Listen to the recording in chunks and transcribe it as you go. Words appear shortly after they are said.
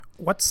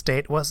what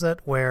state was it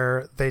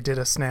where they did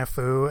a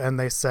snafu and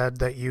they said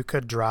that you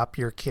could drop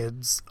your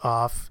kids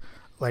off,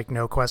 like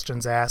no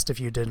questions asked,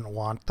 if you didn't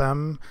want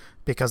them,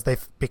 because they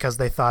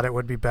thought it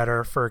would be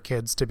better for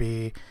kids to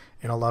be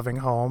in a loving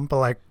home, but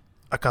like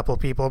a couple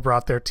people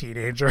brought their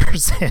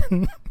teenagers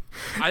in.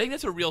 I think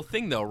that's a real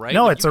thing, though, right?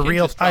 No, like, it's a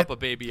real. Just drop a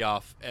baby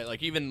off at,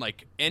 like, even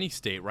like any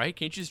state, right?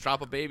 Can't you just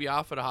drop a baby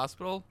off at a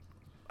hospital?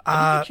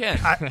 I think you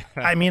can.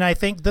 I mean, I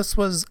think this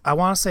was. I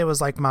want to say it was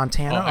like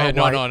Montana.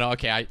 No.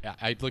 Okay,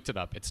 I looked it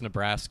up. It's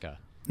Nebraska.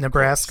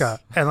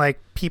 And like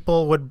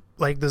people would,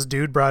 like, this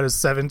dude brought his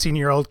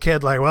 17-year-old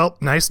kid. Like, well,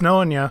 nice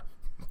knowing you.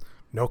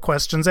 No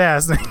questions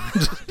asked.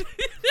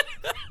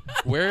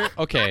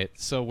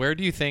 So where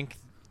do you think,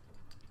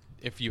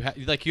 if you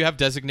you have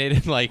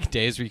designated like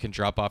days where you can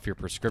drop off your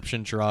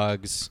prescription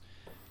drugs,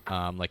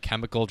 like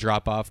chemical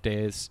drop off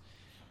days,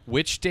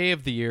 which day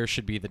of the year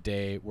should be the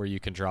day where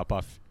you can drop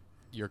off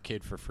your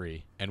kid for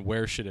free, and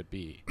where should it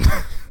be?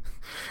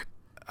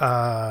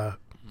 That's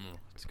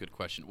a good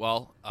question.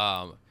 Well,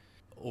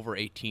 over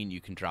 18,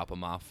 you can drop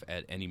them off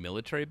at any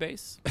military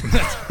base.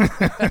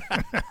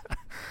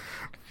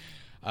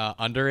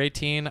 Under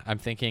 18, I'm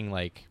thinking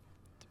like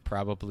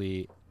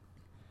probably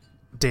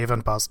Dave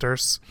and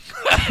Buster's.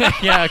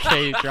 Yeah,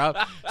 okay. You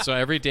drop. So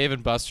every Dave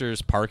and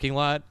Buster's parking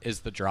lot is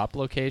the drop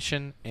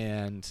location,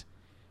 and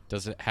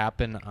does it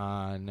happen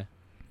on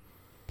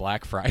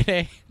Black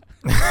Friday?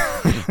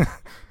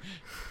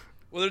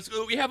 Well,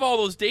 we have all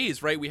those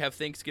days, right? We have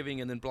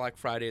Thanksgiving and then Black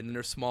Friday, and then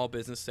there's Small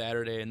Business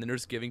Saturday, and then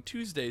there's Giving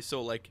Tuesday.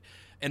 So like,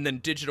 and then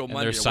Digital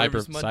Monday. There's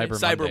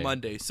Cyber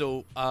Monday.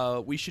 So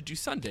we should do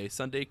Sunday.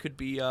 Sunday could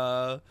be,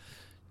 so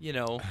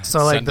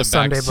like the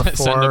Sunday before.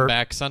 Send them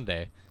back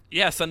Sunday.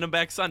 Yeah, send them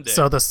back Sunday.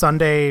 So the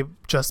Sunday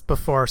just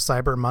before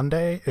Cyber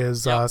Monday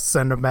is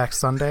Send them back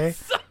Sunday.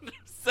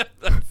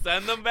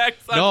 Send them back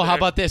Sunday. No, how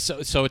about this?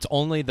 So it's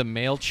only the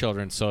male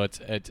children. So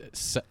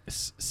it's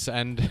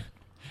send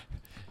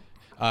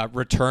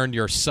return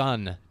your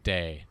son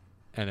day,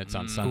 and it's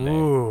on Sunday.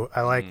 Ooh,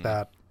 I like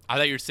that. I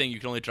thought you were saying you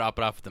can only drop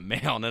it off at the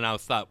mail, and then I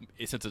thought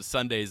since it's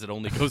Sundays, it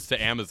only goes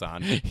to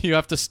Amazon. You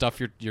have to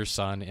stuff your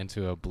son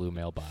into a blue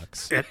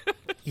mailbox.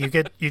 You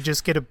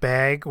just get a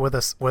bag with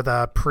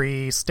a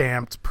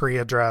pre-stamped,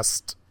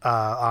 pre-addressed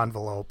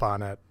envelope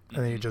on it,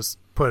 and then you just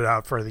put it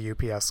out for the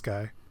UPS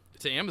guy.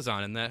 To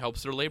Amazon, and that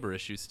helps their labor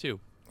issues too.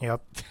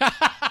 Yep.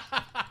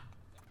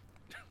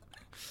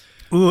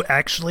 Ooh,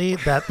 actually,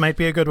 that might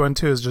be a good one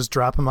too. Is just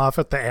drop them off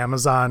at the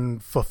Amazon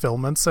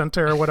fulfillment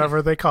center or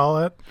whatever they call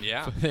it.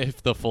 Yeah,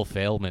 the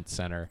fulfillment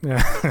center.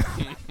 Yeah.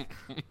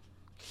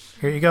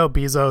 Here you go,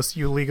 Bezos.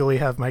 You legally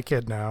have my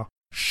kid now.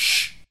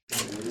 Shh.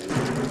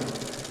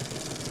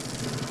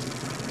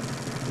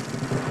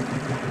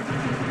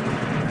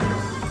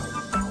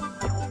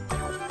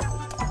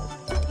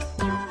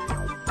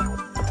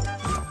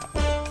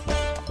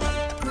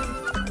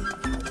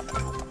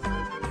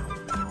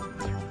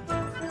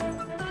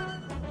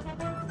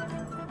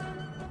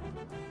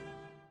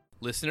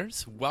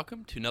 Listeners,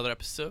 welcome to another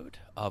episode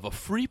of a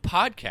free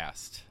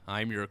podcast.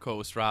 I'm your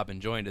co-host Rob,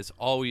 and joined as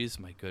always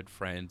my good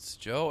friends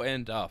Joe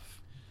and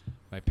Duff.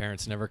 My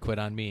parents never quit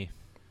on me.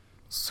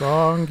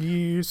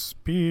 Songis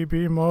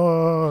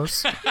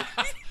bibimos.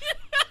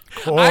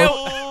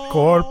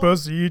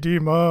 Corpus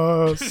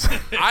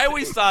idimus. I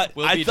always thought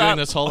we'll be doing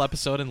this whole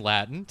episode in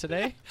Latin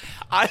today.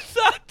 I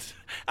thought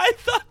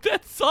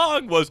that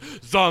song was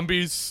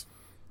zombies,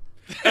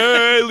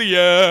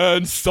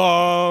 alien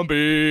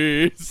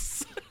zombies.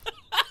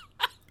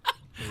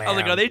 Man. I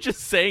was like, are they just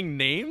saying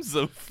names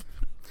of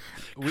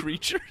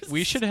creatures?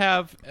 We should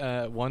have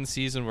one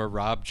season where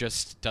Rob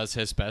just does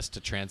his best to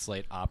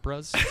translate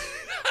operas.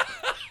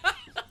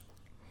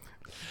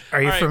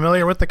 Are you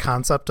familiar with the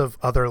concept of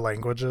other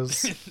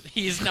languages?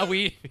 He's not.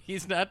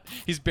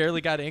 He's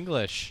barely got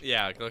English.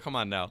 Yeah, come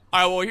on now.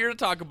 All right, well, we're here to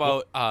talk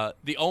about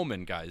the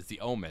Omen, guys. The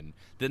Omen,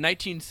 the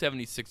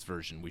 1976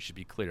 version. We should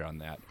be clear on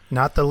that.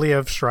 Not the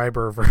Liev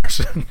Schreiber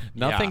version.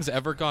 Nothing's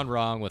ever gone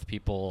wrong with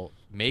people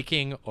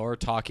making or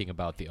talking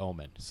about the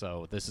Omen.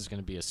 So this is going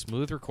to be a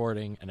smooth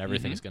recording, and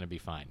everything's going to be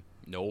fine.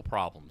 No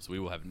problems. We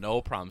will have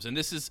no problems. And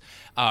this is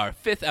our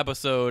 5th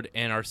episode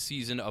in our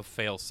season of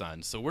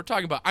Failsons. So we're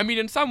talking about, I mean,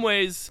 in some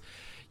ways,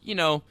 you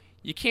know,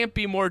 you can't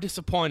be more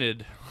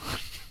disappointed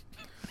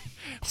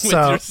with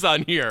your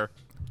son here.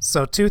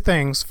 So 2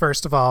 things.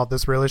 First of all,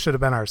 this really should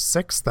have been our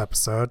 6th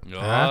episode.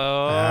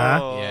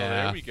 Oh,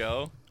 there we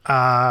go.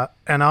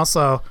 And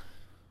also,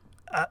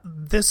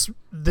 this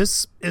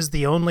is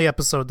the only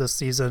episode this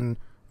season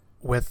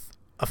with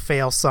a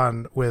fail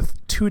son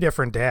with 2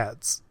 different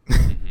dads.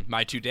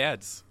 My 2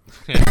 dads.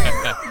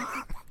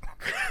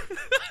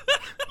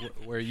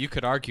 Where you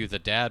could argue the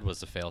dad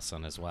was a fail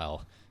son as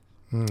well.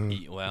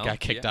 Well, got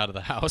kicked out of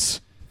the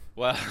house.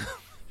 Well,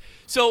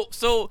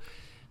 so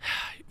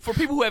for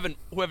people who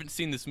haven't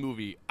seen this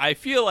movie, I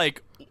feel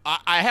like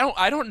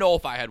I don't know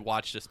if I had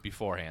watched this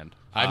beforehand.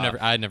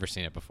 I'd never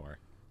seen it before.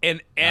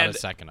 And not a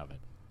second of it.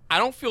 I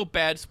don't feel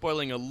bad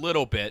spoiling a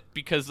little bit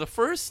because the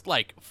first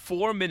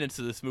 4 minutes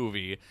of this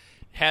movie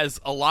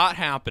has a lot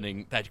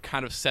happening that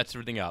kind of sets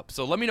everything up.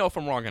 So let me know if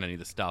I'm wrong on any of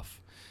this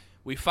stuff.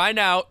 We find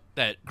out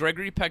that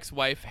Gregory Peck's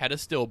wife had a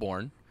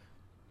stillborn,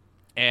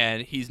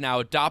 and he's now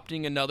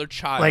adopting another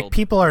child. Like,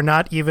 people are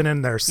not even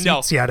in their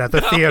seats yet at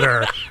the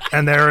theater,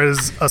 and there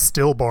is a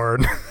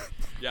stillborn.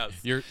 Yes.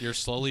 You're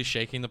slowly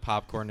shaking the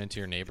popcorn into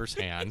your neighbor's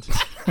hand.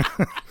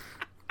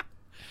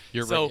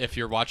 If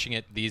you're watching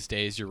it these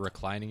days, you're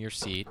reclining your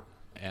seat,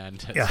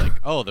 and it's like,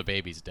 oh, the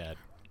baby's dead.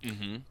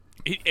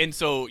 Mm-hmm. And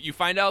so you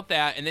find out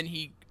that, and then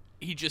he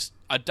just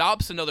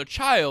adopts another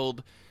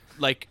child,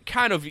 like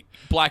kind of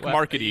black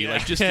markety,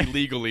 like just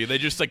illegally. They're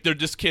just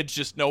kids.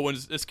 Just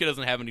this kid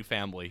doesn't have any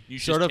family. You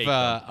sort of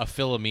a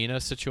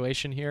Philomena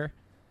situation here,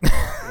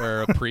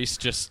 where a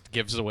priest just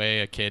gives away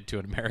a kid to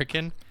an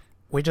American.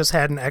 We just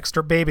had an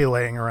extra baby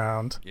laying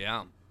around.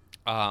 Yeah.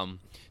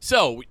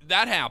 So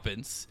that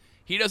happens.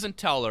 He doesn't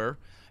tell her,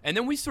 and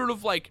then we sort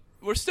of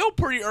we're still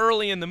pretty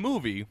early in the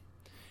movie,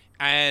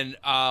 and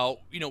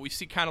we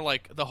see kind of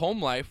like the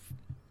home life,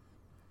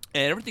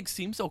 and everything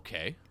seems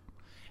okay.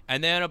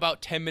 And then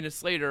about 10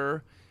 minutes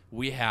later,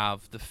 we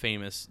have the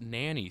famous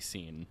nanny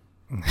scene.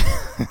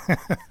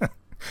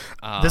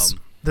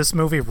 This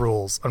movie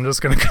rules. I'm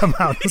just going to come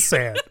out and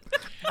say it.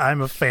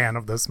 I'm a fan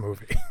of this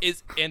movie.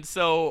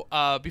 So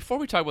before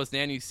we talk about this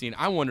nanny scene,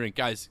 I'm wondering,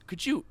 guys,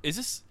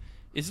 is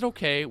it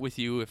okay with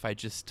you if I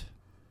just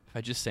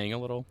sing a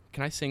little?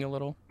 Can I sing a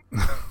little?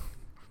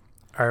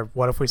 Or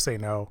what if we say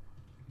no?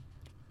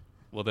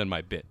 Well, then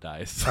my bit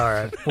dies. All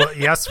right. Well,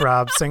 yes,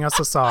 Rob, sing us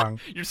a song.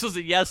 You're supposed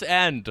to yes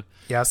and.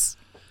 Yes.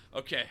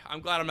 Okay,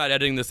 I'm glad I'm not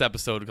editing this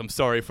episode. I'm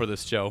sorry for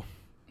this, Joe.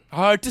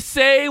 Hard to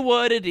say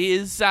what it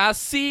is I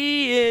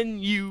see in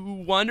you.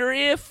 Wonder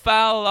if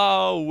I'll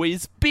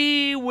always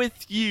be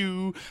with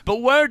you.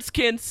 But words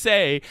can't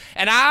say,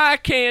 and I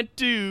can't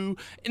do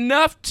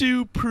enough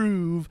to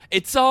prove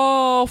it's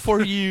all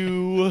for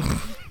you.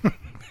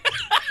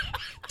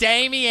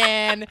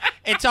 Damien,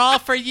 it's all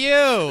for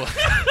you.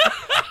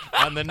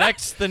 On the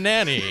next, The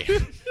Nanny.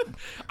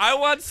 I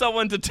want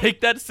someone to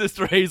take that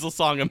Sister Hazel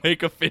song and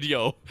make a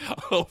video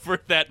over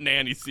that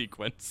nanny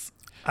sequence.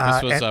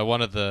 This was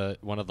one of the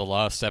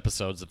lost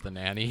episodes of The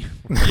Nanny,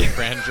 where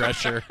Fran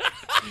Drescher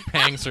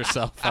hangs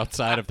herself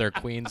outside of their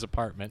queen's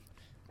apartment.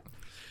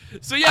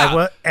 So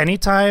yeah,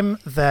 anytime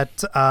that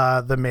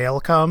the mail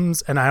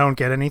comes and I don't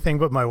get anything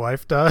but my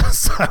wife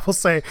does, I will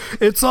say,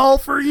 "It's all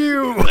for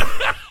you."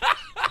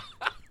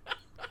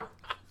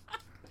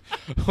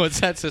 What's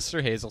that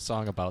Sister Hazel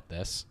song about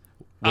this?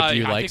 Would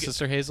you like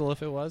Sister Hazel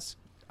if it was?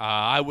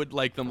 I would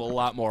like them a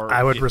lot more.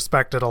 I would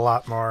respect it a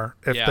lot more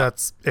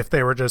if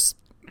they were just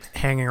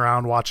hanging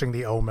around watching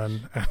the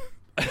Omen.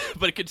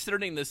 But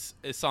considering this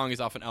song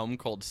is off an album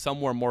called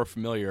Somewhere More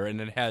Familiar,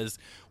 and it has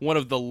one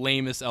of the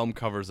lamest album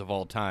covers of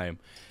all time,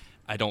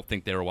 I don't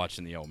think they were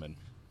watching the Omen.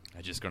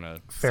 I'm just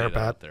gonna fair say bet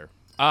that out there.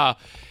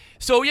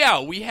 So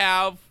yeah, we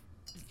have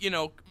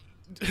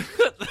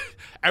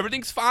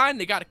everything's fine.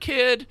 They got a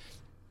kid.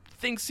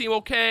 Things seem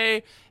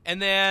okay,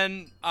 and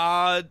then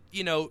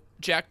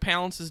Jack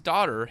Palance's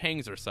daughter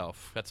hangs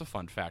herself. That's a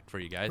fun fact for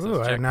you guys.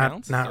 Ooh, I did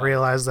not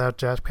realize that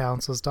Jack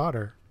Palance's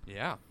daughter.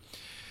 Yeah.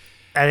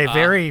 At a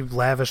very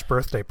lavish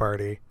birthday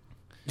party.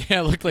 Yeah,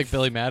 it looked like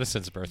Billy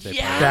Madison's birthday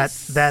party.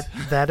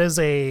 That is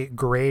a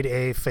grade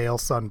A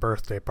Failson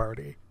birthday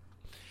party.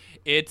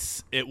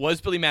 It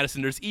was Billy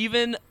Madison. There's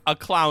even a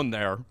clown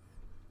there.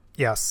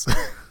 Yes.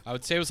 I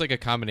would say it was like a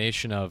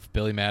combination of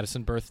Billy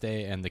Madison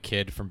birthday and the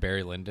kid from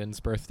Barry Lyndon's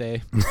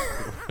birthday,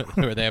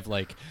 where they have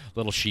like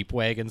little sheep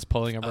wagons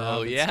pulling them around.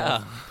 Oh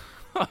yeah.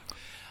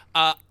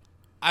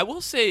 I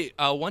will say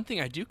one thing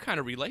I do kind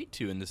of relate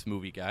to in this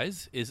movie,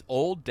 guys, is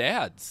old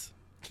dads.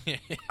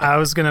 I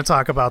was going to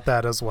talk about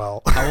that as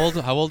well.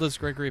 How old is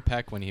Gregory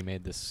Peck when he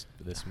made this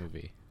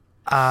movie?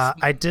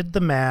 I did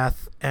the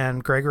math,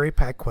 and Gregory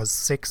Peck was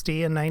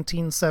 60 in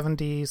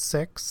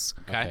 1976.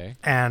 Okay.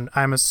 And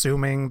I'm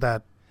assuming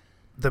that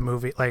the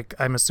movie,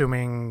 I'm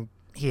assuming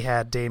he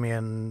had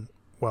Damien,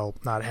 well,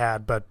 not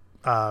had, but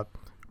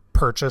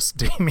purchased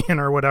Damien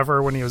or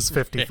whatever when he was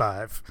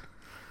 55.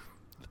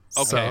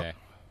 Okay. So,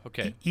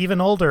 okay. Even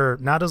older,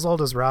 not as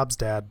old as Rob's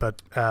dad,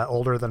 but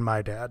older than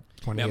my dad.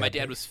 My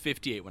dad was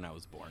 58 when I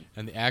was born.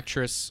 And the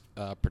actress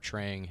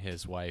portraying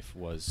his wife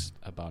was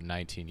about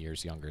 19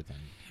 years younger than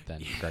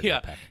Gregory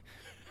Peck.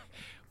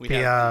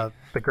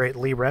 The great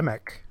Lee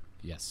Remick.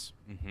 Yes.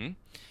 Mm-hmm.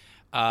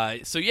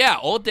 So yeah,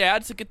 old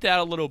dads. Look at that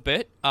a little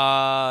bit.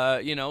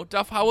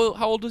 Duff, how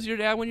old was your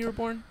dad when you were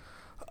born?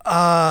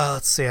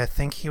 Let's see. I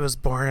think he was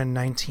born in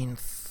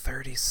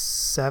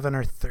 1937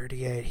 or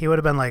 38. He would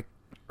have been like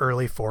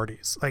early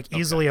 40s,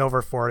 easily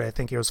over 40. I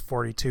think he was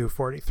 42,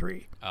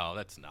 43. Oh,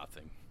 that's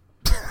nothing.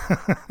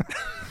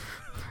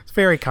 It's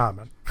very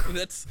common.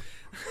 That's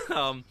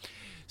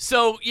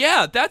so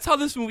yeah, that's how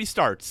this movie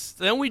starts.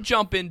 Then we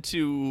jump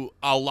into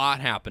a lot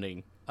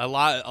happening, a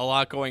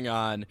lot going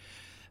on.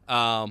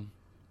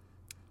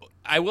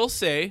 I will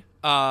say,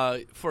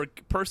 I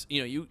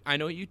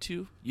know you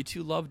two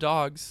love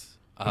dogs.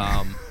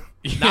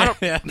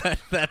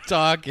 That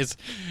dog is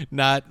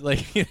not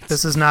like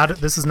This is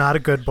not a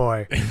good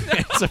boy.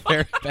 it's a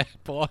very bad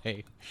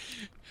boy.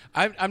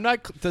 I'm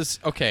not.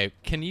 Okay,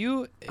 can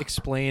you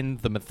explain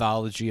the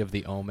mythology of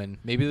the Omen?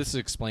 Maybe this is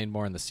explained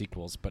more in the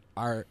sequels, but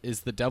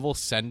is the devil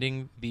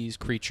sending these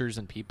creatures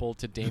and people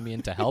to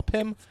Damien to help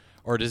him,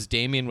 or does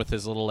Damien with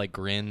his little like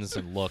grins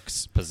and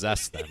looks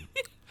possess them?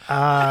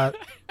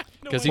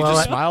 Because he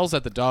just smiles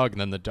at the dog,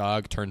 and then the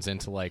dog turns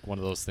into like one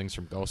of those things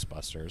from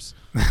Ghostbusters.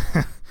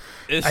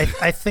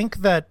 I think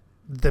that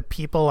the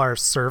people are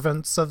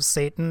servants of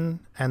Satan,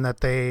 and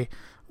that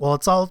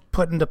it's all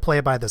put into play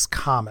by this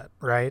comet,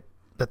 right?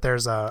 That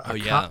there's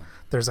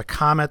there's a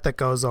comet that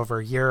goes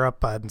over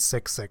Europe on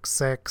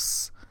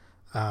 666.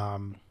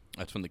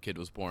 That's when the kid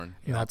was born.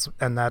 Yeah.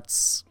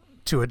 That's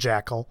to a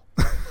jackal.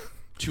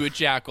 To a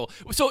jackal.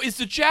 So is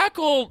the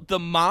jackal the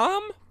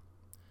mom?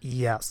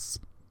 Yes.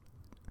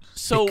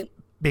 So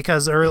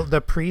because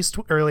the priest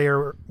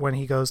earlier, when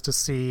he goes to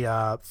see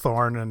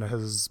Thorne in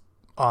his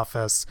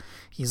office,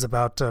 he's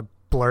about to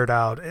blurt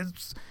out,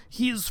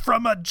 "He's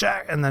from a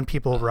jack," and then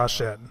people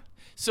rush in.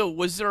 So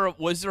was there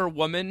a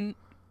woman?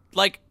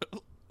 Like,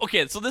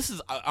 okay, so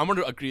I'm going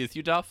to agree with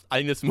you, Duff. I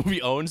think this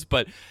movie owns,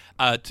 but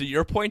to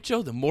your point,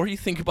 Joe, the more you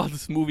think about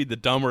this movie, the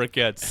dumber it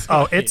gets.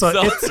 Oh, it's a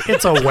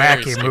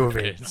wacky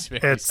movie.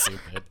 It's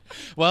stupid.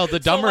 Well, the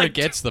dumber it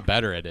gets, the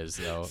better it is,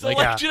 though. So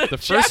the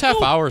first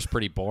half hour is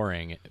pretty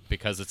boring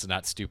because it's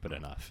not stupid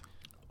enough.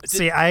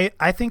 See,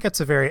 I think it's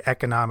a very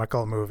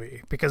economical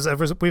movie because,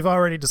 as we've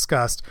already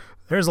discussed,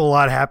 there's a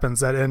lot happens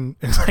that in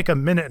like a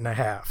minute and a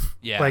half.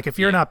 Yeah. Like, if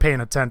you're not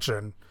paying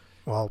attention,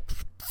 well,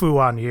 foo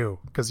on you,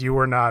 because you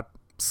were not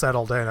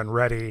settled in and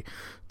ready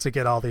to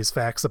get all these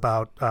facts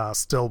about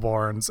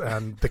stillborns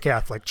and the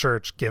Catholic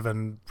Church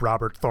giving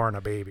Robert Thorne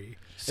a baby.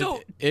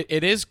 So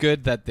it is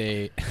good that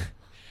there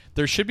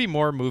should be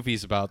more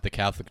movies about the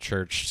Catholic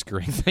Church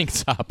screwing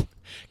things up,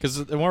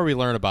 because the more we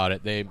learn about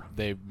it,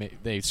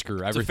 they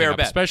screw everything up,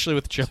 especially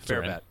with children.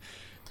 Fair bet.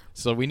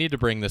 So we need to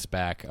bring this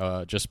back.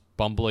 Just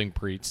bumbling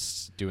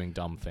priests doing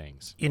dumb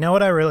things. You know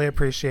what I really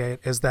appreciate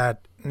is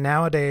that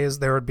nowadays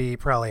there would be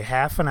probably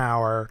half an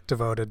hour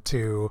devoted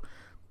to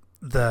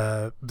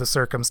the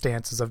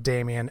circumstances of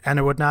Damien, and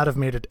it would not have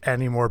made it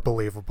any more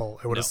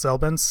believable. It would have still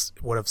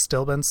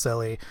been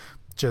silly.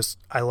 Just,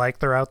 I like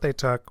the route they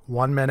took.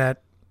 1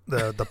 minute,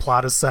 the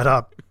plot is set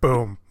up.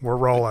 Boom, we're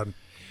rolling.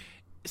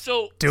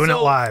 Doing it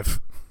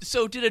live.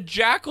 So did a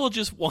jackal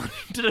just wander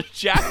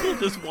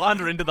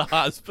into the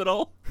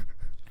hospital?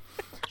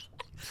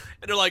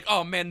 And they're like,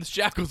 "Oh man, this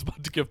jackal's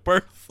about to give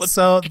birth."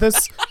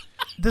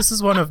 This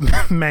is one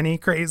of many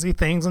crazy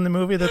things in the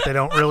movie that they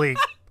don't really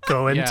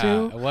go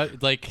into.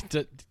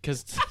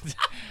 Because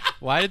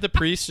why did the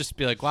priest just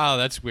be like, "Wow,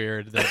 that's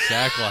weird. That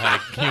jackal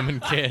had a human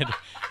kid.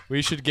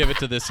 We should give it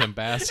to this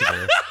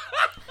ambassador."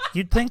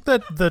 You'd think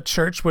that the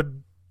church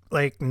would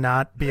like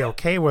not be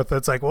okay with it.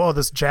 It's like, "Whoa,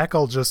 this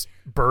jackal just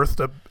birthed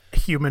a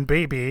human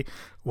baby.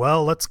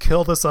 Well, let's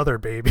kill this other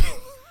baby."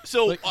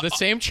 So the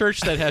same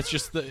church that has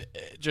just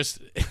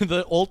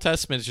the Old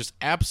Testament is just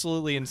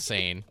absolutely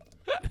insane.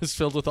 It's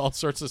filled with all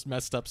sorts of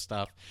messed up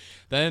stuff.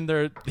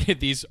 Then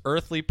these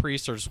earthly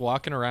priests are just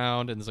walking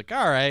around, and it's like,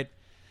 all right,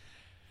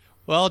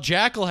 well,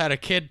 Jackal had a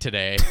kid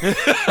today,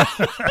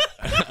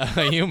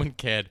 a human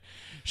kid.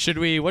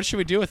 What should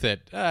we do with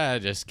it?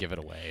 Just give it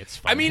away. It's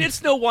fine. I mean,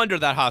 it's no wonder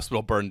that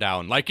hospital burned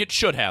down. Like, it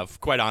should have.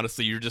 Quite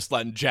honestly, you're just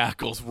letting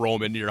jackals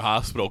roam into your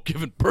hospital,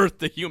 giving birth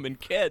to human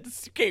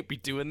kids. You can't be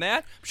doing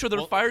that. I'm sure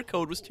their fire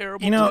code was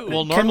terrible, too.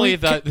 Well, normally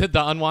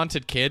the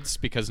unwanted kids,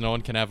 because no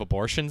one can have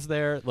abortions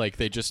there, like,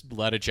 they just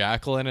let a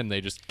jackal in and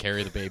they just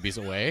carry the babies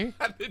away.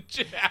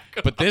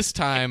 But this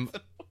time,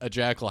 a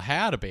jackal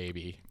had a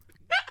baby.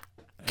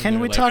 Can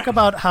we talk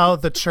about how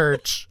the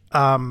church,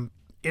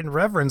 in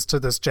reverence to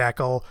this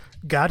jackal,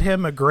 got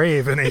him a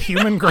grave in a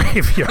human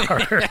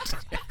graveyard?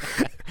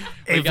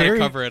 They gotta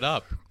cover it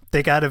up.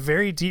 They got a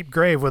very deep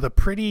grave with a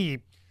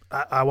pretty,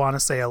 I want to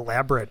say,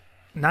 elaborate,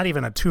 not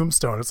even a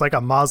tombstone. It's like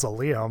a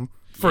mausoleum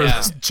for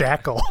this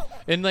jackal.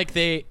 And like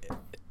they're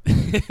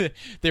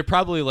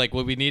probably like,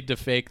 well, we need to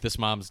fake this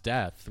mom's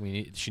death.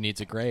 She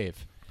needs a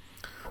grave.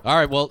 All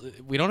right, well,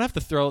 we don't have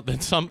to throw.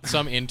 Then some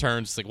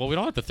interns like, well, we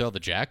don't have to throw the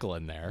jackal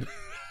in there.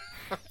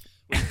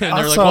 And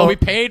they're like, well, we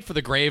paid for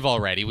the grave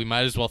already. We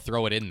might as well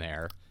throw it in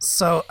there.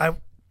 So all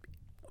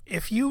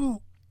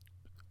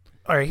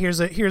right, here's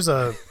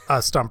a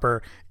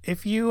stumper.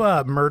 If you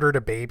murdered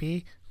a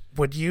baby,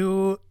 would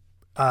you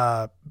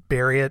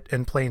bury it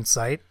in plain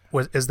sight?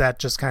 Is that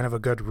just kind of a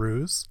good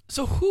ruse?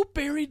 So who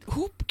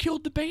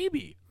killed the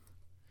baby?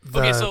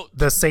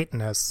 The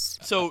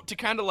Satanists. So to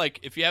kind of like,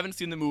 if you haven't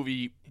seen the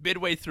movie,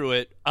 midway through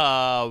it,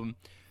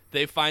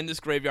 they find this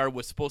graveyard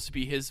was supposed to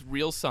be his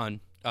real son.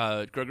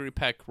 Gregory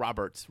Peck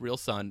Roberts' real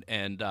son,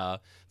 and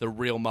the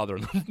real mother.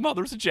 The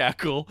mother's a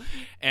jackal,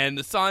 and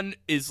the son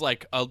is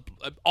like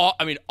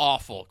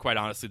awful. Quite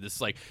honestly, this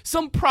is like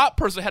some prop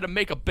person had to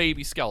make a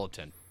baby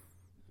skeleton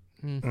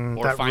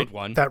or find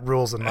one. That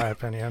rules, in my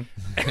opinion.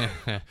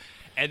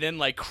 and then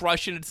like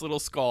crushing its little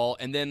skull,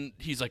 and then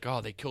he's like,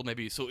 "Oh, they killed my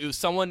baby." So it was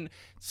someone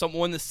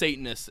the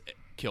Satanists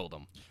killed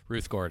him.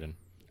 Ruth Gordon.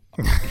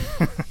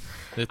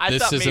 I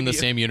This thought is in the maybe-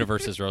 same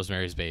universe as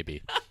Rosemary's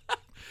Baby.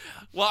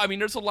 Well, I mean,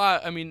 there's a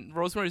lot. I mean,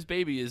 Rosemary's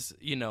Baby is,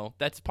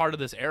 that's part of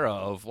this era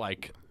of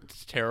like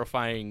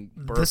terrifying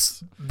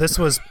births. This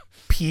was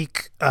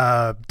peak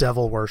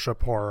devil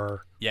worship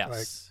horror.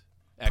 Yes.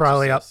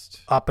 Probably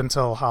Exorcist. up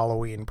until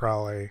Halloween,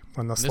 probably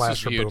when the This was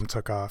slasher viewed- boom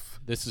took off.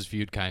 This is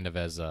viewed kind of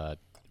as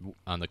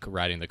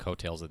riding the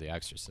coattails of The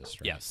Exorcist,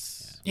 right?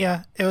 Yes.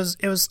 Yeah, it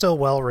was still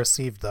well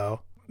received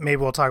though. Maybe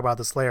we'll talk about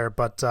this later,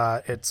 but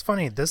it's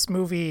funny. This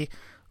movie,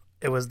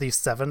 it was the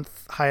 7th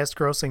highest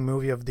grossing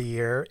movie of the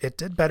year. It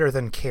did better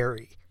than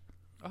Carrie,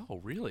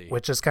 Oh, really?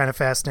 which is kind of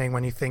fascinating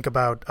when you think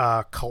about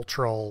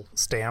cultural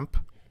stamp,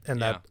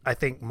 and that Yeah. I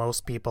think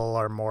most people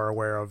are more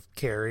aware of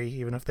Carrie,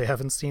 even if they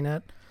haven't seen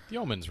it. The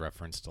Omen's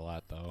referenced a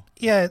lot, though.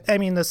 Yeah, I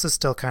mean, this is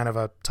still kind of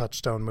a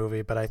touchstone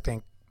movie, but I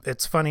think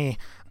it's funny.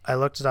 I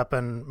looked it up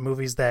in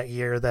movies that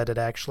year that it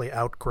actually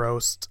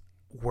outgrossed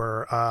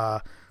were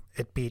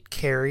it beat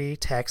Carrie,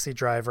 Taxi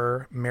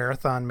Driver,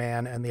 Marathon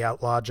Man, and The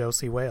Outlaw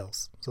Josie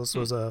Wales. So this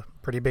was a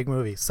pretty big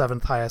movie,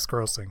 7th highest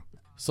grossing.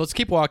 So let's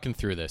keep walking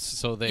through this.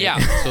 So Yeah.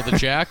 So the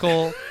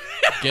jackal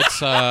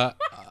gets a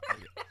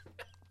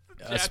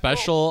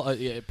special,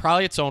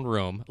 probably its own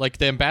room. Like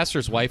the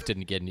ambassador's wife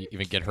didn't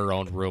even get her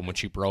own room when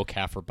she broke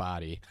half her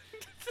body,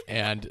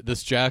 and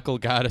this jackal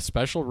got a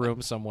special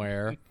room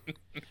somewhere,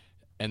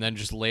 and then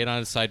just laid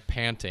on its side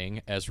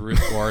panting as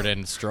Ruth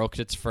Gordon stroked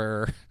its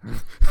fur,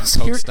 and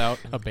coaxed out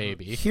a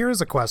baby.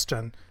 Here's a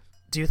question.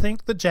 Do you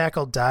think the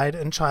jackal died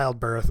in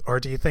childbirth, or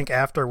do you think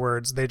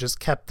afterwards they just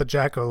kept the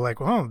jackal like,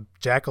 oh,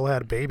 jackal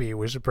had a baby,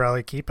 we should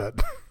probably keep it?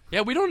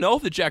 Yeah, we don't know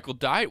if the jackal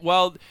died.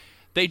 Well,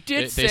 they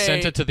did say... They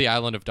sent it to the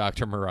island of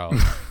Dr. Moreau.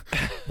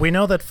 We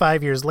know that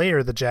 5 years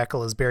later the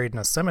jackal is buried in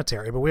a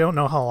cemetery, but we don't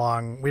know how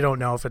long. We don't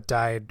know if it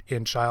died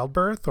in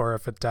childbirth or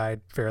if it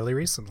died fairly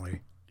recently.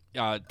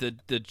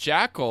 The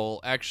jackal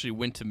actually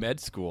went to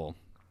med school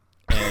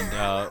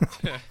and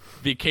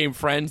became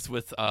friends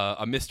with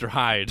a Mr.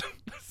 Hyde.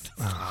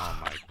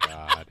 Oh, my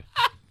God.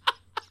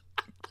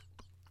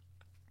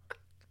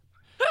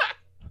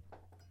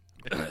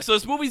 So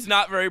this movie's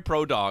not very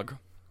pro-dog.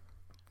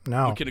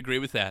 No. We can agree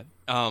with that.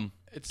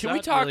 It's Can not we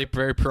talk- really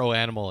very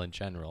pro-animal in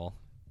general,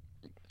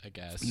 I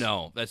guess.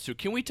 No, that's true.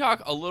 Can we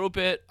talk a little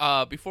bit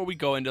before we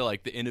go into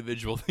like the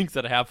individual things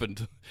that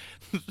happened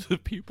to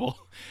people?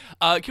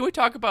 Can we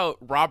talk about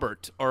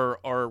Robert or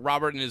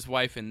Robert and his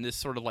wife and this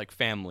sort of like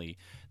family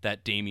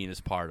that Damien is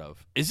part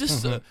of? Is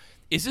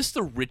this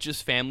the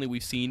richest family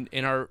we've seen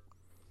in our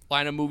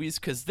line of movies?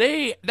 Because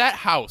that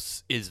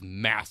house is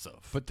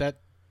massive. But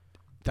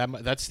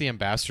that's the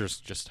ambassador's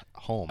just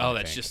home. Oh, I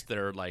that's think. just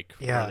their like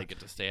Yeah. where they get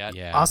to stay at.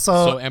 Yeah.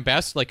 Also-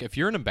 so like if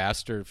you're an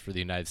ambassador for the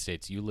United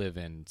States, you live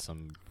in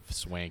some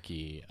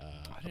swanky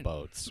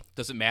abodes.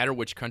 Does it matter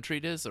which country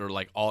it is, or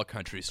like all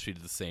countries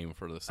treated the same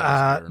for the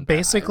size?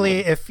 Basically,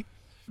 if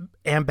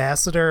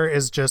ambassador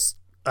is just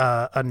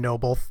a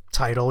noble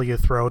title you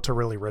throw to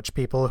really rich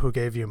people who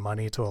gave you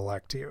money to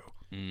elect you.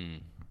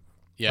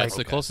 Yeah, it's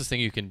the Okay. closest thing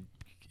you can.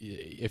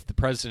 If the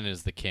president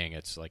is the king,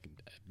 it's like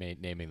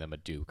naming them a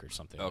duke or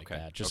something like Okay,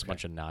 that. Just a okay.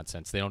 bunch of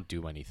nonsense. They don't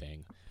do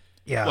anything.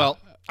 Yeah. Well,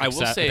 I will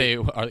Except say they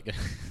are.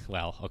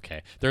 Well,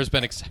 okay. There's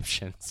been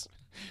exceptions.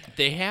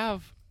 they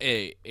have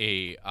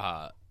a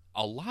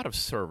lot of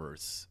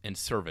servers and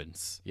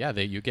servants. Yeah,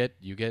 you get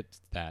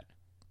that.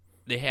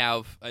 They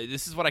have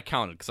this is what I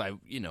counted because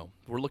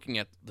we're looking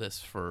at this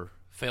for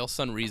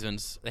Failson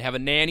reasons. They have a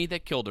nanny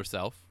that killed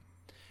herself.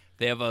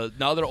 They have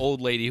another old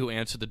lady who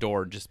answered the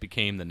door and just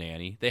became the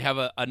nanny. They have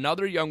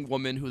another young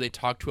woman who they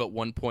talked to at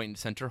one point and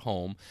sent her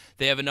home.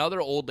 They have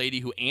another old lady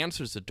who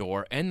answers the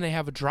door, and they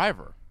have a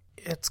driver.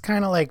 it's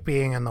kind of like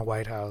being in the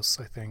White House,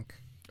 I think.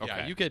 Okay.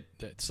 Yeah, you get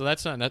so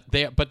that's not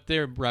but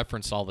they're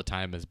referenced all the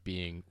time as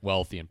being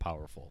wealthy and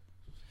powerful.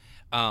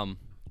 I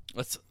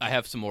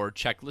have some more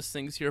checklist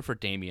things here for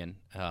Damien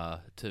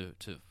to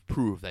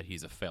prove that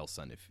he's a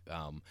failson. If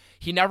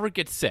he never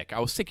gets sick. I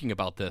was thinking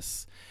about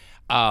this.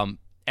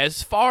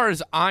 As far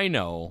as I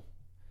know,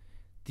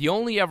 the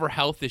only ever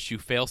health issue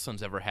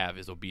failsons ever have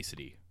is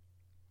obesity.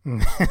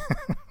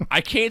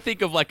 I can't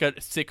think of like a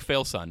sick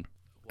failson.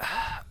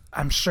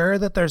 I'm sure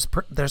that there's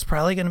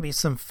probably going to be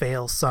some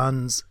fail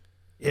sons,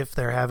 if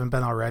there haven't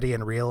been already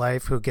in real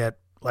life, who get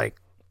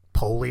like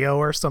polio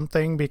or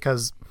something,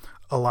 because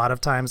a lot of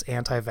times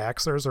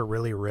anti-vaxxers are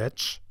really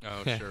rich.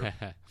 Oh, sure.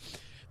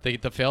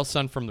 The fail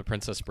son from The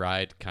Princess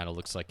Bride kind of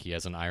looks like he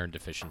has an iron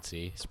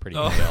deficiency. He's pretty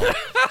built.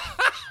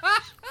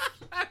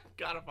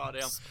 Forgot about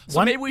him.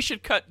 So maybe we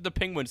should cut the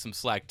penguin some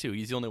slack too.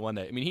 He's the only one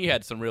that. I mean, he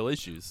had some real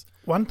issues.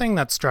 One thing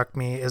that struck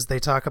me is they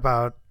talk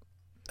about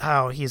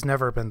how he's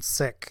never been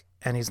sick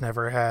and he's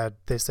never had,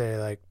 they say,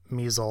 like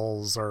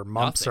measles or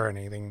mumps or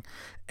anything.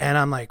 And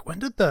I'm like, when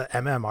did the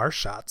MMR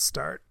shots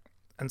start?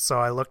 And so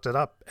I looked it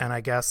up, and I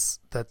guess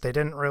that they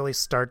didn't really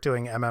start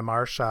doing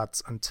MMR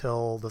shots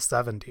until the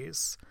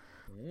 70s.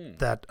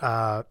 That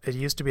it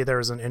used to be there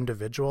was an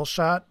individual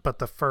shot, but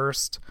the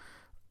first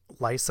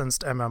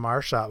licensed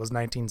MMR shot was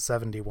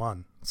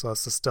 1971. So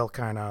this is still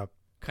kind of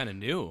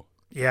new.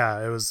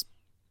 Yeah, it was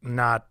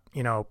not,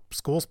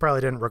 schools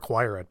probably didn't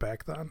require it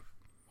back then.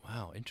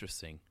 Wow,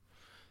 interesting.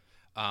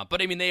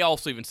 But I mean, they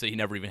also even say he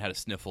never even had a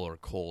sniffle or a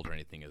cold or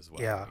anything as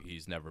well. Yeah.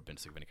 He's never been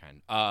sick of any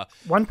kind.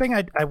 One thing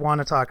I want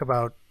to talk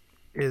about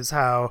is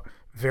how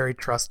very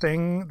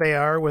trusting they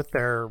are with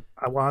their,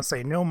 I want to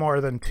say no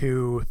more than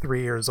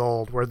 2-3 years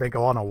old, where they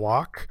go on a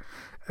walk.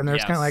 And they're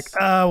just kind of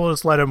like, we'll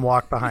just let him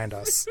walk behind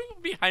us.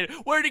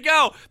 Where'd he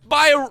go?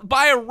 By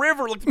a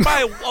river,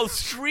 by a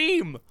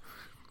stream.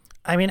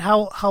 I mean,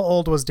 how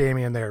old was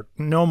Damien there?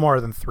 No more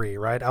than 3,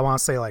 right? I want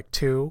to say like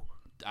 2.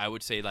 I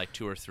would say like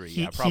 2 or 3.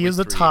 He is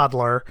 3. a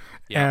toddler,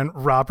 Yeah. and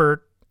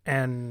Robert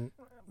and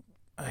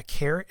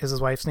Carrie, is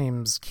his wife's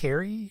name's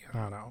Carrie? I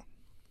don't know.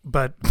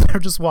 But they're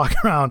just walking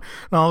around,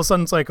 and all of a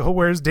sudden it's like, oh,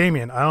 where's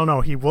Damien? I don't know.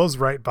 He was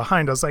right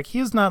behind us. Like,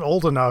 he's not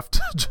old enough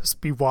to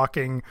just be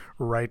walking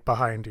right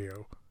behind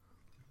you.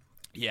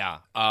 Yeah.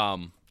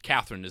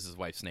 Catherine is his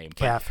wife's name.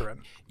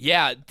 Catherine.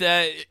 Yeah,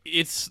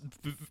 it's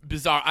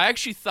bizarre. I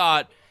actually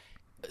thought,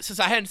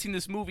 since I hadn't seen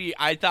this movie,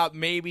 I thought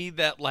maybe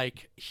that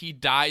like he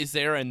dies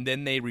there and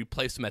then they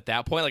replace him at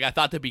that point. Like I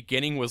thought the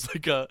beginning was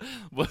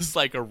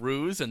like a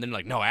ruse, and then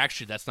like no,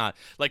 actually that's not.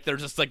 Like they're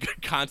just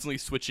like constantly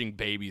switching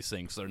babies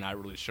things, so they're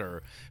not really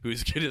sure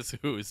whose kid is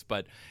whose,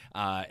 but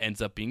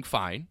ends up being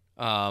fine.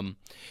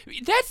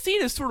 That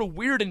scene is sort of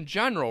weird in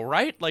general,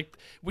 right? Like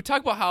we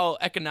talk about how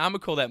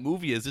economical that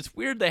movie is. It's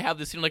weird they have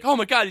this scene like, oh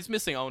my god, he's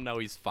missing. Oh no,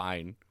 he's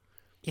fine.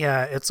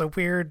 Yeah, it's a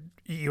weird.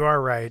 You are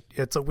right.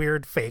 It's a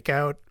weird fake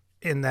out.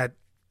 In that,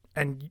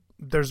 and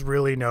there's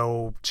really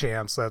no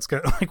chance that's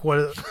gonna like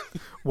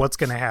what's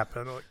gonna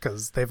happen,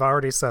 because they've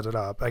already set it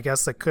up. I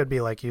guess it could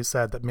be like you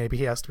said, that maybe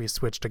he has to be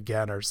switched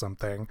again or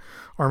something,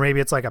 or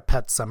maybe it's like a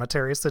Pet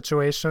Cemetery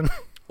situation.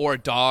 Or a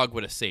dog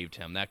would have saved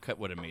him. That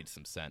would have made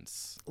some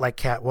sense. Like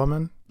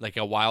Catwoman. Like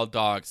a wild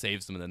dog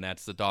saves him, and then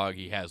that's the dog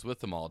he has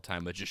with him all the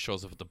time, but just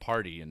shows up at the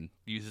party and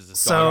uses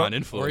his dog on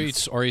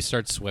influence. Or he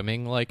starts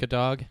swimming like a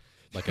dog.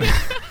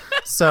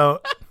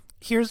 So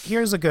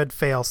here's a good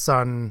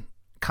Failson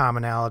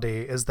commonality,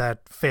 is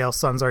that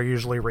Failsons are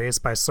usually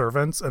raised by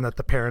servants and that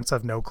the parents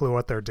have no clue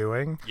what they're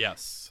doing.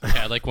 Yes.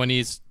 Yeah, like when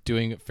he's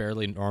doing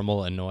fairly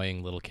normal,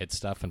 annoying little kid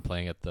stuff and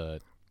playing at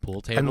the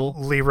pool table.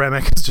 And Lee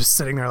Remick is just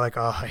sitting there like,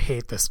 oh, I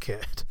hate this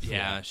kid.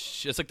 Yeah,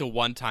 it's like the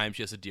one time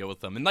she has to deal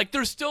with them. And like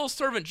there's still a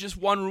servant just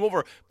one room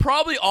over.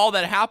 Probably all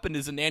that happened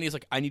is the nanny's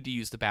like, I need to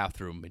use the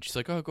bathroom. And she's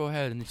like, oh, go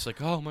ahead. And she's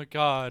like, oh my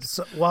God.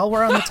 So while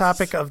we're on the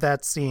topic of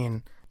that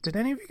scene, did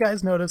any of you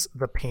guys notice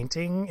the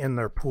painting in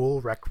their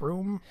pool rec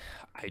room?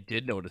 I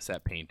did notice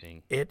that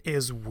painting. It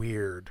is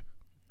weird,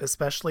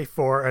 especially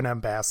for an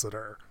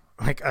ambassador.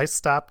 Like, I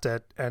stopped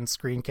it and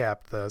screen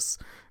capped this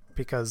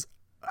because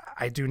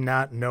I do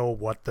not know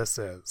what this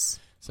is.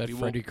 Is that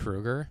Freddy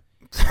Krueger?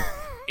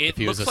 It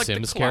he was looks a like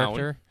Sims the clown.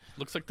 character?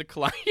 Looks like the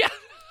clown. Yeah.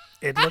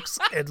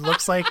 It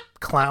looks like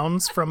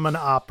clowns from an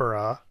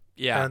opera.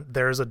 Yeah. And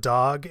there's a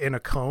dog in a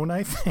cone,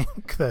 I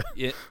think.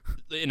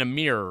 In a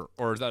mirror,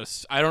 or is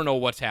that I don't know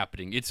what's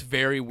happening. It's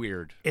very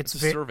weird. It's a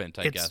servant,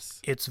 I guess.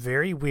 It's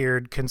very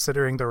weird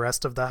considering the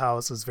rest of the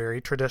house is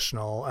very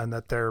traditional and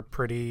that they're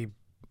pretty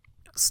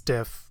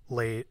stiff,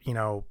 late,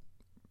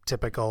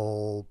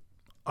 typical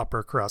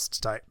upper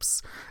crust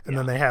types. And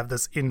then they have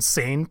this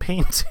insane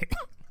painting.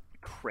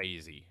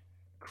 Crazy.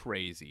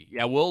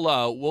 Yeah,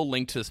 we'll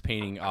link to this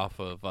painting off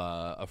of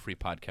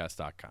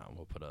freepodcast.com.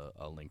 We'll put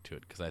a link to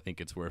it because I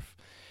think it's worth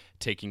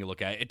taking a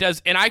look at. It does,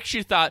 and I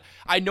actually thought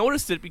I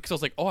noticed it because I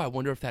was like, oh, I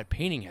wonder if that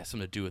painting has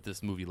something to do with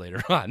this movie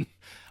later on.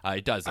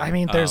 It does. I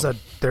mean, there's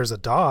a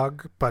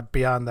dog, but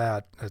beyond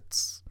that,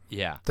 it's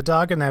the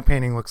dog in that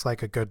painting looks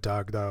like a good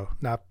dog though,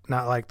 not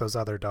like those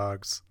other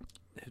dogs.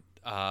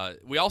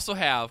 We also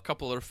have a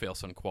couple other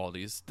Failson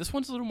qualities. This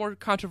one's a little more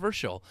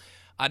controversial.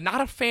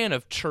 Not a fan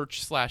of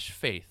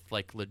church/faith,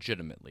 like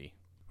legitimately.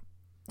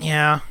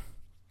 Yeah.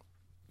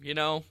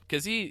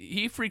 Because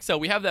he freaks out.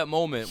 We have that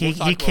moment.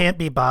 He can't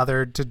be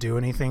bothered to do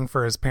anything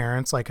for his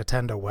parents, like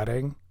attend a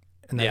wedding,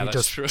 and then he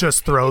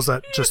just throws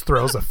a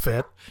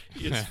fit.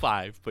 It's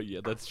 5, but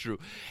yeah, that's true.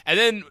 And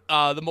then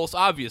the most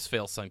obvious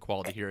Failson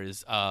quality here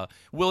is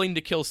willing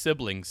to kill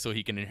siblings so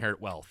he can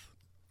inherit wealth.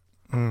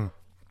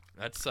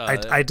 That's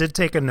I did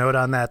take a note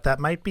on that.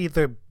 That might be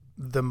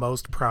the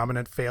most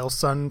prominent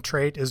Failson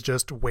trait, is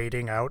just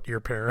waiting out your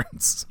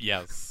parents.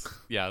 Yes.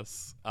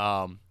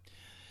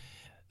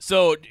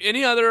 So,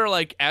 any other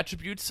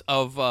attributes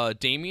of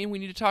Damien we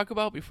need to talk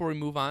about before we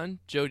move on?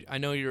 Joe, I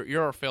know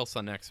you're our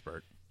Failson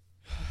expert.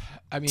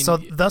 I mean, so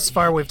thus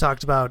far we've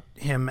talked about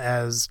him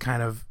as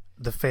kind of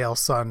the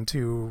Failson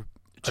to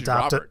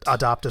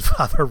adopted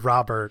father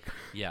Robert.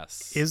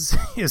 Yes. Is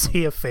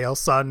he a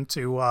Failson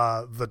to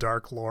the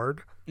Dark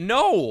Lord?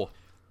 No,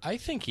 I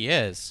think he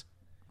is,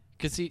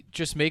 because he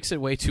just makes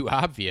it way too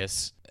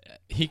obvious.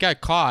 He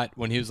got caught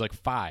when he was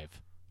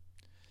 5.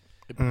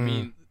 I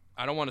mean,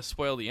 I don't want to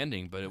spoil the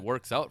ending, but it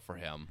works out for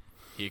him.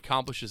 He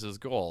accomplishes his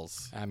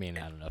goals. I mean,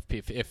 I don't know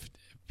if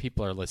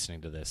people are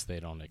listening to this, they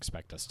don't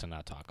expect us to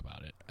not talk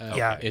about it.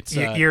 Yeah, it's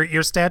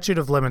your statute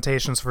of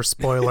limitations for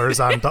spoilers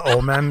on the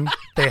Omen.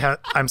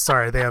 I'm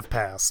sorry, they have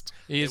passed.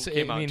 He's It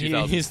came out in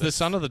he's the 2006.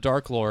 son of the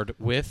Dark Lord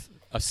with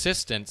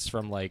assistance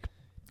from like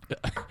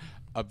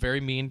a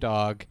very mean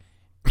dog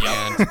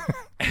and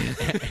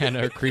and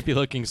a creepy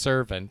looking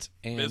servant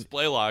and Miss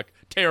Blaylock,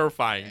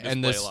 terrifying. Miss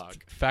and this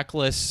Blaylock.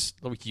 feckless,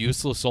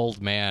 useless old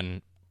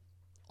man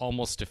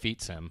almost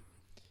defeats him.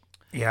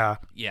 Yeah,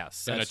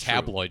 Yes, And a that's true.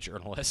 tabloid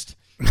journalist.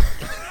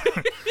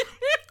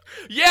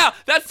 Yeah,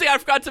 that's the thing I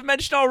forgot to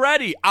mention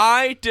already.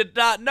 I did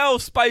not know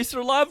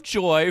Spicer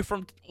Lovejoy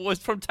from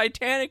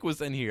Titanic was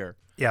in here.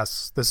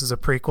 yes, this is a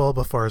prequel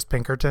before his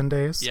Pinkerton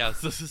days.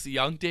 Yes, this is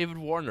young David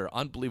Warner.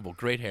 Unbelievable,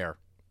 great hair.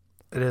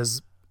 It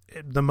is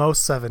the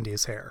most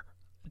 70s hair.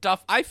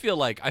 Duff, I feel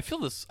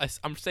this.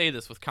 I'm saying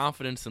this with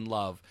confidence and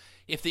love.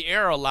 If the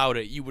era allowed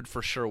it, you would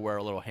for sure wear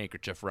a little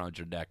handkerchief around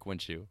your neck,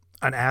 wouldn't you?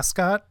 An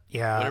ascot?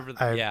 Yeah.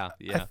 Whatever. Yeah.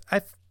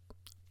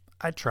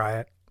 I'd try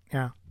it.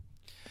 Yeah.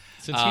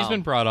 Since he's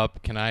been brought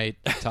up, can I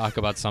talk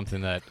about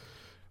something that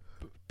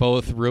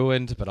both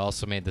ruined but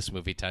also made this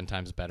movie 10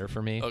 times better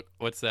for me? Oh,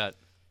 what's that?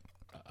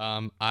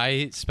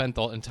 I spent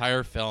the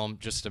entire film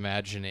just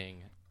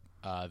imagining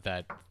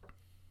that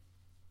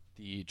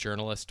the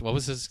journalist, what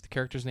was his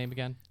character's name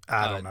again?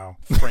 I don't know.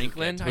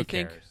 Franklin, Who I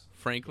think. cares?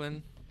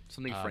 Franklin,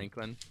 something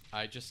Franklin.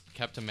 I just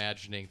kept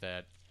imagining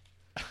that.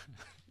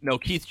 No,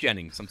 Keith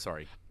Jennings. I'm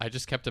sorry. I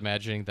just kept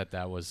imagining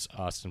that was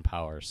Austin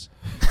Powers.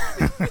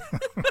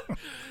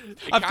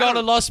 I've gone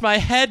and lost my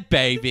head,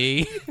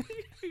 baby.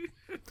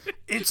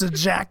 It's a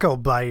jackal,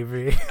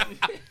 baby.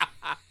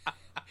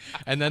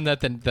 And then that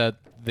that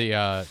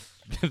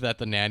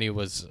the nanny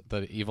was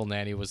the evil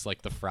nanny was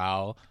like the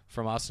Frau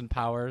from Austin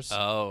Powers.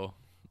 Oh,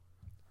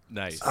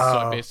 nice. So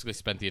I basically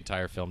spent the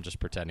entire film just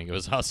pretending it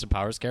was Austin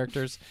Powers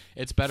characters.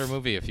 It's a better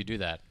movie if you do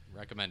that.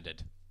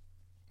 Recommended.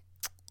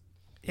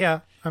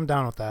 Yeah, I'm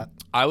down with that.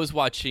 I was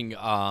watching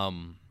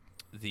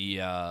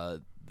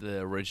the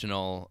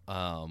original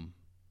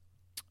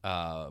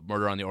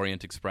Murder on the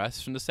Orient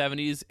Express from the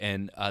 70s,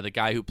 and the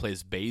guy who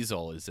plays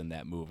Basil is in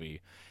that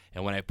movie.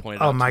 And when I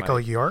pointed out Michael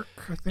to York,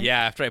 I think? yeah,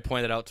 after I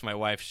pointed it out to my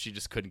wife, she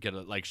just couldn't get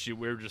it. Like we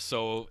were just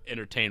so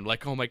entertained,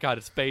 like, oh my god,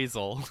 it's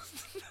Basil.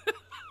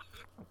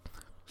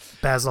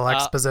 Basil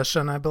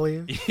Exposition, I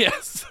believe.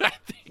 Yes, I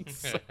think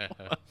so.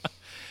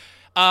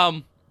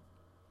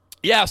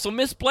 Yeah, so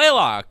Miss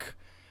Blaylock,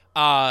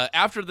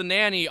 after the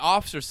nanny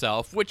offs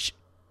herself, which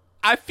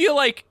I feel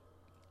like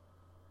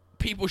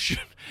people should.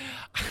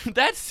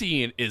 That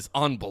scene is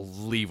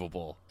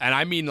unbelievable, and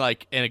I mean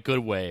like in a good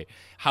way.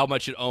 How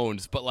much it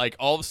owns, but like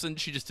all of a sudden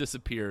she just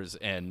disappears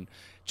and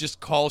just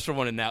calls for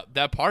one, and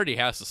that party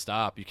has to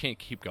stop. You can't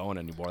keep going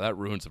anymore. That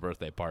ruins the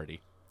birthday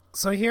party.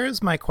 So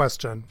here's my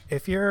question.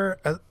 If you're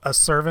a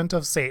servant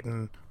of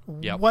Satan,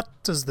 Yep. what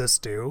does this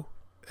do?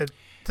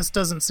 This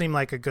doesn't seem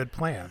like a good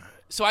plan.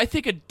 So I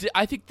think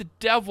the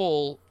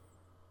devil.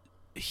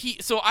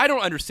 So I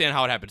don't understand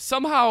how it happened.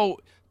 Somehow,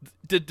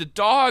 did the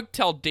dog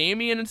tell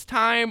Damien it's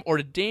time, or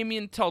did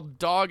Damien tell the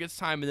dog it's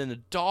time, and then the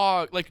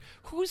dog, like,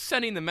 who's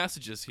sending the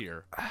messages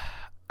here?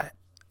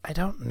 I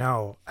don't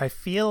know. I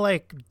feel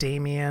like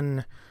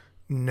Damien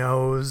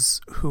knows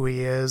who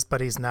he is,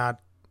 but he's not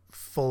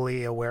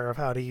fully aware of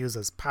how to use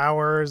his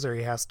powers, or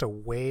he has to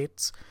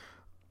wait.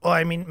 Well,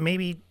 I think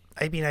maybe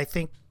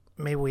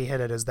we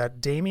hit it, is that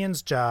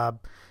Damien's job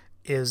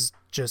is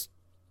just,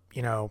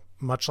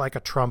 much like a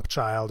Trump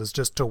child, is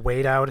just to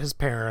wait out his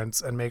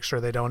parents and make sure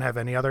they don't have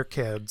any other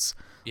kids,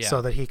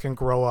 so that he can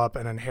grow up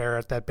and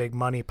inherit that big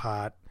money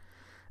pot.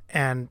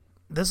 And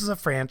this is a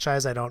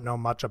franchise I don't know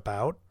much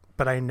about,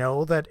 but I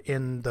know that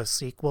in the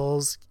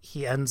sequels,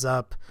 he ends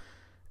up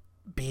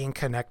being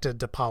connected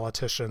to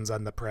politicians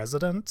and the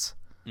president.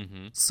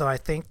 Mm-hmm. So I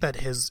think that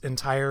his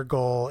entire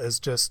goal is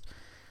just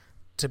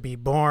to be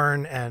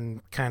born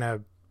and kind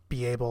of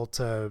be able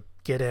to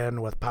get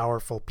in with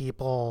powerful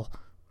people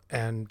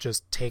and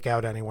just take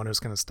out anyone who's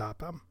going to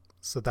stop him.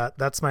 So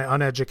that's my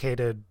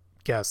uneducated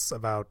guess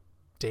about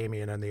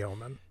Damien and the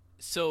Omen.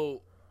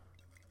 So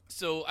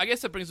I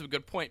guess that brings up a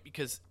good point,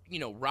 because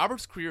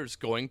Robert's career is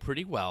going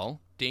pretty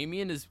well.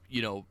 Damien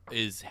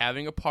is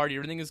having a party.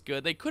 Everything is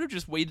good. They could have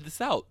just waited this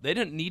out. They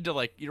didn't need to,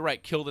 like, you're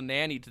right, kill the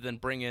nanny to then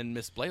bring in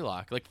Miss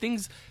Blaylock. Like,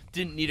 things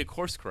didn't need a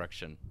course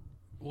correction.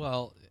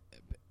 Well,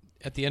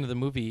 at the end of the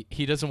movie,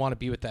 he doesn't want to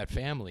be with that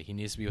family. He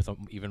needs to be with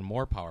an even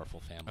more powerful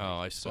family. Oh,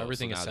 I so suppose.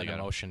 everything So is now set they in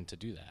gotta- motion to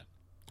do that.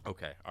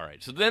 Okay, all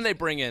right. So then they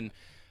bring in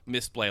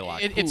Miss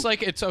Blaylock.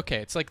 It's okay.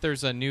 It's like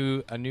there's a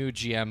new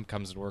GM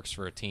comes and works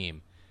for a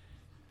team.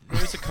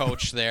 There's a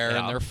coach there, Yeah.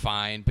 and they're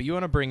fine, but you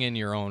want to bring in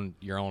your own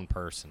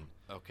person.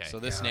 Okay. So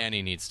this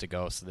nanny needs to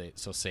go,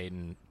 so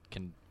Satan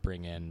can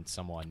bring in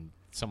someone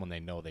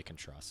they know they can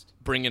trust.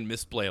 Bring in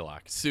Miss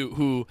Blaylock,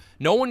 who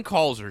no one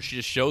calls her. She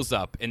just shows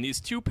up, and these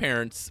two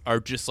parents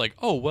are just like,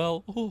 "Oh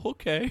well,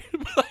 okay."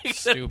 Like,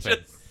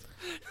 Stupid.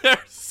 They're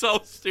so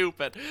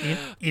stupid.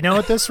 You know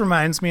what this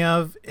reminds me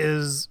of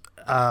is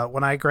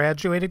when I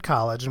graduated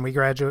college, and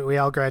we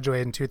all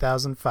graduated in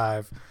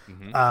 2005.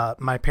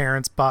 My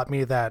parents bought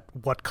me that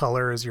 "What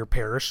Color Is Your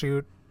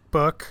Parachute"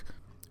 book,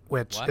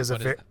 which What? is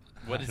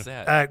What is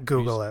that?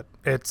 Google it.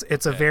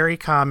 It's a very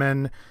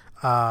common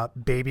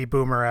baby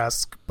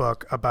boomer-esque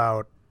book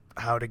about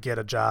how to get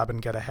a job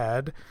and get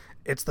ahead.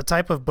 It's the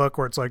type of book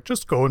where it's like,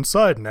 just go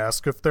inside and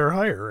ask if they're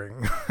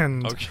hiring.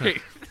 And Okay.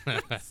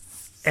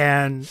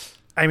 and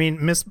I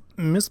mean,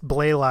 Miss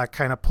Blaylock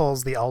kind of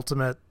pulls the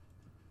ultimate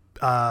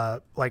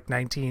like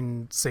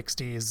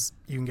 1960s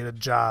you can get a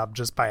job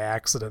just by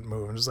accident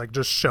move, and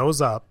just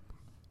shows up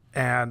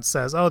and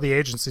says, "Oh, the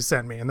agency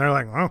sent me," and they're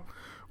like, "Oh,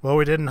 well,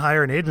 we didn't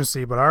hire an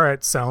agency, but all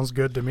right, sounds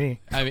good to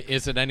me." I mean,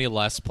 is it any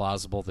less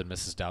plausible than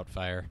Mrs.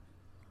 Doubtfire?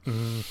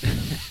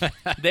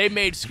 They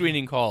made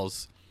screening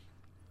calls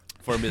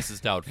for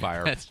Mrs.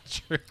 Doubtfire. That's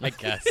true. I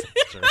guess.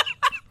 That's true.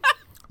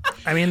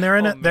 I mean, they're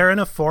in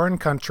a foreign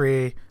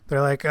country.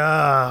 They're like,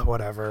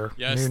 whatever.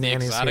 Yes, New the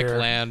nanny's exotic here.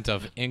 land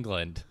of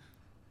England.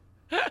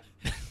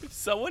 If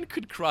someone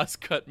could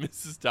cross-cut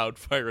Mrs.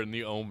 Doubtfire in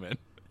the Omen,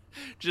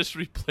 just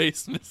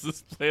replace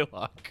Mrs.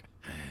 Blaylock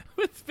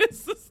with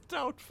Mrs.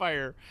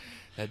 Doubtfire,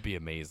 that'd be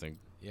amazing.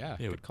 Yeah,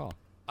 good call.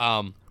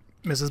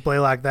 Mrs.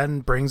 Blaylock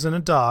then brings in a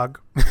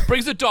dog.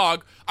 Brings a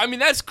dog. I mean,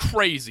 that's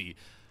crazy.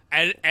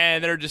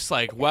 And they're just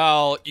like,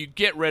 well, you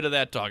get rid of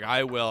that dog.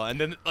 I will. And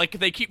then, like,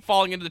 they keep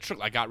falling into the truck.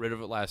 I got rid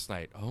of it last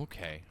night.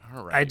 Okay.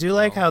 All right. I do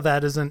like how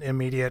that isn't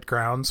immediate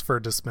grounds for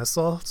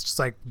dismissal. It's just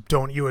like,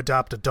 don't you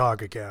adopt a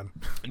dog again.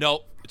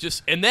 No.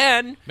 Just, and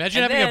then.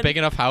 Imagine having a big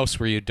enough house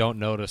where you don't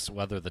notice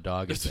whether the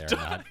dog is there or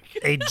not.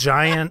 A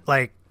giant,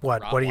 like,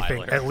 what do you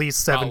think? Rottweiler. At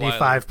least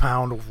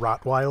 75-pound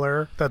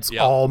Rottweiler that's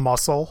Yep. all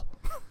muscle.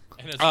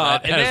 And his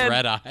and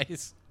red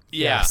eyes.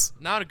 Yeah. Yes.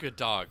 Not a good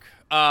dog.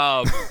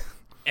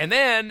 And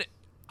then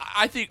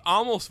I think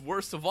almost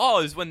worst of all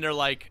is when they're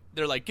like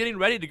getting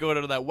ready to go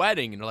to that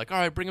wedding, and they're like, all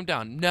right, bring him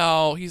down.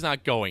 No, he's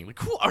not going. Like,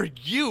 who are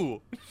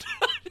you?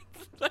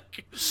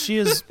 Like, She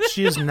is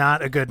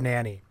not a good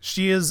nanny.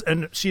 She is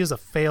a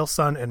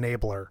failson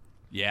enabler.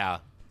 yeah,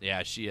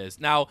 she is.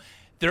 Now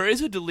there is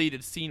a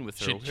deleted scene with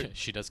her.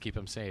 She does keep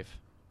him safe.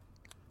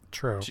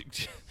 True.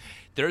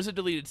 There is a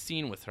deleted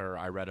scene with her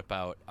I read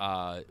about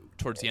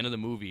towards the end of the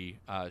movie.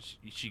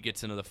 She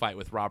gets into the fight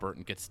with Robert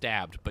and gets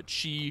stabbed, but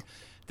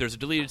there's a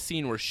deleted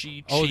scene where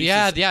she Oh,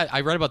 chases. yeah.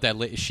 I read about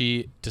that.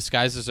 She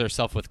disguises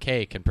herself with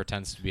cake and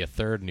pretends to be a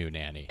third new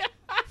nanny.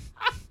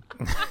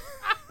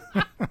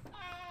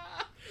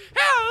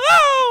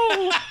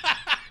 Hello!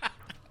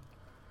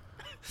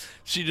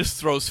 She just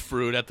throws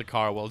fruit at the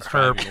car while it's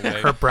driving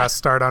away. Her breasts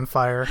start on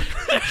fire.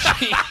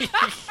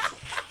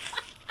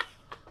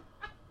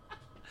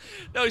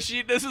 No,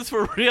 this is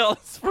for real.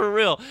 It's for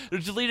real.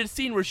 There's a deleted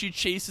scene where she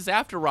chases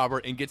after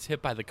Robert and gets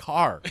hit by the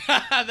car.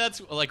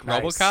 That's like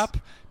Nice. RoboCop.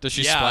 Does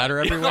she Yeah. splatter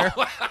everywhere?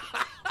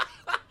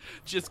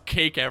 Just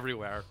cake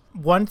everywhere.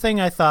 One thing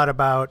I thought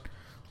about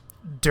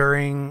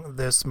during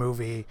this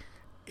movie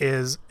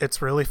is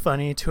it's really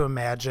funny to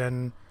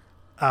imagine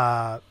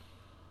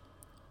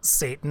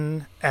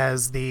Satan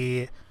as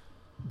the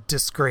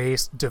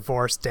disgraced,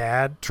 divorced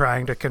dad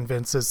trying to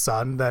convince his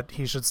son that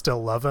he should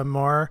still love him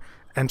more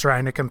and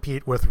trying to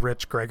compete with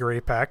rich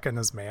Gregory Peck in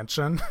his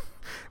mansion.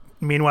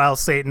 Meanwhile,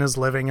 Satan is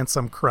living in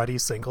some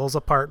cruddy singles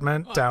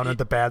apartment down at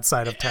the bad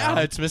side of town.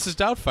 Yeah, it's Mrs.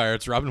 Doubtfire.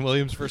 It's Robin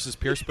Williams versus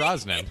Pierce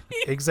Brosnan.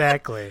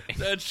 Exactly.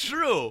 That's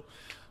true.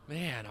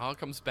 Man, all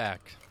comes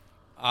back.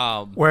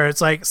 Where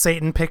it's like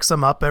Satan picks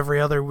him up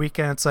every other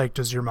weekend. It's like,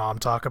 does your mom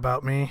talk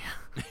about me?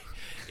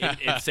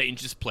 If Satan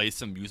just plays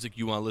some music,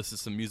 you want to listen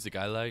to some music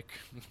I like?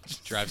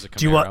 Drives a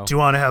Camaro. Do you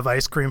want to have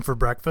ice cream for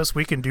breakfast?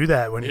 We can do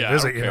that when you Yeah,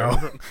 visit, I you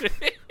don't know.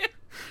 care.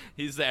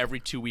 He's the every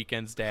 2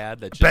 weekends dad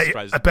that just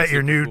tries to I be bet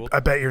your super new cool. I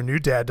bet your new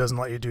dad doesn't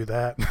let you do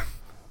that.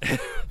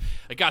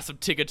 I got some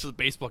tickets to the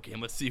baseball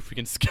game. Let's see if we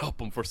can scalp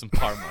him for some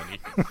par money.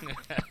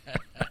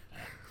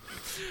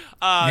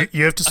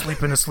 You have to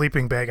sleep in a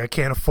sleeping bag. I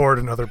can't afford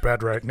another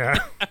bed right now.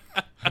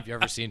 Have you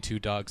ever seen two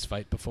dogs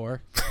fight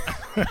before?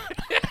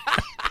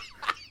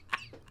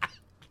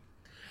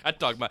 That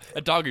dog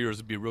of yours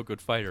would be a real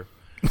good fighter.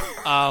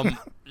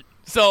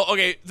 So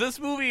okay, this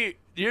movie.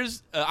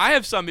 I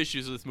have some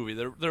issues with this movie.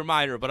 They're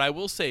minor, but I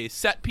will say,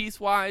 set piece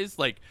wise,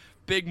 like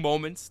big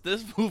moments.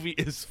 This movie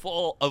is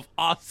full of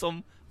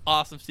awesome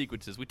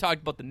sequences. We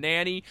talked about the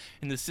nanny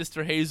and the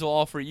sister Hazel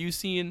all for you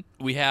scene.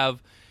 We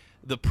have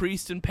the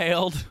priest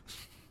impaled,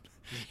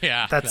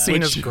 Yeah. That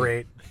scene is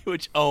great.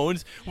 which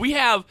owns. We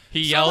have He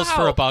yells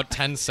for about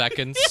 10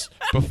 seconds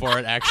before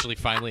it actually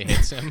finally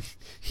hits him.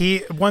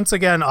 He once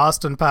again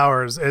Austin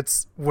Powers.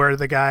 It's where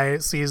the guy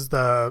sees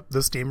the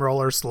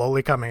steamroller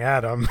slowly coming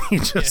at him. He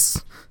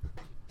just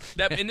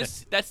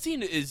that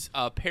scene is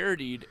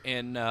parodied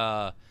in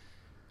not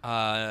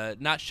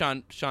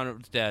Shaun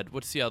of the Dead.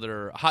 What's the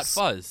other? Hot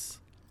Fuzz.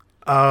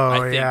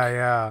 oh think.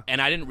 yeah.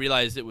 And I didn't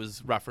realize it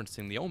was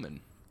referencing the Omen.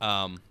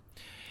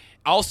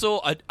 Also,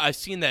 a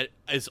scene that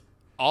is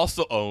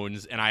also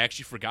owns, and I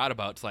actually forgot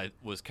about till I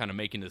was kind of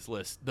making this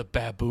list, the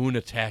baboon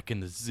attack in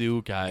the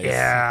zoo, guys.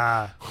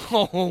 Yeah.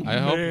 Oh,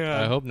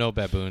 I hope no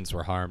baboons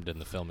were harmed in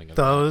the filming of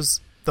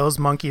Those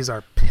monkeys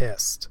are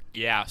pissed.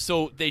 Yeah,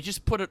 so they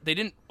just they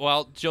didn't,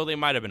 well, Joe, they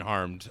might have been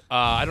harmed.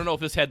 I don't know if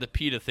this had the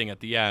PETA thing at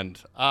the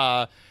end.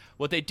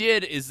 What they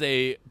did is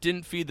they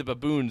didn't feed the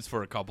baboons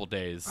for a couple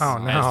days. Oh,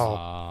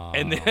 no.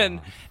 And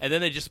then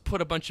they just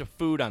put a bunch of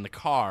food on the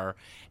car.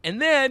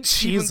 And then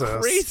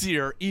Jesus.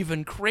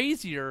 even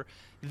crazier,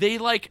 they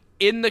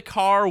in the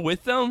car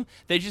with them,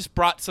 they just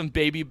brought some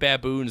baby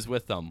baboons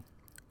with them.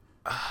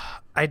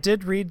 I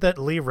did read that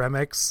Lee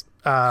Remick's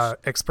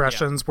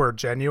expressions were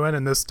genuine,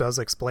 and this does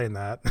explain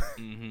that.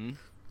 Mm-hmm.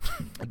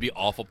 It'd be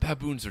awful.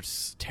 Baboons are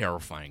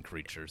terrifying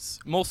creatures,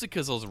 mostly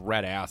because those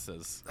red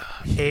asses.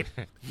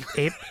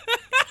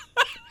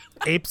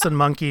 Apes and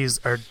monkeys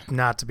are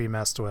not to be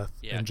messed with.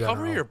 Yeah, in general.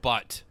 cover your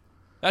butt.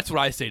 That's what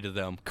I say to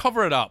them.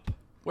 Cover it up.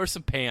 Wear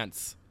some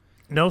pants.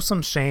 Know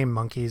some shame,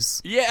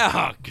 monkeys.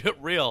 Yeah,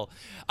 get real.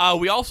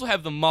 We also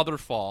have the mother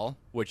fall,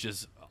 which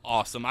is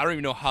awesome. I don't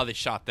even know how they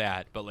shot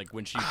that, but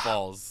when she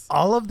falls,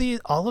 all of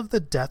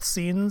the death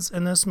scenes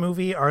in this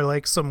movie are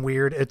like some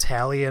weird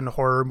Italian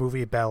horror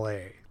movie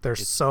ballet.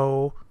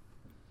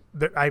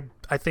 I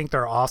think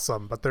they're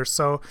awesome, but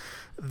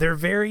they're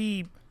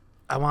very,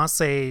 I want to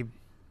say,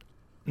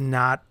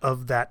 not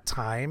of that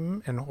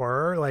time in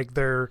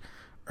horror.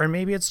 Or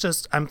maybe it's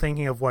just I'm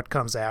thinking of what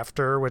comes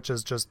after, which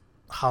is just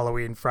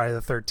Halloween, Friday the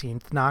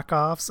 13th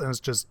knockoffs, and it's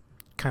just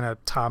kind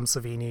of Tom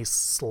Savini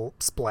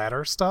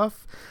splatter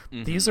stuff.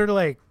 Mm-hmm. These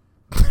are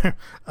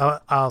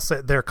I'll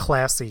say they're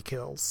classy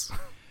kills.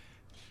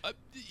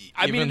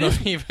 Even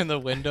the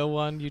window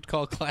one you'd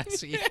call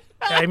classy.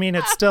 I mean,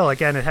 it's still,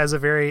 again, it has a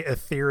very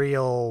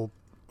ethereal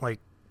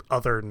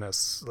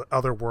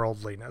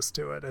otherworldliness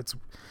to it.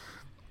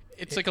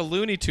 It's like a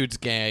Looney Tunes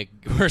gag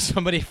where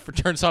somebody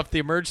turns off the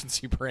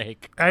emergency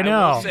brake. I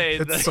know.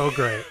 It's so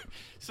great.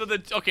 So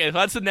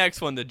that's the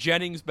next one, the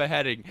Jennings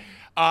beheading.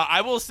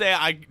 I will say,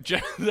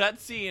 that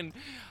scene,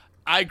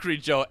 I agree,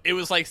 Joe. It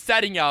was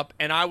setting up,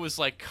 and I was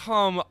like,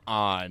 come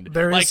on.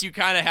 You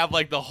kind of have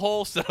the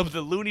whole setup,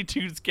 the Looney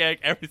Tunes gag,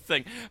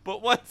 everything.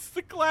 But once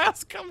the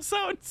glass comes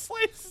out and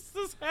slices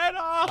his head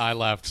off, I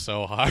laughed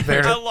so hard.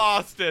 I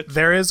lost it.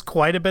 There is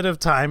quite a bit of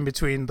time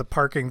between the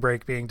parking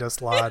brake being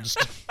dislodged,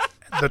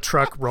 the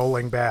truck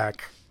rolling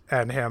back,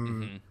 and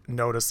him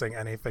noticing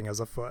anything as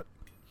afoot.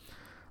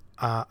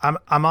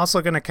 I'm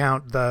also going to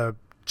count the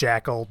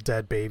jackal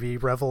dead baby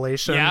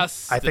revelation.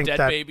 Yes, I think dead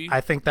that baby.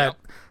 I think that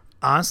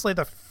honestly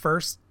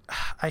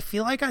I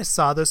feel like I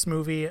saw this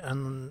movie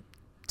on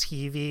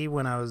TV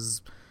when I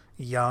was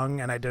young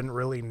and I didn't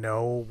really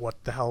know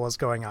what the hell was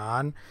going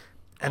on.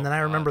 And then I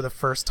remember the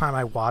first time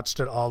I watched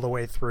it all the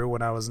way through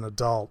when I was an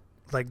adult.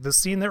 The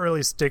scene that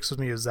really sticks with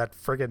me is that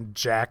friggin'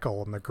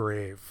 jackal in the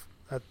grave.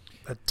 That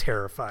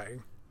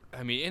terrifying.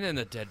 I mean, and then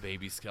the dead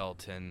baby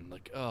skeleton,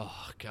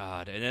 oh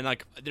god, and then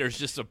there's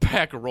just a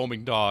pack of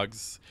roaming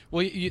dogs.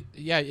 Well,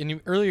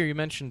 earlier you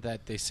mentioned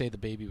that they say the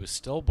baby was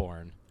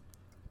stillborn,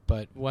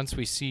 but once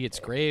we see its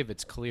grave,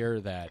 it's clear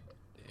that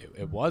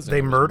it wasn't.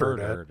 They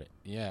murdered it.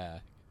 Yeah.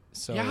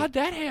 So how'd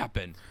that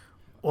happen?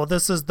 Well,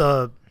 this is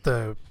the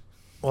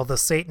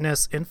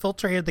Satanists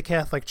infiltrated the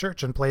Catholic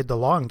Church and played the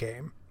long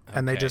game,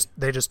 and they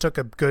just took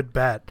a good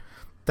bet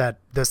that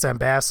this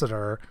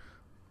ambassador,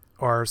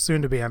 or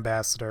soon-to-be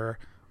ambassador,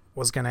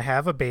 was going to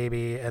have a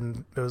baby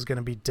and it was going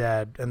to be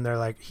dead, and they're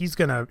like, he's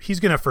gonna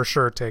for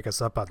sure take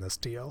us up on this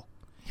deal.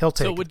 He'll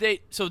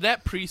take. So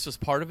that priest was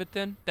part of it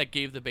then, that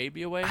gave the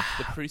baby away?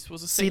 The priest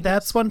was a Satanist? See,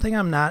 that's one thing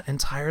I'm not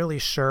entirely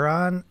sure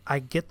on. I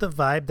get the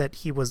vibe that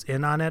he was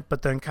in on it,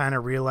 but then kind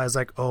of realized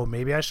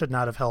maybe I should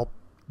not have helped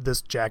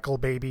this jackal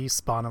baby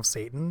spawn of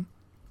Satan.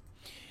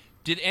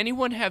 Did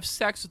anyone have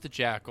sex with the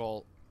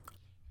jackal?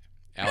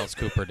 Alice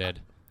Cooper did.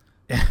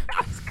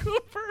 Alice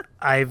Cooper.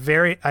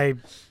 I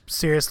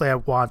seriously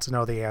want to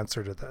know the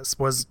answer to this.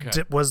 Was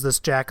this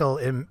jackal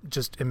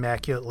just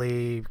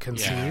immaculately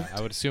conceived? Yeah,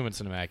 I would assume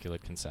it's an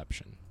immaculate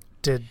conception.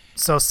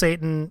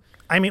 Satan?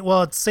 I mean,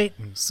 well, it's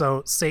Satan.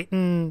 So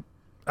Satan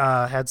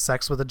had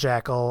sex with a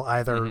jackal,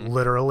 either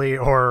literally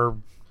or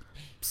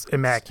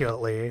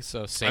immaculately.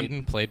 So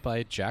Satan, played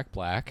by Jack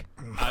Black.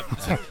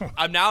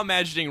 I'm now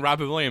imagining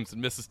Robin Williams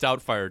and Mrs.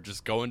 Doubtfire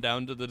just going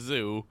down to the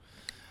zoo.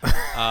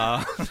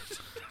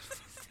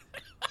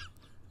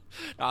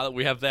 Now that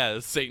we have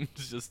that,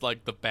 Satan's just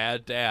the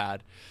bad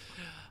dad.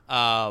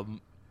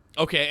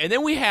 Okay, and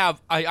then we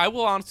have, I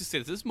will honestly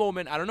say this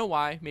moment, I don't know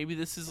why, maybe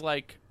this is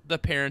the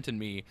parent in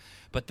me,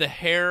 but the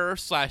hair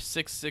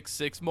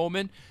 /666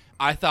 moment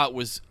I thought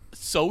was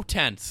so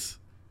tense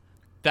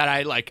that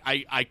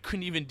I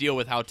couldn't even deal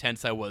with how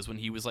tense I was when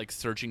he was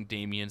searching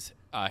Damien's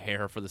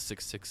hair for the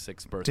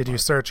 666 birthmark. Did you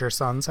search your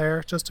son's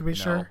hair just to be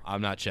sure?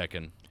 I'm not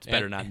checking. It's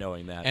better not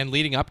knowing that. And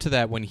leading up to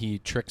that, when he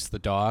tricks the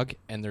dog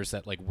and there's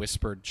that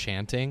whispered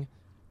chanting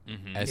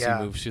as he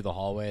moves through the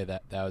hallway,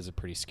 that was a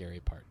pretty scary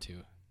part too.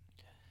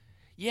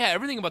 Yeah,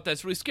 everything about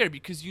that's really scary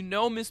because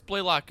Miss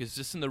Blaylock is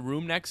just in the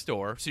room next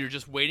door, so you're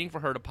just waiting for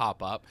her to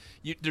pop up.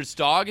 This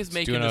dog is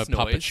making doing this a noise.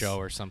 puppet show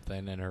or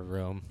something in her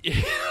room.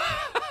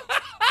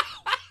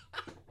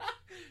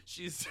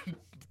 She's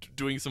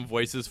doing some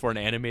voices for an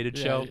animated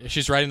show.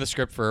 She's writing the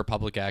script for her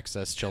public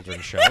access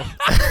children's show.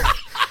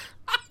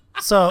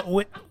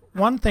 So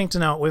one thing to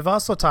note, we've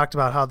also talked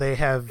about how they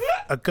have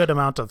a good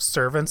amount of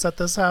servants at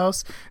this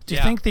house. Do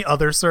you think the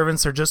other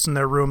servants are just in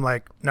their room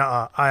like,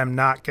 "Nuh-uh, I am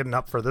not getting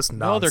up for this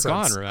nonsense"? No, they're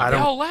gone, remember? They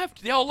all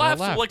left. They all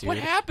left. So, like, dude. what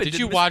happened? Did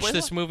you Miss watch Blaylock-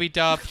 this movie,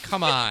 Duff?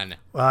 Come on.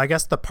 Well, I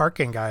guess the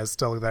parking guy is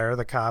still there,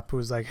 the cop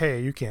who's like,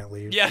 "Hey, you can't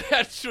leave." Yeah,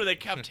 that's true. They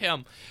kept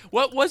him.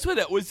 What was with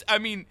it?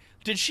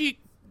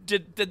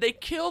 Did they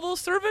kill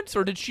those servants,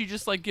 or did she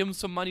just like give them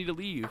some money to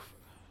leave?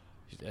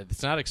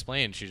 It's not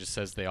explained. She just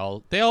says they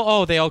all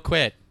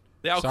quit.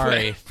 They all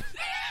Sorry. quit.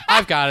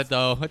 I've got it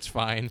though. It's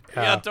fine.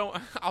 Yeah,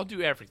 I'll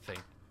do everything.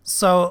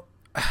 So,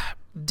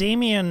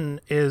 Damien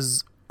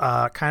is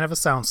kind of a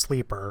sound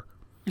sleeper,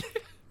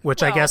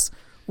 which I guess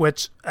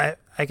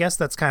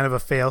that's kind of a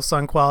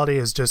fail-son quality,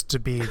 is just to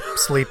be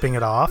sleeping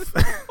it off.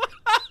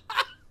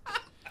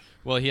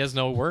 Well, he has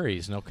no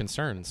worries, no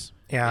concerns.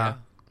 Yeah.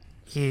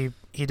 He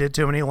did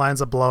too many lines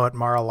of blow at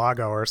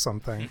Mar-a-Lago or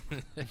something.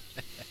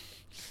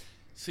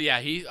 So yeah,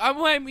 I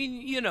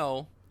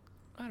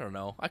don't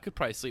know. I could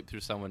probably sleep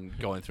through someone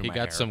going through He my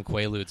got hair. some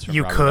Quaaludes from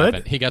You Robert could?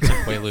 Evans. He got some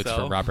Quaaludes So?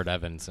 from Robert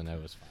Evans, and it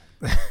was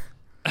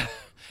fine.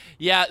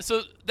 Yeah,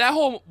 so that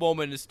whole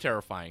moment is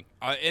terrifying.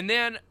 And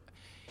then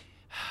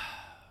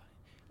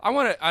I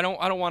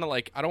don't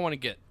want to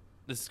get,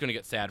 this is going to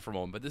get sad for a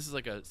moment, but this is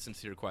like a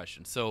sincere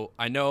question. So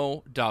I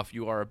know, Duff,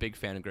 you are a big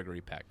fan of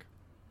Gregory Peck.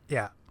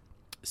 Yeah.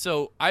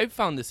 So I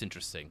found this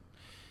interesting.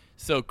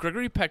 So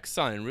Gregory Peck's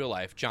son in real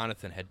life,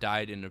 Jonathan, had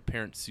died in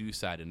apparent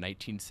suicide in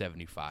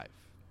 1975.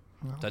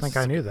 I don't think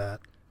I knew that.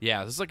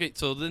 Yeah, this is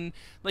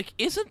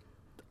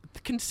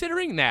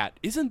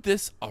isn't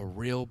this a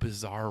real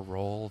bizarre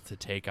role to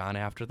take on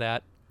after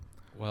that?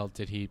 Well,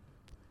 did he?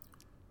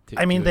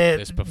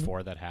 This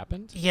before that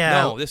happened?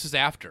 Yeah. No, this is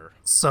after.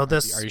 So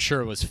this. Are you sure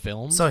it was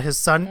filmed? So his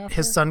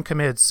son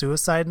committed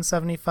suicide in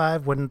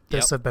 75. Wouldn't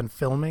this Yep. have been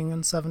filming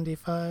in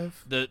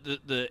 75?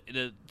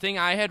 The thing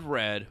I had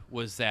read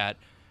was that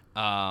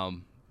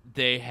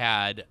they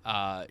had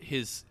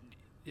his,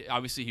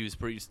 obviously he was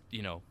pretty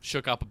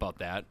shook up about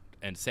that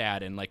and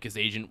sad, and like his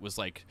agent was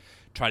like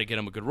try to get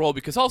him a good role,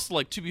 because also,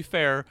 like, to be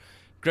fair,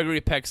 Gregory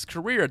Peck's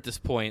career at this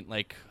point,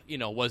 like,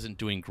 wasn't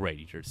doing great.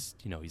 He just,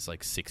 he's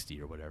like 60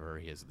 or whatever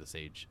he is at this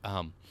age.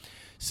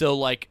 So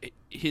like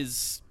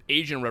his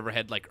agent or whatever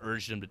had like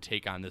urged him to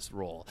take on this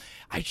role.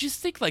 I just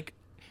think like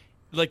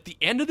the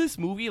end of this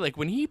movie, like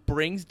when he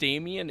brings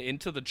Damien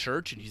into the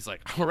church and he's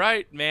like, "All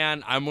right,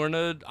 man, I'm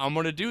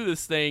gonna do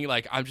this thing."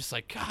 Like, I'm just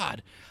like,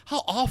 God,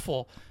 how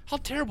awful, how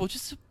terrible,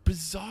 just a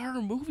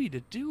bizarre movie to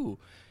do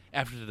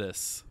after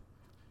this.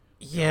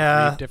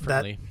 Yeah,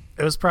 differently.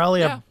 It was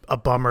probably a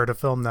bummer to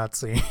film that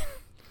scene.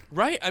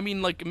 Right? I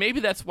mean, like,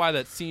 maybe that's why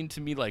that scene to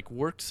me like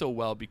worked so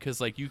well,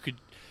 because like you could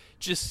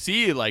just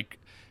see like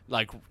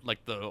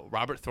the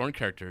Robert Thorne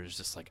character is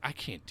just like, I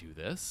can't do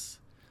this.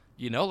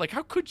 Like,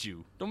 how could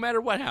you? No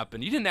matter what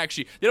happened, you didn't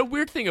actually. The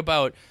weird thing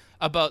about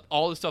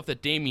all the stuff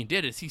that Damien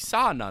did is he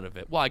saw none of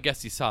it. Well, I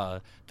guess he saw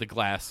the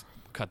glass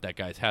cut that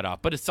guy's head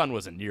off, but his son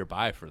wasn't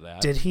nearby for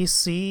that. Did he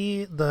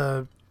see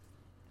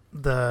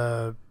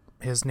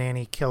his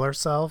nanny kill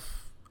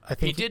herself? I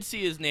think he did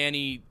see his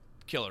nanny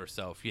kill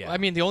herself. Yeah. I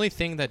mean, the only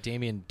thing that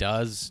Damien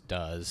does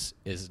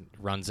is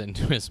runs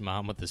into his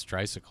mom with his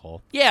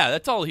tricycle. Yeah,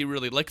 that's all he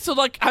really like. So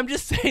like, I'm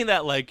just saying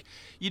that, like,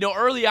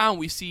 early on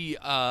we see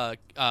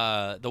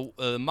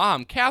the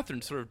mom,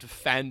 Catherine, sort of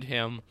defend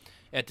him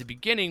at the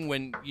beginning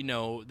when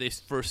they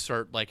first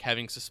start like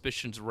having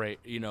suspicions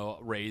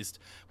raised,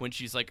 when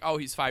she's like, "Oh,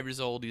 he's 5 years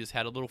old. He just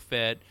had a little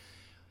fit."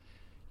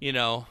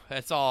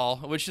 That's all.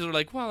 Which is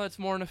like, well, that's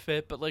more than a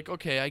fit, but like,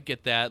 okay, I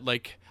get that.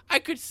 Like, I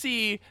could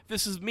see,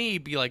 this is me,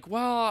 be like,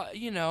 well,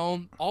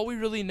 all we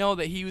really know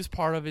that he was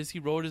part of is he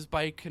rode his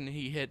bike and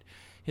he hit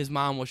his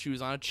mom while she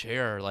was on a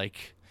chair.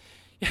 Like,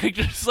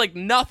 just like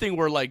nothing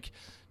where like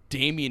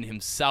Damien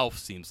himself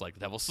seems like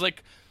the devil. So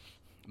like,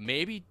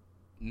 maybe,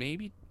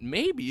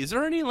 is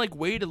there any like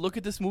way to look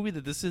at this movie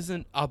that this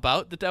isn't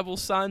about the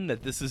devil's son,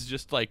 that this is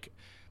just like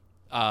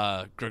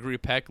Gregory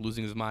Peck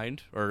losing his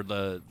mind, or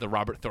the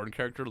Robert Thorne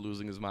character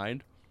losing his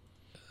mind?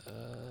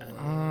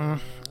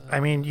 I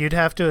mean, you'd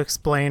have to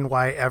explain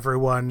why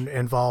everyone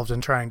involved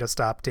in trying to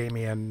stop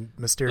Damien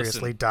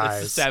mysteriously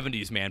dies. It's the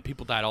 70s, man.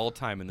 People died all the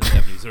time in the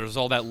 70s. There was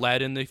all that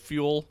lead in the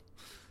fuel.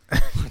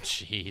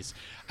 Jeez.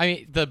 I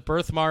mean, the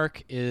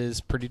birthmark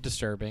is pretty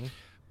disturbing.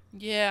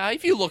 Yeah,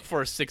 if you look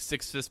for a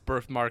 666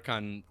 birthmark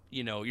on,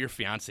 your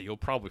fiance, you'll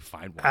probably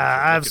find one.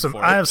 I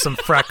have some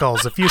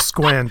freckles if you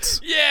squint.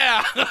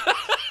 Yeah.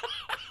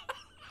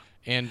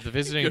 And the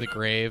visiting the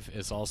grave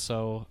is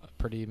also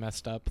pretty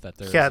messed up. That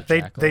there's Yeah, a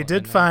jackal they in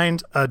did there.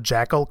 find a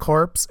jackal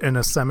corpse in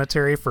a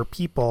cemetery for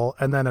people,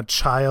 and then a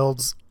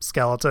child's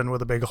skeleton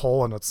with a big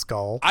hole in its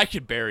skull. I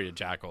could bury a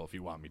jackal if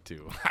you want me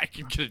to. I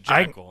could get a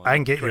I jackal.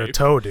 can get you a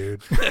toe,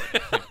 dude.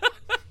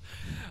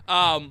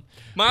 My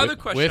other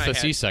question with I a had,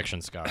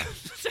 C-section scar.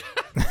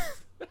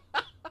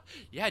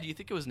 Yeah, do you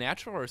think it was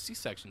natural or a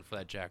C-section for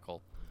that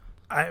jackal?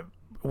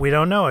 We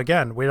don't know.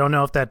 Again, we don't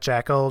know if that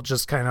jackal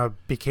just kind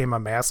of became a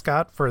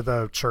mascot for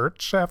the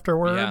church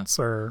afterwards,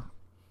 or.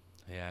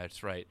 Yeah,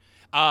 that's right.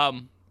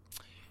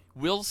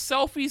 Will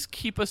selfies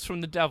keep us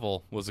from the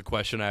devil? Was a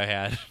question I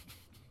had.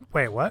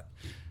 Wait, what?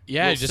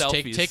 Yeah, Little just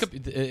selfies. take a.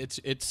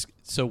 It's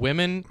so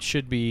women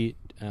should be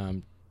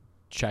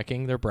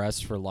checking their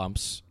breasts for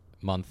lumps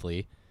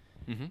monthly.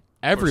 Mm-hmm.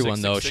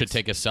 Everyone though 666. should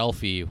take a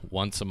selfie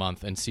once a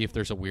month and see if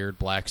there's a weird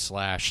black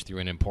slash through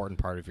an important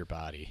part of your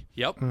body.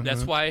 Yep,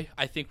 that's why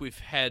I think we've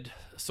had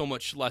so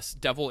much less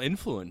devil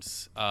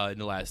influence in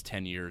the last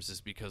 10 years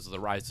is because of the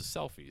rise of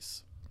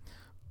selfies.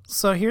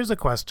 So here's a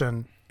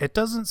question. It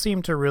doesn't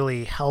seem to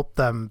really help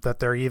them that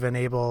they're even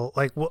able.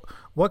 Like,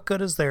 what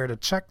good is there to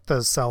check the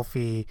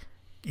selfie?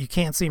 You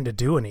can't seem to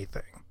do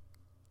anything.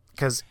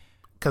 Because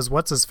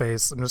what's his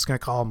face? I'm just going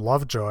to call him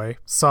Lovejoy.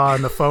 Saw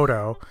in the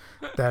photo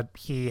that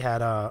he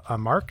had a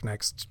mark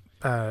next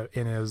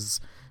in his.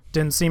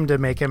 Didn't seem to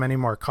make him any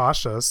more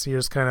cautious. He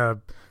just kind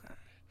of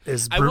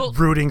is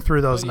rooting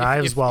through those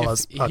knives while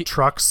a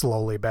truck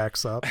slowly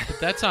backs up. But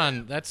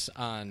that's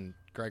on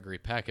Gregory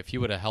Peck. If he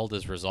would have held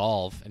his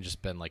resolve and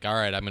just been like, all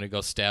right, I'm going to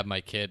go stab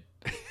my kid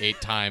 8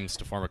 times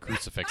to form a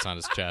crucifix on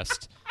his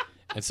chest,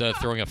 instead of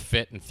throwing a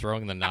fit and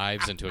throwing the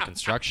knives into a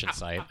construction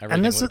site,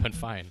 everything would have been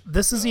fine.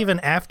 This is even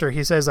after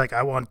he says, like,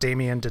 I want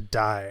Damien to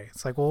die.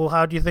 It's like, well,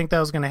 how do you think that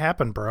was going to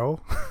happen, bro?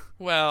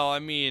 Well, I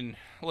mean,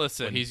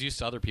 listen. But he's used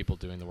to other people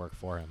doing the work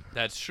for him.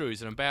 That's true.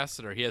 He's an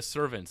ambassador. He has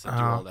servants that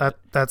do all that.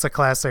 That's a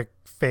classic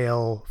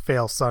fail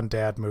son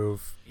dad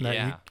move. That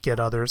Yeah. you get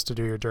others to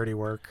do your dirty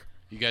work.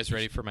 You guys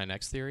ready for my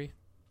next theory?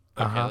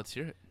 Okay, let's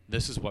hear it.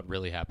 This is what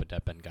really happened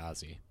at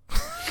Benghazi.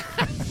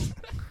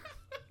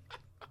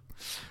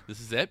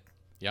 This is it?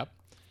 Yep.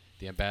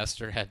 The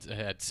ambassador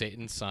had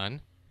Satan's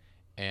son,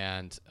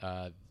 and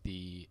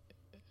the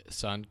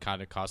son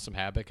kind of caused some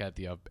havoc at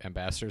the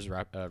ambassador's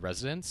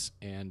residence,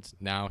 and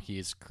now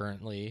he's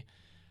currently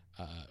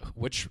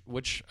which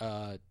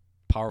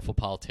powerful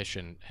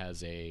politician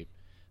has a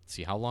let's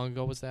see, how long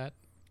ago was that?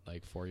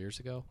 Like 4 years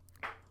ago?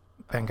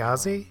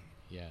 Benghazi?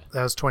 Yeah.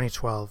 That was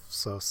 2012,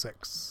 so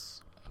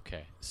 6.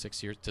 Okay.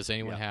 6 years. Does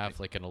anyone Yeah. have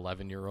like an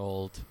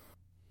 11-year-old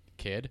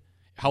kid?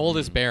 How old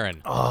is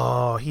Barron?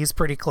 Oh, he's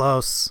pretty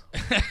close.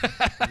 All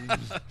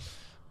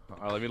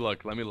right, let me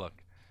look.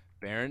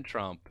 Barron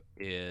Trump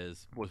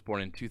was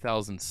born in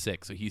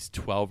 2006, so he's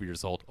 12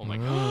 years old. Oh my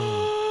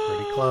god.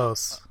 Pretty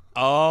close.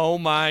 Oh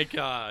my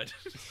god.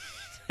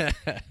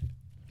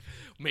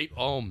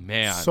 Oh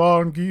man.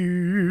 Sun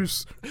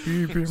geese,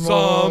 keeping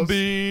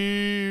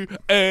Zombie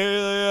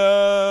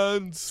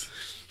aliens.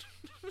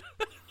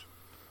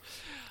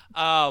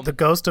 The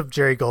ghost of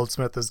Jerry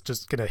Goldsmith is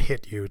just gonna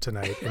hit you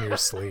tonight in your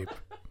sleep.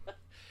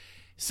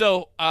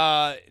 So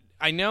I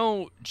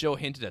know Joe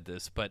hinted at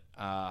this, but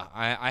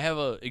I have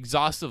an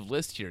exhaustive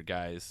list here,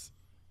 guys.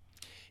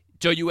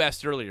 Joe, you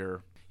asked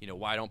earlier,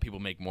 why don't people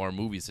make more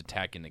movies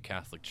attacking the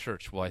Catholic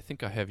Church? Well, I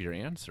think I have your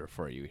answer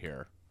for you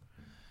here.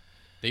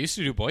 They used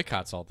to do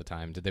boycotts all the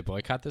time. Did they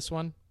boycott this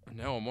one?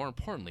 No, more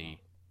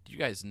importantly, do you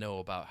guys know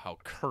about how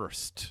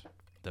cursed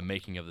the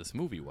making of this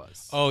movie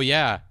was? Oh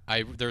yeah,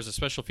 there's a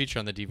special feature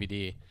on the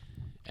DVD,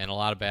 and a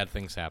lot of bad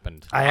things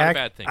happened. A lot of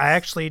bad things. I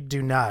actually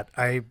do not.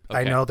 I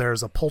Okay. know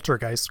there's a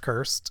Poltergeist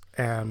cursed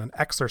and an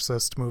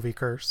Exorcist movie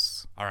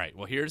curse. All right.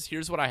 Well, here's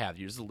what I have.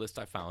 Here's the list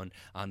I found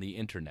on the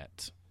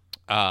internet.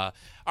 All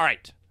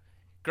right.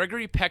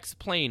 Gregory Peck's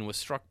plane was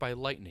struck by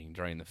lightning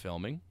during the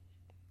filming.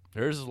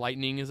 There's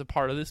lightning is a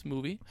part of this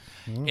movie.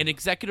 An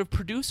executive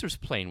producer's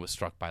plane was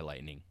struck by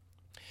lightning.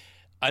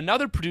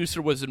 Another producer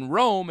was in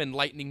Rome, and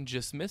lightning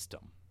just missed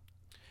him.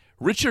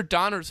 Richard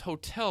Donner's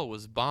hotel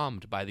was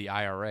bombed by the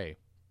IRA.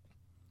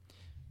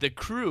 The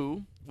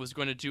crew was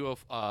going to do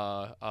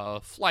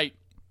a flight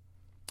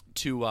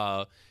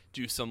to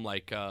do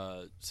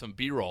some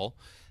B-roll.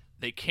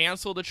 They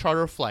canceled the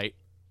charter flight.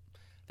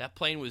 That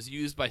plane was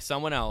used by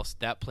someone else.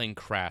 That plane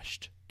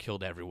crashed,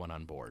 killed everyone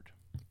on board.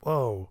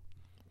 Whoa.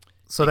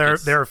 So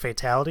there are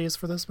fatalities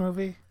for this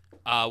movie?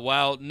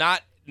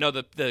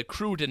 The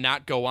crew did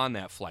not go on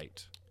that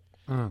flight.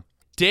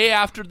 Day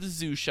after the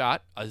zoo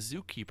shot, a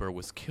zookeeper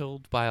was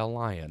killed by a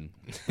lion.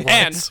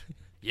 And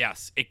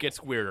yes, it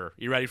gets weirder.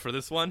 You ready for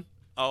this one?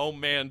 Oh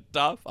man,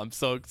 Duff, I'm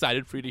so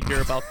excited for you to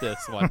hear about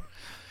this one.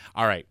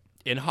 All right.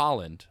 In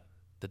Holland,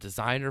 the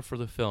designer for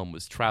the film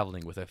was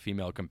traveling with a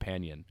female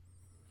companion.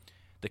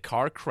 The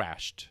car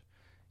crashed,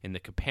 and the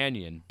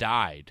companion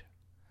died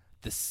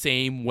the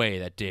same way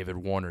that David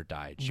Warner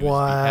died. She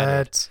was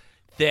beheaded. What?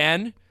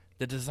 Then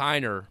the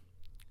designer,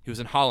 he was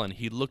in Holland,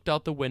 he looked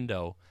out the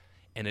window,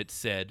 and it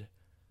said,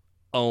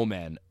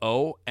 Omen,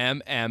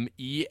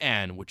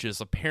 Ommen, which is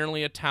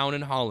apparently a town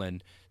in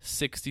Holland,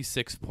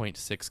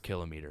 66.6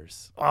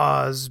 kilometers.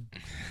 Oh, this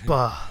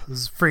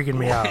is freaking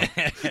me out.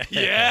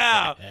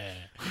 Yeah.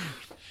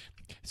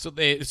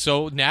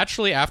 So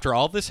naturally, after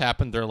all this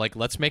happened, they're like,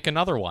 let's make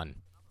another one.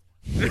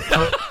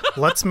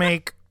 Let's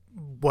make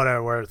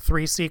what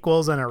 3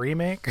 sequels and a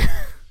remake.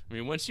 I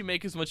mean, once you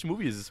make as much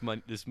movie as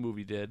this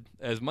movie did,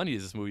 as money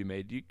as this movie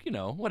made, you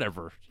know,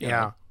 whatever. You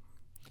know.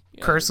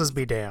 Yeah. Curses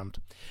be damned.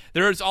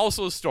 There is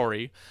also a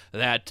story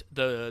that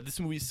this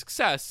movie's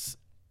success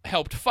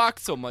helped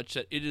Fox so much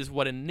that it is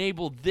what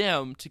enabled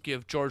them to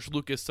give George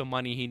Lucas some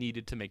money he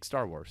needed to make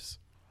Star Wars.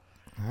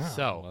 Oh.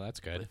 So, well, that's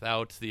good.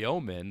 Without The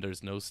Omen,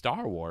 there's no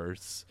Star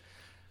Wars.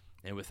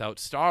 And without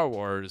Star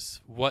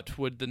Wars, what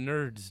would the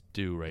nerds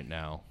do right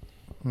now?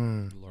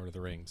 Lord of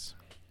the Rings.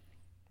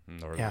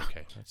 Yeah.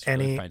 Okay.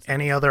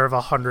 Any other of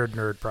 100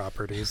 nerd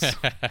properties.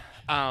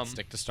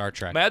 Stick to Star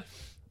Trek.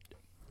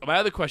 My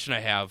other question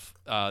I have,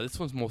 this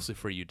one's mostly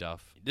for you,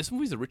 Duff. This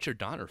movie's a Richard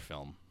Donner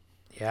film.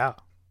 Yeah.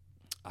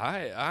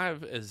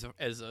 I've as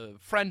a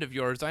friend of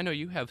yours, I know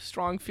you have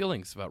strong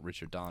feelings about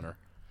Richard Donner.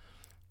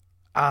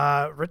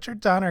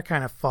 Richard Donner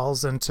kind of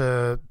falls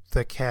into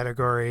the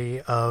category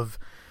of,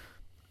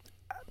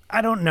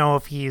 I don't know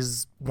if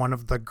he's one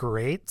of the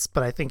greats,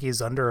 but I think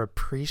he's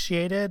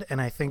underappreciated, and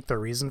I think the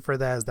reason for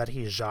that is that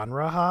he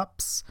genre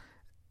hops,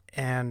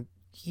 and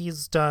he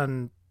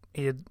did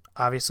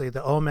obviously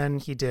The Omen,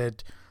 he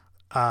did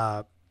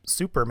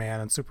Superman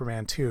and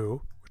Superman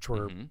 2, which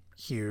were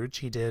huge.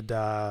 He did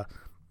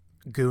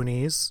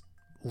Goonies,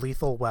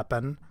 Lethal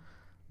Weapon.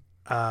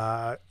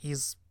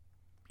 He's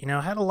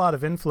had a lot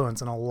of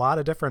influence in a lot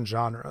of different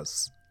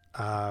genres.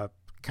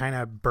 Kind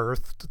of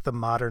birthed the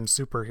modern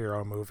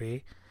superhero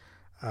movie.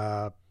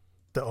 The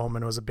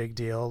Omen was a big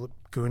deal.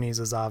 Goonies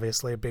is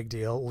obviously a big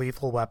deal.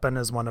 Lethal Weapon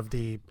is one of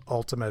the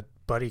ultimate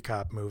buddy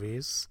cop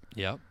movies.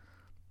 Yep.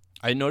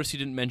 I noticed you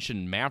didn't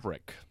mention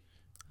Maverick.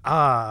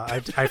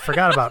 I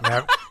forgot about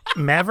Maverick.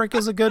 Maverick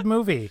is a good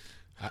movie.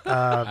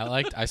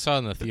 I saw it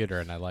in the theater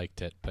and I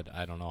liked it, but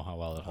I don't know how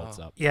well it holds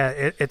up. Yeah,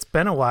 it's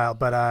been a while,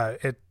 but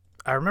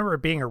I remember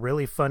it being a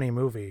really funny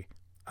movie.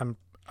 I'm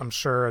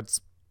sure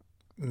it's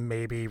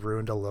maybe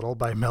ruined a little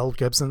by Mel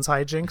Gibson's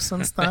hijinks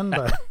since then,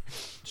 but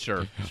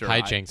sure.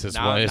 Hijinks is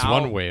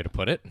one way to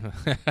put it.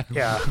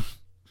 Yeah.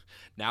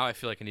 Now I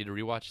feel like I need to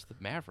rewatch the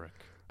Maverick.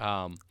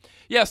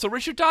 Yeah. So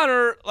Richard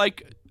Donner,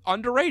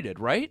 underrated,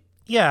 right?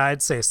 Yeah,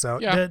 I'd say so.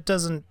 Yeah. It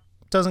doesn't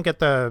get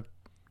the,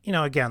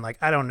 again,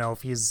 I don't know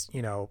if he's,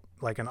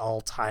 an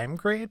all-time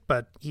great,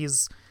 but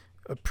he's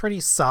a pretty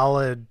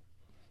solid,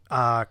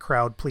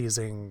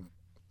 crowd-pleasing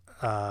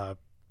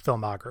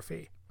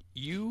filmography.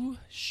 You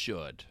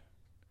should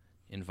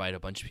invite a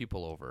bunch of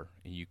people over,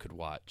 and you could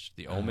watch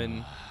The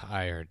Omen.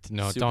 I heard.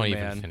 No, Superman, don't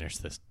even finish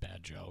this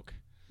bad joke.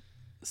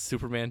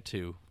 Superman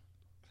 2,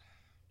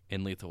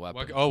 and Lethal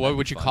Weapon. What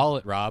would you call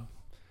it, Rob?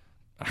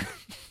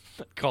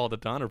 Call it a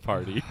Donner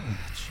Party.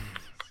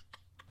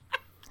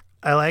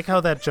 I like how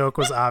that joke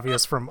was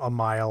obvious from a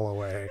mile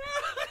away.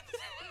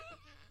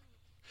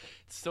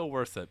 It's still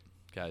worth it,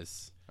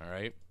 guys. All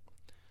right?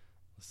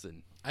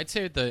 Listen. I'd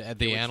say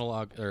the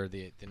analog or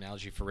the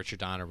analogy for Richard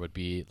Donner would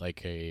be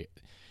like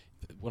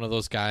one of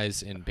those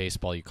guys in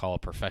baseball you call a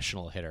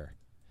professional hitter.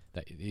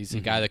 That he's a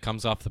guy that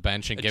comes off the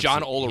bench and gives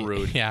John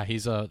Olerud.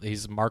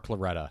 He's Mark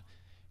Loretta.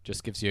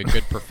 Just gives you a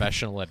good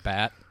professional at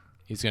bat.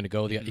 He's going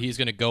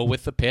to go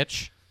with the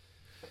pitch.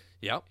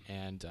 Yep.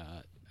 And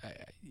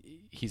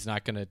he's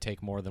not going to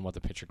take more than what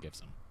the pitcher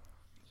gives him.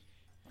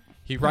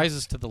 He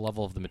rises to the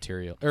level of the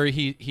material, or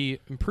he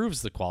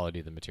improves the quality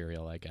of the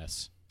material, I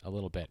guess, a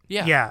little bit.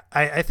 Yeah.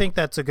 I think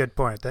that's a good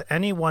point. That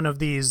any one of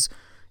these,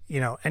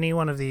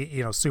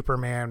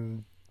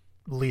 Superman,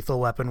 Lethal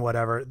Weapon,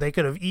 whatever, they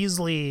could have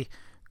easily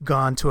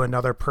gone to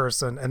another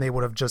person and they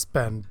would have just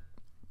been,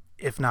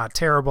 if not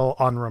terrible,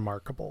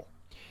 unremarkable.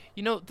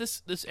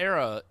 This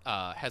era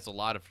has a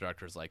lot of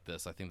directors like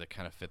this, I think, that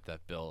kind of fit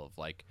that bill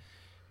of,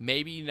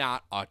 maybe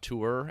not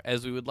auteur,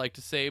 as we would like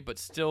to say, but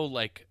still,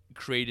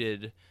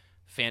 created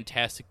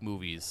fantastic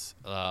movies.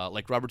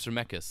 Like Robert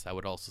Zemeckis, I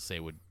would also say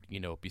would,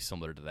 be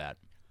similar to that.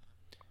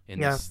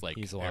 This,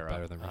 he's a lot era.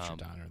 Better than Richard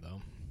Donner,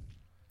 though.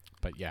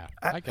 But, yeah.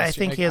 I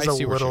think he has a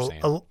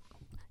little...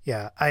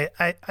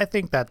 I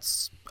think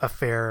that's a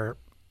fair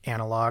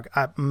analog.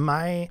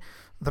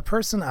 The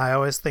person I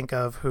always think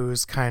of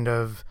who's kind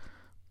of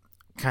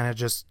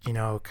just,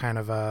 kind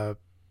of a,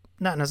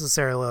 not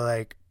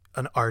necessarily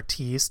an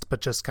artiste,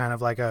 but just kind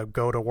of a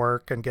go to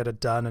work and get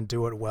it done and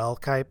do it well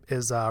type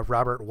is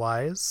Robert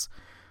Wise,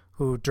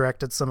 who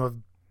directed some of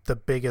the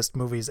biggest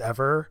movies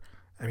ever.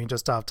 I mean,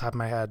 just off the top of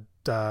my head,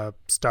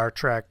 Star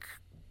Trek,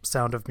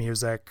 Sound of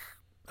Music,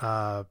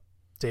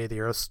 Day the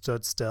Earth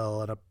Stood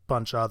Still, and a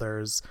bunch of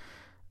others.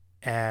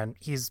 And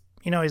he's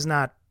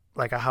not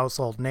a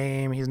household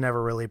name. He's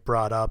never really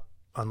brought up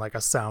on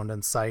a Sound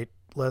and Sight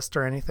list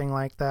or anything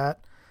like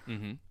that.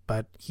 Mm-hmm.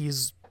 But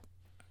he's,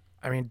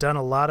 done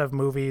a lot of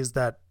movies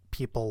that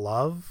people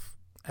love.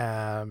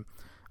 I'm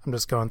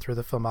just going through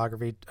the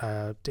filmography.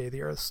 Day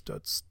the Earth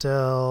Stood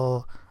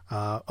Still,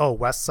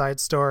 West Side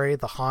Story,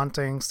 The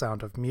Haunting,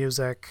 Sound of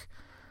Music,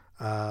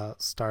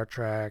 Star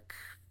Trek.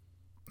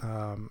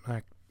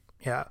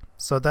 Yeah,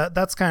 so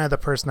that's kind of the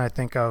person I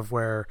think of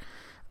where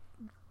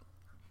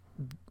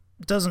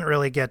doesn't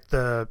really get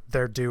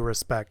their due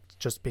respect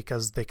just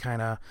because they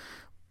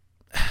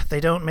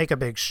don't make a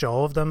big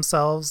show of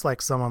themselves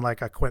like someone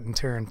like a Quentin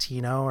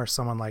Tarantino or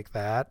someone like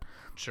that.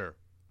 Sure.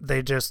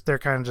 They're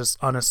kind of just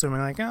unassuming,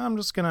 like, oh, I'm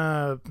just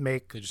gonna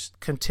make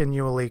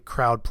continually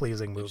crowd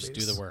pleasing movies. Just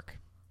do the work.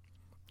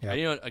 Yeah.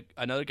 You know,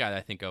 another guy that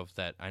I think of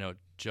that I know,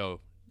 Joe,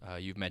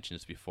 you've mentioned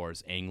this before,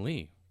 is Ang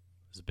Lee.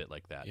 Is a bit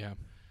like that. Yeah.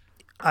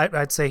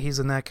 I'd say he's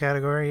in that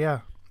category.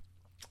 Yeah.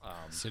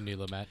 Sidney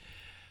Lumet.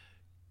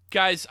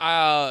 Guys,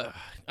 I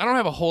don't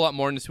have a whole lot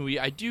more in this movie.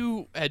 I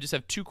just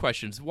have two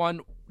questions. One,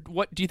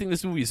 what do you think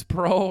this movie is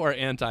pro or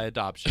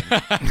anti-adoption?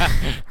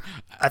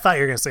 I thought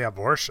you were going to say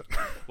abortion.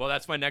 Well,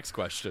 that's my next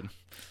question.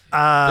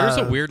 There's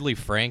a weirdly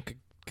frank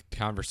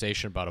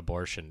conversation about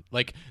abortion.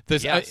 Like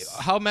this, Yes.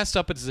 how messed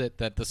up is it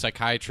that the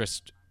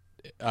psychiatrist,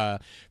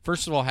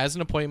 first of all, has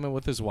an appointment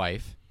with his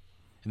wife,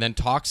 and then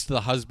talks to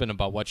the husband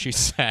about what she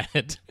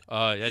said,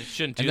 I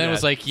shouldn't do that. and then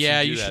was like,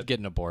 "Yeah, you do should that. get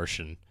an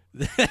abortion."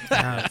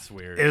 That's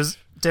weird. It was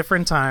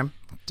different time.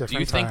 Do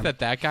you think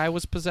that guy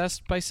was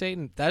possessed by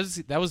Satan?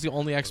 That was the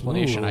only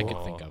explanation I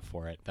could think of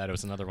for it. That it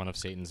was another one of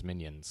Satan's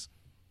minions.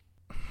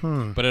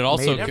 But it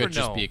also Maybe. could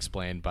just know. be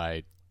explained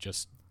by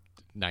just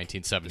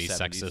 1970s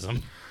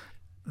sexism.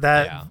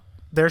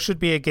 There should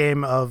be a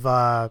game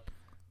of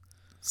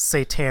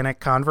satanic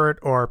convert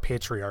or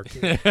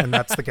patriarchy, and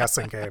that's the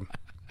guessing game.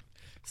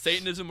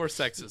 Satanism or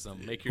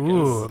sexism? Make your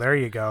Ooh, guess. there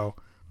you go.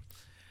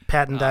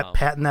 Patent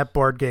that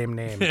board game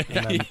name. And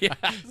then,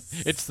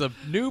 Yes. It's the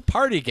new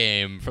party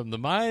game from the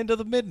mind of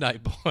the Midnight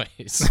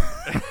Boys.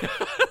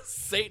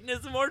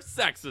 Satanism or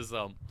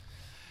sexism?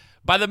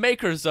 By the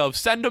makers of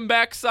Send 'Em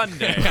Back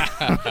Sunday.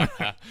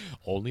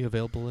 Only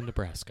available in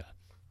Nebraska.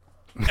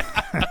 Do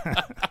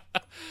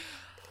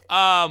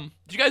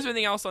you guys have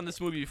anything else on this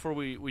movie before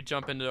we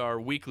jump into our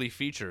weekly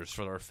features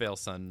for our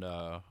Failson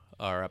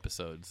our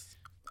episodes?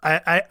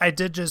 I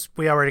did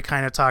we already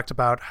kind of talked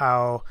about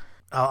how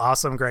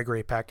awesome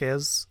Gregory Peck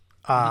is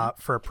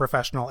for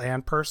professional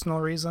and personal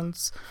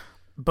reasons.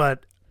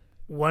 But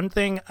one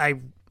thing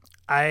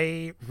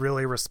I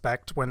really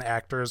respect when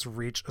actors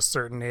reach a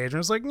certain age and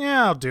it's like,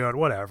 yeah, I'll do it,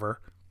 whatever.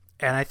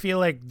 And I feel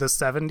like the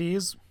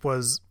 70s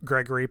was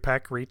Gregory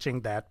Peck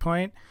reaching that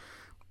point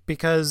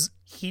because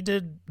he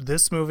did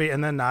this movie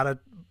and then not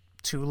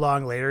too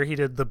long later he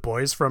did The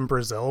Boys from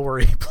Brazil where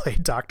he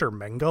played Dr.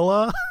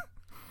 Mengele.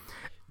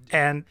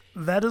 And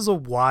that is a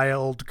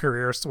wild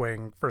career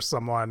swing for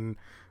someone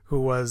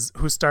who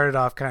started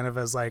off kind of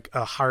as like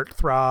a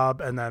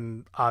heartthrob and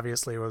then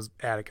obviously was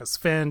Atticus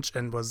Finch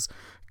and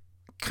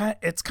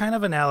it's kind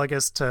of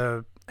analogous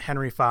to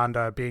Henry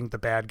Fonda being the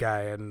bad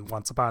guy in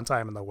Once Upon a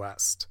Time in the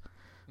West.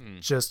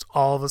 Just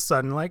all of a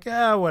sudden like,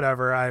 yeah,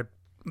 whatever.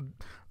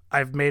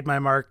 I've made my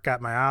mark,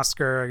 got my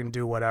Oscar, I can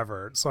do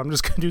whatever. So I'm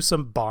just going to do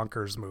some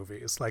bonkers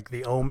movies like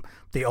The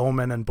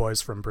Omen and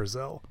Boys from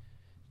Brazil.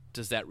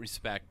 Does that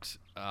respect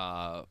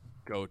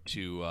go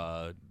to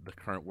the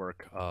current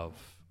work of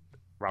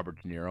Robert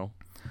De Niro?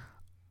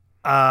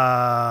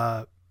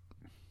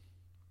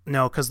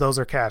 No, because those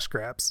are cash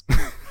grabs.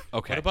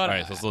 Okay. What about, all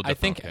right, so it's a little I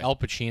different. think Al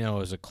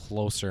Pacino is a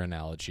closer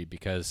analogy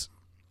because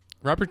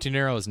Robert De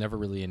Niro is never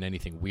really in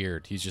anything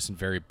weird. He's just in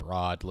very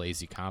broad,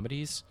 lazy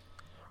comedies.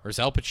 Whereas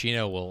Al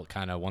Pacino will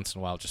kind of once in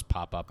a while just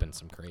pop up in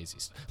some crazy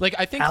stuff. Like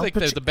I think Al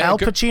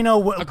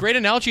Pacino a great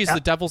analogy is The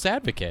Devil's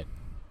Advocate.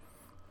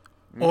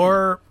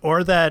 Or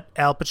that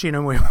Al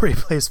Pacino where he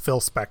plays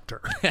Phil Spector.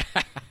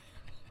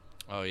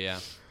 Oh yeah.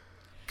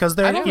 Because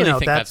I don't really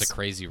think that's a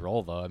crazy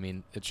role though. I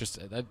mean, it's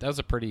just that was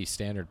a pretty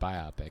standard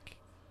biopic.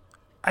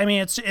 I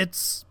mean,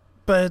 it's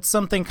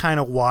something kind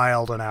of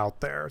wild and out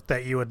there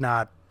that you would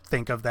not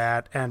think of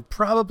that, and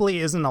probably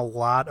isn't a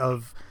lot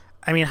of.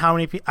 I mean, how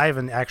many people? I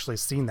haven't actually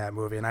seen that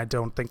movie, and I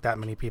don't think that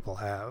many people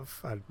have.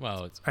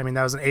 I mean,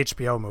 that was an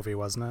HBO movie,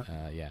 wasn't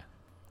it? Yeah,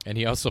 and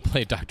he also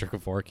played Dr.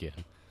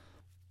 Kevorkian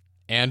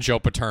and Joe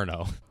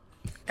Paterno.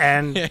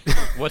 And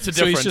what's the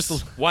So he's difference?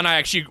 just- One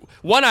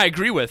I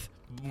agree with.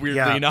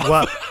 Weirdly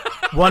enough.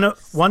 Well,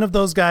 one of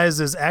those guys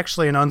is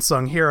actually an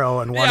unsung hero,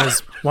 and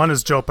one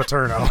is Joe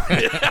Paterno.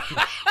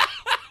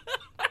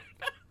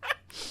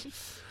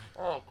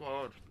 Oh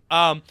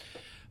god.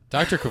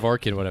 Dr.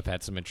 Kevorkian would have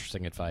had some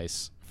interesting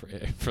advice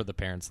for the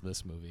parents of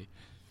this movie.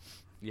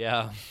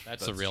 Yeah,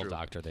 That's the real true.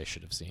 doctor they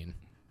should have seen.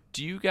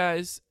 Do you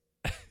guys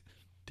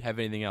have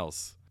anything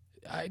else?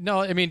 No,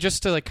 I mean,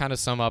 just to like kind of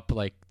sum up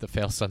like the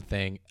Failson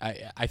thing,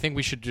 I think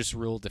we should just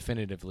rule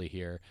definitively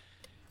here.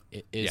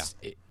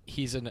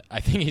 I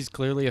think he's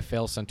clearly a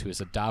Failson to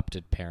his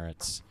adopted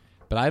parents,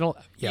 but I don't.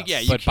 Yes. Yeah,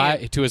 you but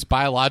can't. to his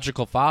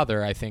biological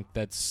father, I think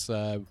that's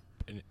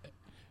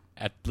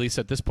at least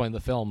at this point in the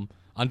film,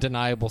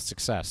 undeniable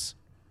success.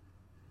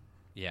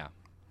 Yeah.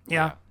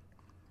 Yeah.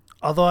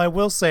 Although I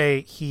will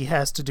say he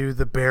has to do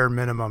the bare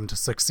minimum to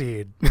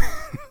succeed.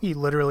 He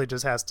literally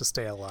just has to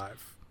stay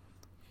alive.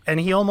 and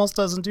he almost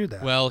doesn't do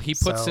that. Well, he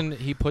puts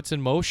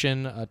in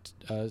motion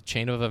a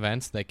chain of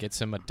events that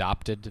gets him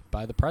adopted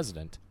by the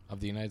president of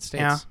the United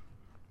States. Yeah.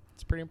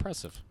 It's pretty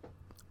impressive.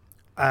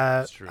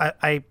 That's true.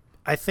 I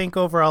think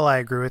overall I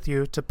agree with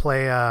you to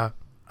play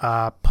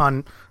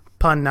pun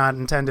not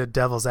intended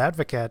devil's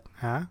advocate.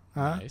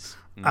 Nice.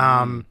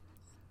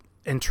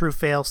 In true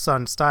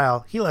Failson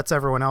style, he lets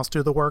everyone else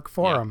do the work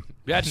for him.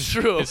 That's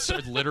true. It's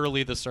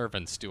literally the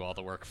servants do all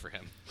the work for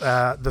him.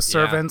 The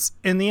servants,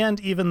 in the end,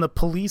 even the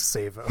police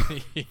save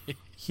him.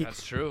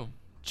 That's true.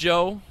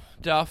 Joe,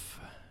 Duff,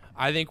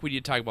 I think we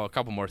need to talk about a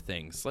couple more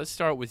things. Let's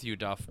start with you,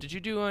 Duff. Did you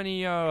do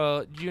any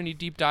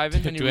deep dive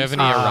into any Do we have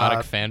any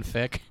erotic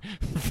fanfic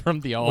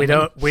from the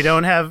Omen? We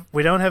don't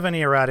have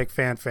any erotic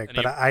fanfic,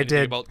 but I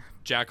did about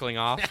jackling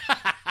off.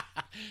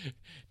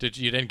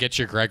 You didn't get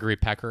your Gregory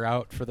Pecker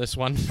out for this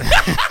one?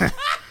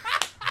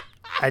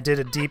 I did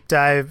a deep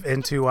dive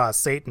into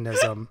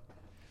Satanism.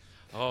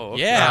 Oh,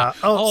 okay. Yeah.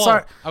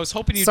 Sorry. I was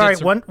hoping you Sorry,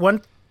 did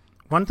some...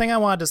 one thing I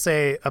wanted to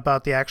say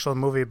about the actual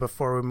movie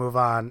before we move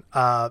on.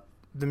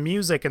 The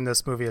music in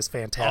this movie is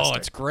fantastic. Oh,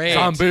 it's great.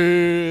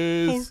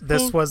 Zombies.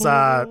 This was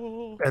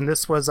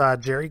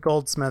Jerry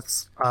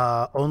Goldsmith's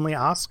only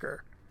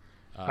Oscar.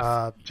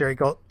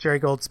 Jerry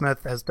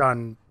Goldsmith has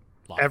done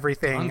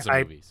everything. Tons of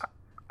movies.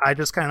 I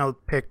just kind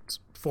of picked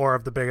 4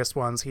 of the biggest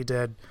ones. He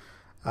did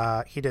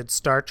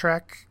Star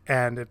Trek,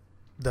 and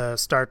the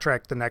Star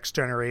Trek The Next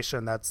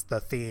Generation. That's the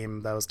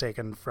theme that was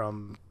taken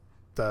from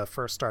the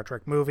first Star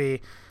Trek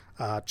movie.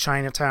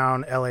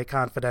 Chinatown, L.A.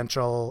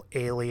 Confidential,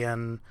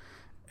 Alien.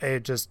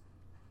 It just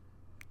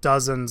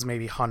dozens,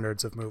 maybe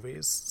hundreds of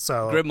movies.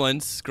 So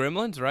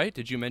Gremlins, right?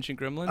 Did you mention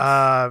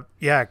Gremlins?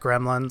 Yeah,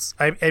 Gremlins.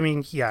 I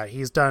mean, yeah,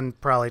 he's done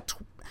probably.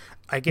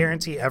 I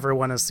guarantee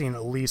everyone has seen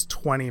at least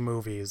 20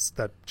 movies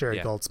that Jerry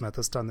Goldsmith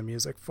has done the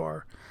music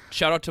for.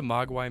 Shout out to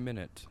Mogwai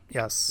Minute.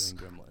 Yes.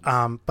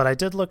 But I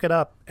did look it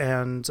up,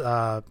 and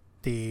sorry,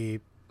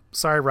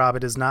 Rob,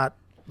 it is not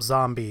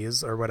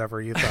zombies or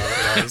whatever you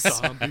thought it was.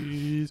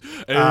 Zombies,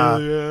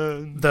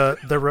 aliens.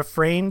 The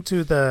refrain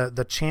to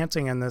the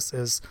chanting in this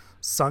is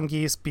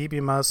Sangis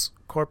bibimus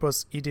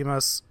corpus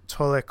idimus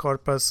tolle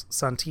corpus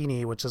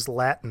santini, which is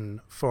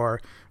Latin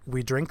for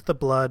we drink the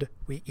blood,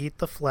 we eat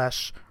the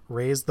flesh,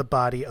 raise the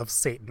body of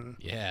Satan.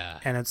 Yeah.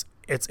 And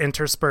it's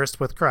interspersed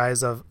with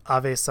cries of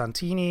Ave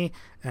Santini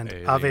and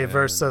Alien. Ave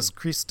Versus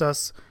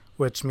Christus,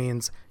 which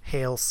means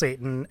Hail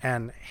Satan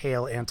and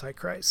Hail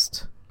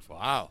Antichrist.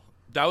 Wow.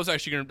 That was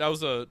actually going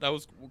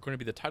to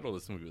be the title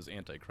of this movie, was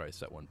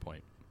Antichrist at one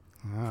point.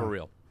 For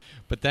real.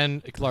 But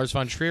then Lars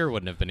von Trier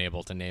wouldn't have been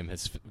able to name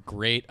his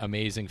great,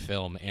 amazing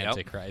film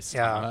Antichrist.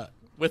 Yeah.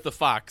 With the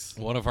fox.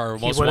 One of our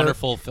most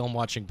wonderful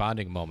film-watching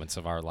bonding moments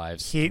of our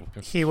lives. He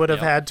would have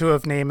had to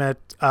have named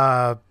it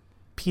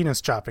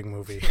Penis Chopping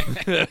Movie.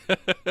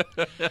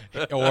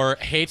 Or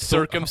Hate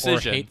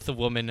Circumcision. Or Hate the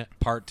Woman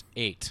Part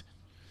 8.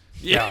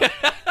 Yeah.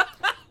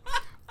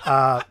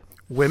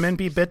 Women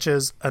Be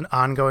Bitches, an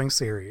ongoing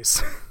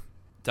series.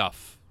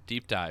 Duff.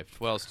 Deep dive.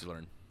 What else did you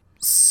learn?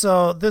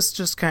 So this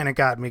just kind of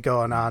got me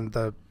going on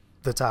the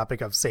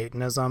topic of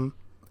Satanism.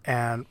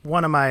 And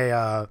one of my,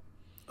 I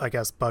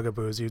guess,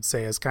 bugaboos, you'd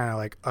say, is kind of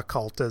like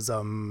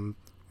occultism,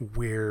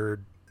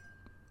 weird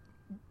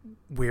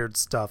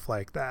stuff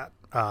like that.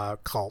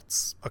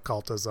 Cults,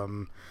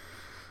 occultism.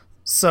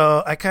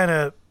 So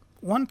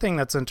one thing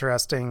that's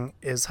interesting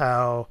is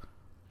how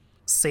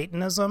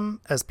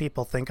Satanism, as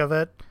people think of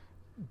it,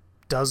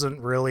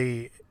 doesn't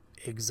really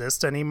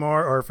exist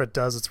anymore, or if it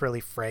does, it's really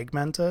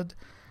fragmented.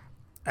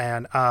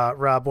 And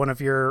Rob, one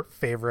of your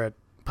favorite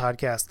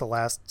podcasts, the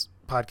last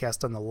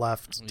podcast on the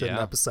left, did an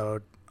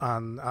episode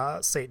on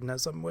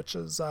Satanism, which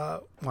is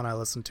one I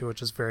listened to,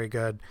 which is very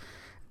good.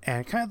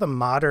 And kind of the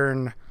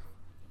modern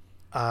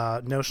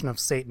notion of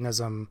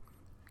Satanism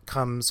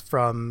comes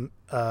from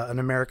an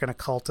American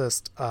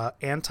occultist,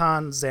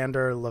 Anton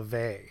Szandor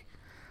LaVey.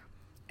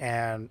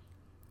 And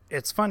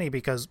it's funny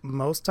because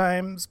most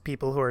times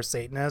people who are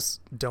Satanists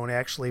don't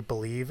actually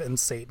believe in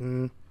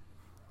Satan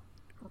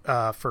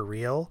for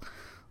real.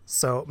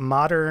 So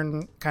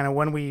modern, kind of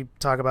when we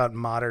talk about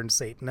modern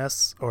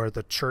Satanists or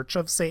the Church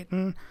of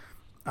Satan,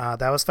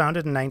 that was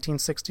founded in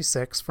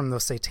 1966 from the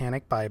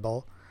Satanic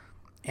Bible.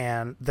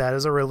 And that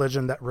is a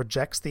religion that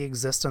rejects the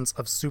existence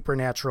of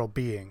supernatural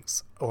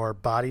beings or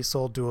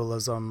body-soul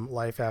dualism,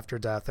 life after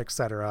death,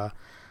 etc.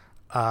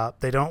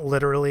 They don't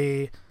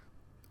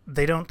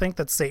think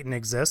that Satan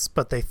exists,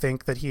 but they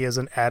think that he is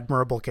an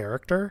admirable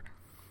character.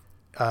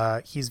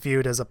 He's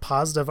viewed as a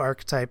positive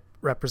archetype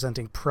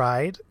representing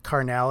pride,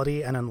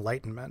 carnality, and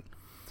enlightenment.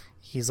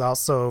 He's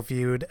also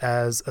viewed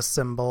as a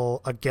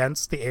symbol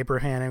against the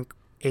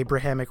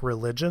Abrahamic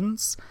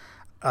religions,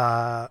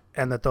 and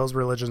that those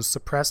religions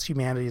suppress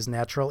humanity's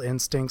natural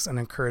instincts and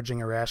encouraging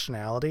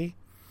irrationality.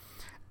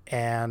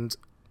 And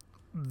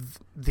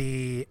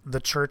the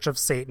Church of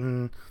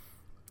Satan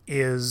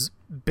is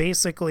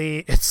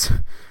basically,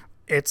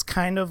 it's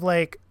kind of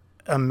like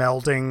a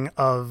melding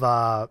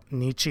of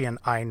Nietzsche and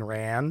Ayn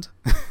Rand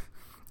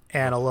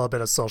and a little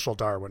bit of social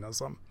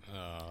Darwinism.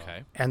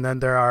 Okay. And then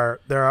there are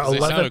They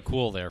 11 sounded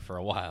cool there for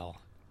a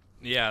while.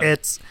 Yeah.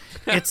 It's.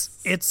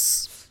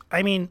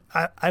 I mean,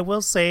 I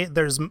will say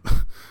there's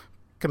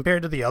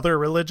compared to the other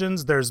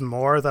religions, there's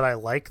more that I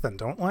like than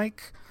don't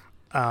like.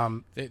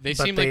 They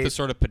seem like the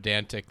sort of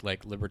pedantic,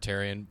 like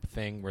libertarian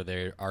thing where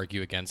they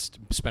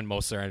spend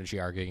most of their energy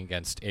arguing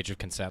against age of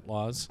consent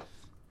laws.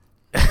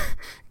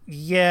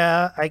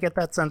 Yeah, I get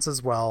that sense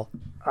as well.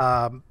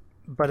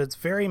 But it's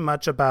very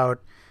much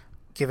about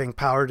giving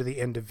power to the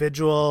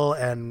individual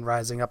and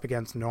rising up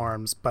against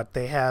norms. But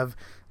there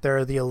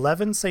are the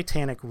 11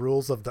 satanic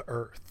rules of the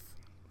earth,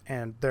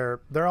 and they're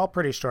all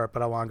pretty short,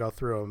 but I want to go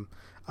through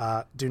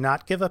them. Do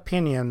not give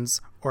opinions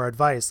or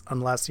advice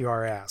unless you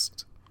are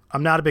asked.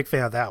 I'm not a big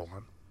fan of that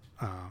one.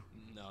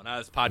 No, not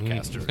as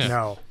podcasters.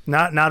 No,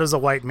 not as a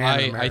white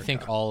man. in America. I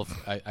think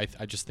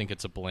I just think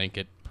it's a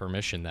blanket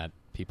permission that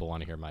people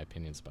want to hear my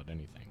opinions about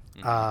anything.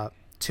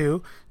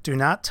 2, do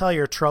not tell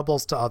your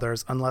troubles to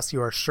others unless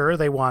you are sure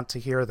they want to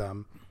hear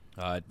them.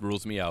 It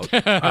rules me out.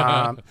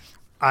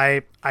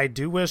 I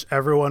do wish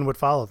everyone would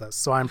follow this,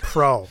 so I'm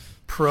pro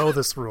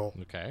this rule.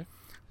 Okay.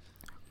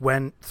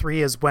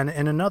 3 is when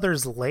in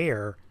another's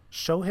lair,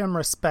 show him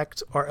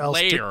respect or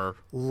else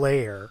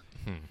lair.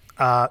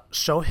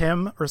 Show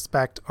him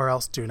respect or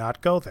else do not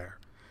go there.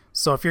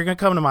 So if you're gonna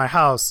come to my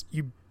house,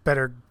 you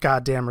better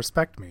goddamn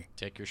respect me.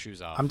 Take your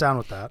shoes off. I'm down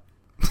with that.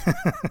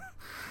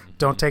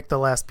 Don't take the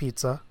last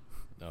pizza.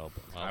 No,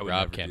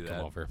 Rob can't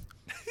come over.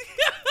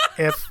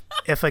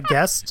 If a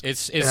guest is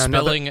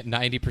spilling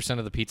 90%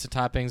 of the pizza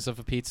toppings of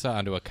a pizza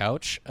onto a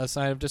couch a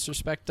sign of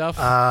disrespect, Duff?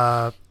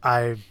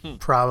 I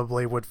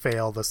probably would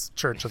fail this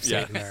Church of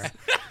Satan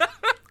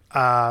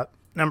there.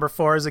 Number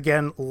 4 is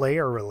again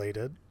lair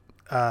related.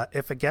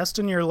 If a guest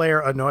in your lair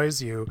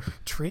annoys you,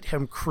 treat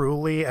him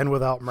cruelly and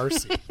without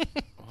mercy.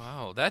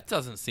 Wow, that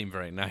doesn't seem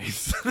very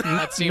nice.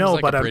 That seems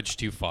like a bridge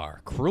too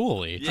far.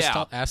 Cruelly. Yeah.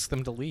 Just ask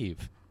them to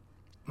leave.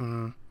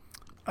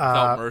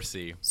 Without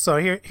mercy. So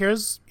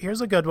here's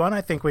a good one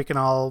I think we can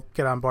all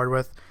get on board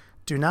with.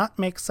 Do not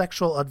make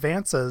sexual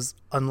advances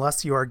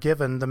unless you are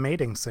given the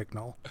mating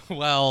signal.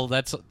 Well,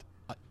 that's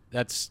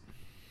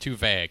too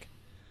vague.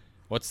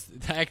 What's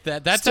that?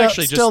 That's Still-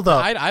 actually just. still though-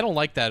 I don't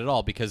like that at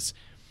all because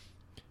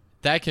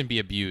that can be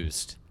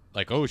abused.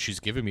 Like, oh,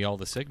 she's giving me all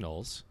the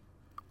signals.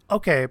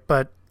 Okay,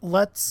 but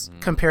let's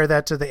compare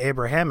that to the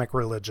Abrahamic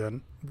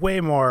religion.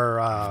 Way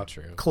more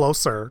True.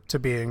 closer to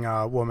being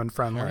woman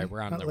friendly. All right,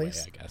 we're on at the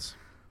least. way, I guess.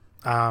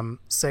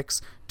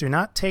 6, do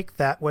not take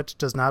that which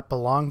does not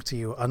belong to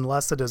you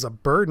unless it is a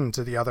burden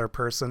to the other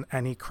person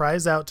and he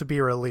cries out to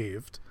be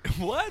relieved.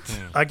 What?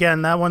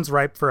 Again, that one's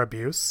ripe for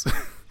abuse.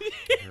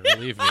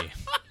 Relieve me.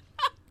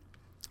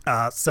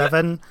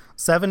 7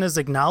 is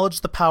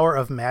acknowledge the power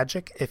of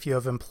magic if you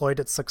have employed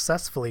it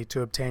successfully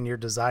to obtain your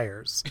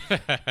desires.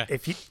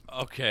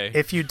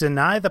 If you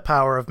deny the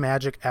power of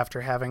magic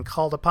after having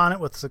called upon it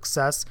with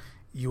success,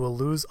 you will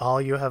lose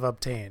all you have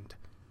obtained.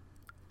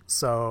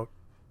 So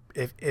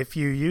if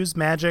you use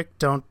magic,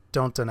 don't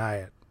deny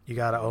it. You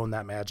got to own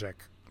that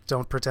magic.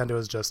 Don't pretend it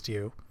was just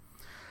you.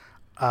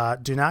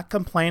 Do not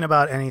complain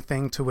about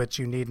anything to which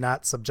you need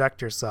not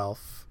subject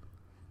yourself.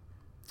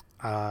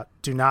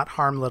 Do not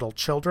harm little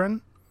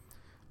children.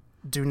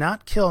 Do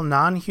not kill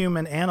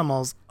non-human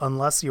animals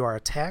unless you are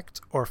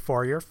attacked or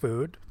for your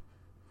food.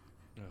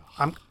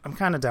 I'm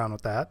kind of down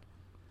with that.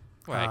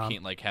 Well, I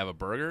can't have a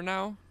burger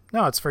now?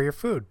 No, it's for your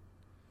food.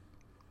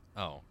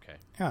 Oh, okay.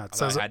 Yeah, it I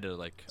says thought I had to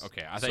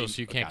okay. I So thought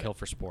you can't kill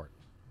for sport.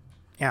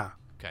 yeah.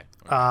 Okay.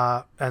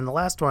 And the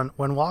last one,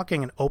 when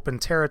walking in open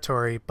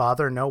territory,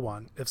 bother no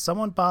one. If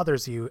someone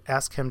bothers you,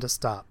 ask him to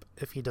stop.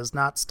 If he does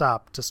not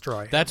stop,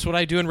 destroy him. That's what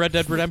I do in Red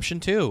Dead Redemption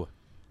 2.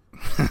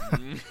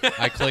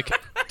 I click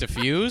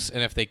diffuse,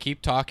 and if they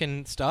keep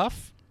talking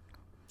stuff,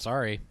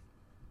 sorry,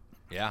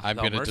 Yeah. I'm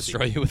without going to mercy.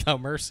 destroy you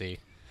without mercy.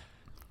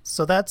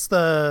 So that's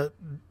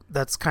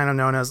kind of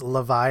known as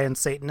Levian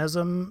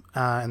Satanism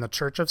in the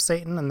Church of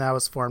Satan, and that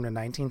was formed in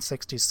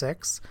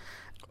 1966.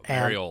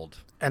 Very old.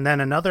 And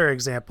then another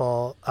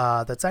example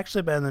that's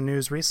actually been in the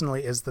news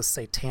recently is the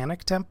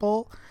Satanic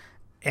Temple.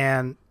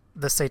 And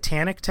the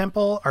Satanic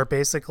Temple are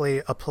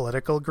basically a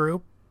political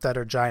group that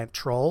are giant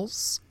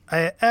trolls.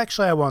 I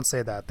won't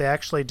say that. They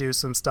actually do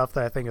some stuff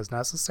that I think is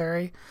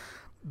necessary,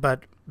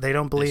 but they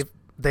don't believe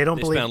They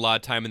spend a lot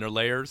of time in their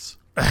layers.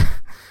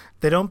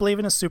 They don't believe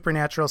in a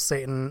supernatural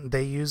Satan.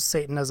 They use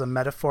Satan as a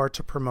metaphor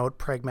to promote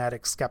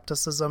pragmatic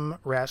skepticism,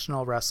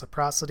 rational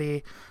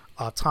reciprocity,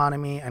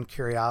 autonomy, and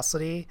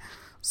curiosity.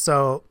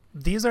 So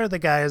these are the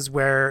guys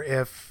where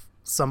if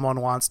someone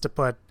wants to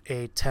put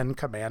a 10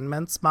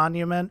 Commandments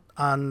monument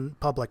on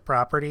public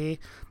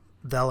property,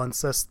 they'll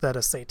insist that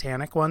a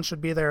satanic one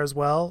should be there as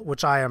well,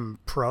 which I am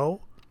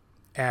pro.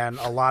 And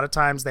a lot of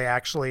times they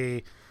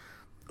actually...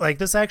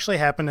 this actually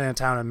happened in a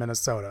town in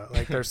Minnesota.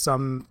 There's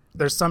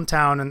some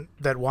town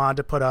that wanted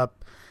to put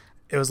up,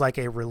 it was like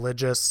a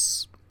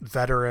religious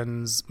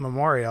veterans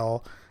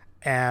memorial,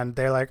 and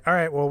they're like, all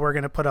right, well, we're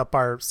going to put up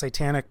our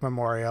satanic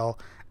memorial.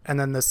 And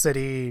then the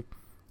city,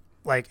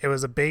 it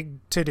was a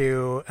big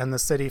to-do, and the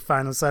city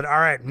finally said,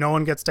 all right, no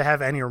one gets to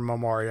have any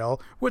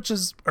memorial,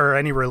 or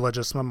any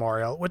religious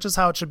memorial, which is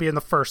how it should be in the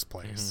first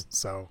place.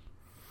 So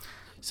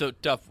So,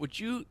 Duff, would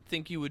you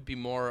think you would be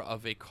more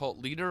of a cult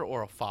leader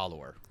or a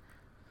follower?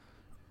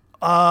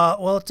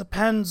 Well, it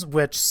depends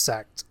which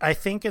sect. I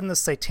think in the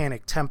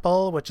Satanic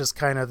Temple, which is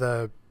kind of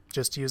the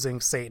just using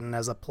Satan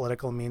as a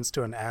political means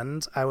to an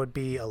end, I would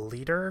be a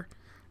leader.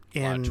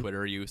 A lot of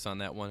Twitter use on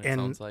that one, it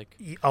sounds like.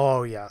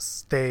 Oh,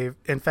 yes.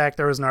 In fact,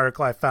 there was an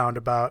article I found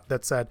about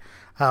that said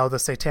how the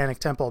Satanic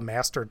Temple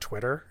mastered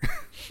Twitter.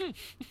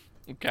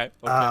 Okay.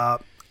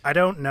 I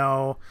don't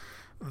know.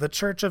 The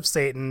Church of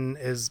Satan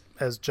is,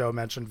 as Joe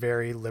mentioned,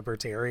 very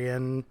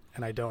libertarian,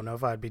 and I don't know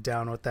if I'd be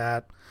down with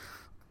that.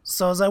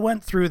 So as I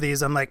went through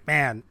these, I'm like,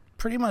 man,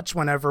 pretty much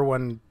whenever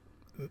one,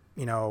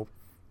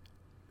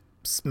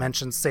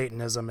 mentions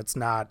Satanism, it's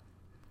not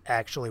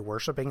actually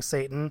worshiping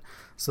Satan.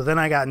 So then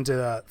I got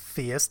into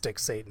theistic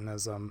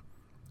Satanism,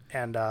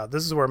 and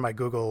this is where my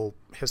Google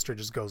history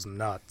just goes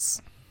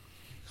nuts.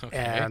 Okay.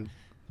 And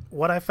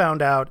what I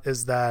found out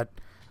is that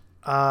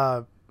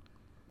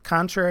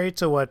contrary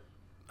to what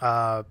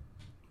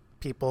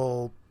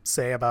people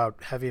say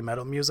about heavy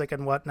metal music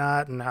and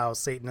whatnot and how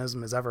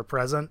Satanism is ever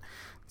present,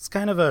 it's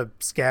kind of a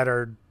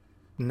scattered,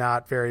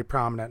 not very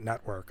prominent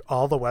network.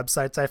 All the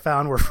websites I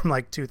found were from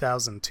like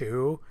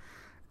 2002,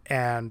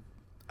 and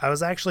I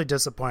was actually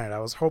disappointed. I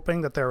was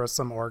hoping that there was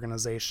some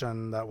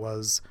organization that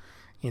was,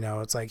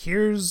 it's like,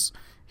 here's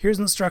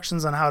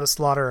instructions on how to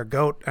slaughter a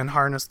goat and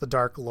harness the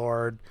Dark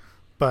Lord,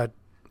 but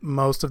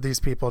most of these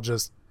people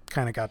just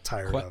kind of got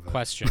tired of it.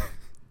 Question.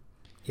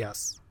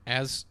 Yes.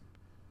 As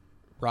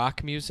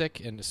rock music,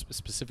 and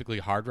specifically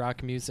hard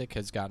rock music,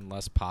 has gotten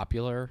less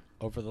popular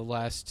over the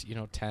last,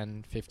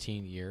 10,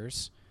 15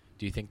 years,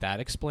 do you think that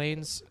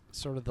explains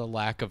sort of the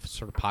lack of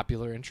sort of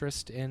popular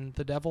interest in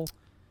the devil?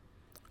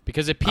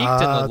 Because it peaked in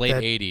the late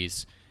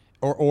 80s.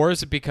 Or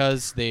is it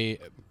because they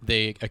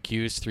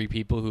accused 3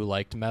 people who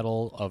liked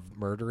metal of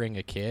murdering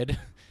a kid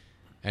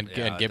and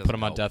put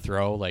them on death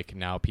row? Like,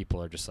 now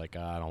people are just like,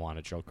 I don't want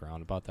to joke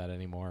around about that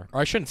anymore.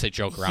 Or I shouldn't say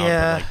joke around,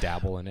 but like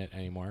dabble in it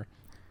anymore.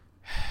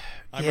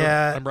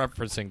 I'm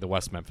referencing the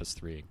West Memphis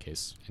 3 in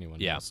case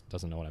anyone else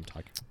doesn't know what I'm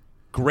talking about.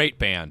 Great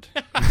band.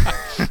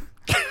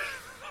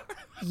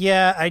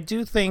 Yeah, I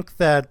do think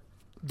that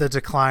the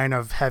decline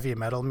of heavy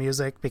metal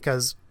music,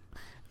 because,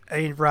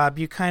 Rob,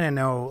 you kind of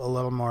know a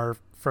little more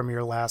from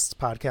your last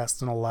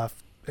podcast on the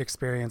left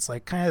experience,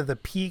 like kind of the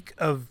peak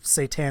of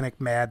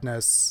satanic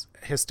madness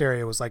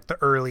hysteria was like the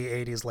early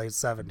 80s, late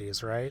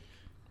 70s, right?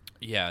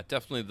 Yeah,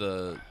 definitely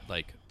the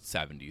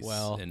 70s.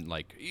 Well, and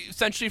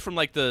essentially from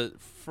the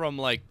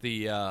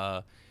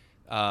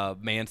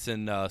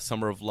Manson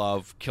Summer of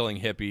Love, killing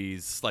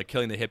hippies,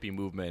 killing the hippie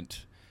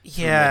movement.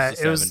 Yeah,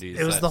 it was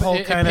the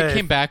whole kind of... It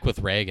came back with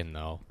Reagan,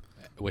 though,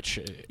 which...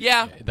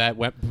 that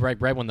went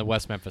right when the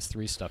West Memphis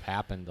 3 stuff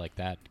happened,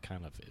 that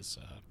kind of is...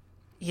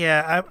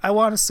 Yeah, I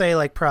want to say,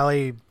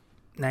 probably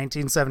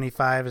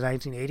 1975 to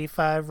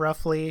 1985,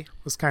 roughly,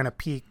 was kind of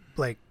peak,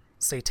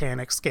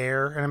 satanic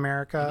scare in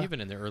America. And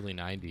even in the early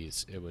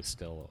 90s, it was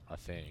still a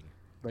thing.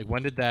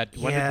 When did that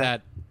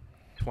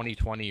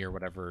 2020 or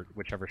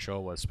whichever show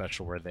it was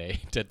special where they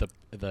did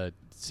the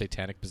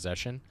satanic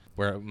possession,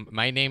 where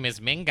my name is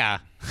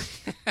Minga.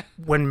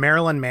 When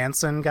Marilyn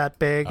Manson got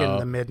big in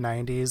the mid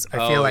 90s,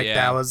 I feel like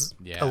that was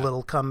a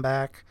little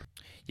comeback.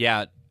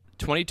 Yeah,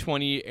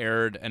 2020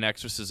 aired An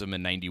Exorcism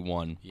in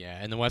 91. Yeah,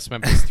 and the West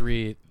Memphis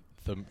 3,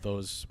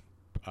 those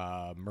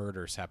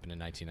murders happened in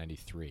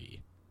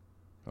 1993.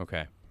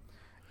 Okay.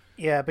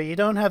 Yeah, but you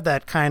don't have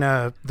that kind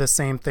of the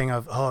same thing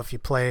of, if you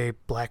play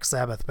Black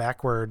Sabbath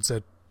backwards,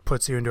 it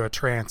puts you into a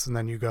trance and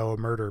then you go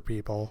murder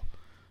people.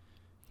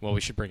 Well,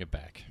 we should bring it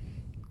back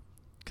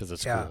because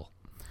it's cool.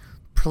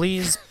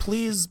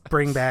 Please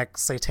bring back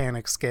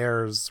satanic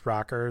scares,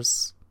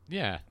 rockers.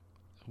 Yeah,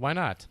 why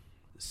not?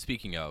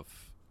 Speaking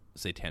of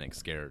satanic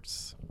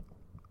scares.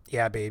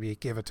 Yeah, baby,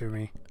 give it to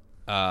me.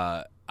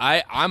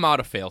 I'm out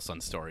of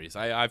Failson stories.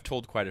 I've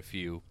told quite a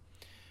few.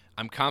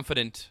 I'm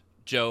confident,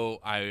 Joe,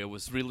 I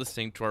was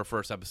re-listening to our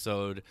first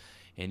episode,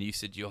 and you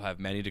said you'll have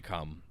many to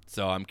come.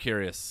 So I'm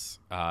curious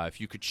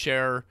if you could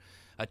share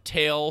a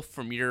tale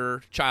from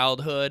your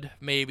childhood,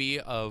 maybe,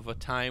 of a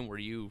time where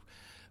you,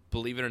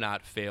 believe it or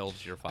not, failed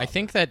your father. I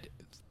think that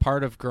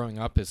part of growing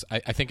up is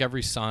I think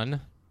every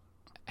son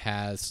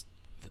has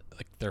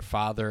their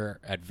father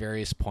at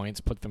various points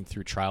put them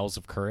through trials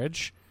of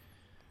courage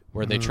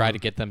where they try to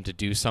get them to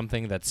do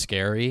something that's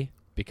scary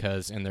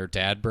because in their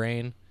dad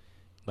brain,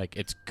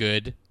 it's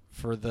good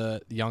for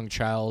the young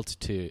child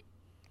to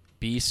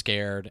be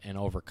scared and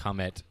overcome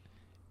it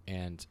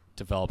and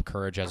develop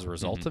courage as a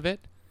result of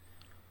it.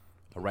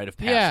 A rite of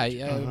passage.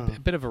 Yeah, a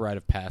bit of a rite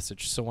of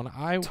passage. So when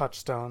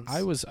Touchstones.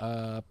 I was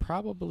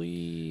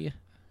probably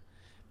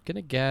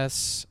gonna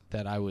guess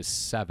that I was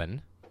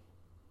 7.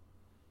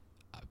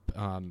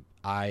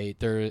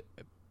 There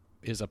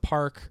is a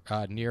park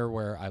near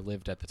where I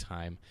lived at the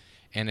time,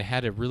 and it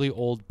had a really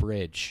old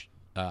bridge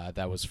that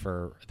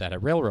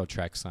had railroad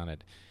tracks on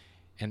it.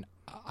 And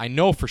I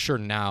know for sure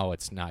now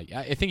it's not.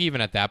 I think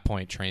even at that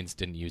point, trains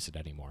didn't use it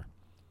anymore.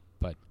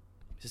 But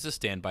is this a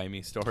Stand By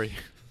Me story?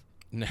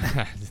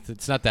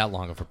 It's not that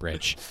long of a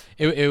bridge.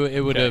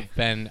 It would have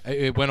been.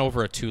 It went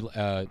over a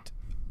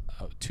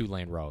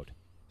two-lane road,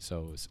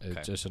 so it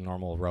was just a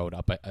normal road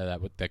up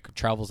that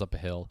travels up a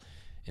hill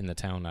in the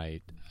town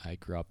I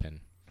grew up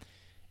in,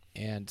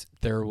 and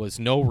there was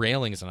no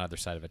railings on either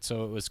side of it.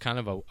 So it was kind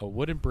of a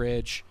wooden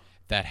bridge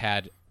that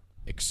had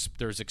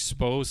there's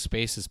exposed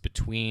spaces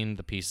between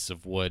the pieces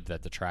of wood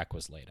that the track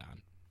was laid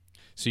on.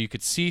 So you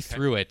could see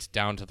through it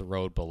down to the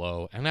road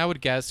below, and I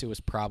would guess it was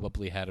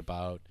probably had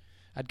about,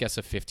 I'd guess,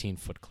 a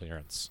 15-foot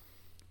clearance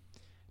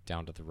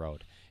down to the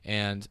road.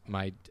 And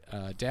my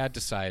dad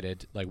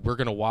decided, like, we're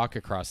going to walk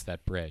across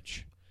that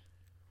bridge.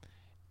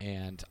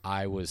 And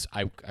I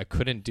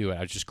couldn't do it.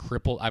 I was just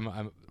crippled. I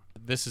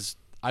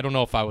don't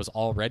know if I was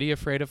already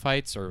afraid of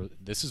heights or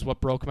this is what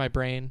broke my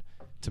brain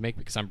to make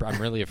me, because I'm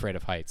really afraid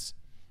of heights.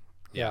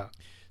 Yeah.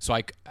 So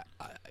I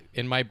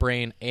in my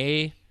brain,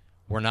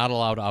 we're not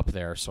allowed up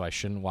there, so I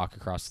shouldn't walk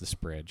across this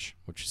bridge,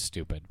 which is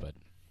stupid, but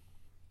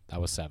I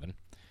was 7.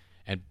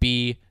 And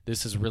B,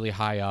 this is really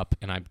high up,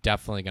 and I'm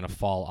definitely going to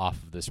fall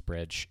off of this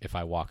bridge if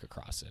I walk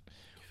across it.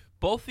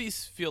 Both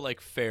these feel like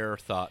fair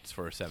thoughts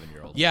for a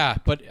 7-year-old. Yeah,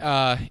 but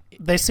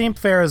they seem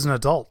fair as an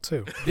adult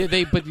too.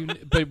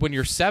 But when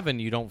you're 7,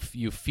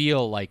 you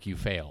feel like you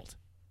failed.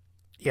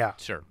 Yeah,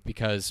 sure.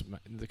 Because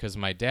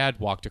my dad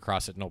walked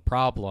across it no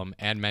problem,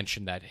 and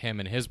mentioned that him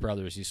and his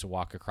brothers used to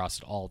walk across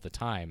it all the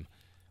time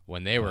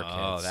when they were kids.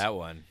 Oh, that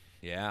one.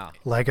 Yeah.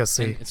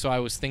 Legacy. And so I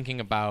was thinking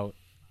about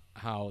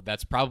how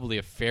that's probably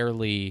a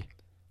fairly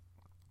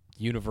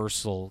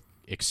universal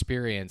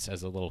experience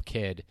as a little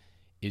kid,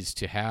 is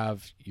to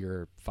have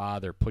your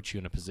father put you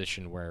in a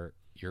position where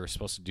you're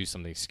supposed to do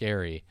something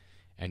scary,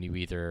 and you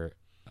either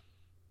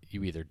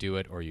do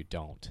it or you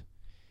don't.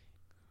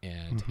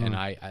 And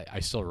I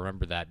still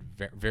remember that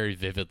very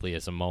vividly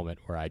as a moment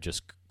where I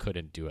just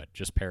couldn't do it,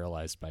 just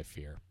paralyzed by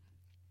fear.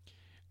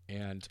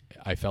 And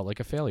I felt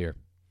like a failure.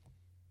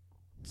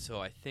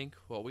 So I think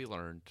what we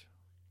learned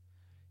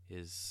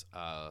is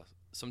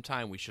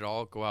sometime we should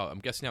all go out. I'm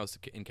guessing that was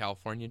in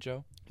California,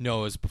 Joe? No,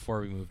 it was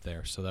before we moved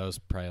there. So that was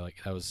probably like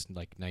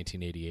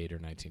 1988 or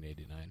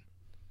 1989.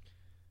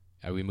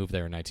 We moved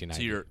there in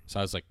 1990.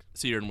 So I was like...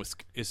 So you're in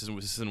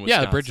Wisconsin.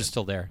 Yeah, the bridge is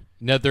still there.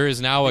 No, there is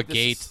now a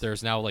gate.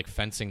 There's now like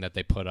fencing that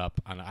they put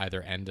up on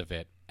either end of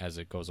it as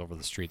it goes over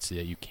the street so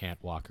that you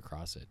can't walk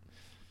across it.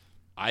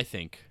 I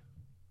think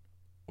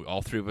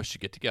all 3 of us should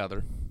get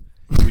together.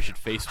 We should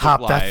Facebook Hop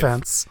Live. that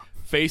fence.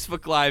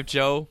 Facebook Live,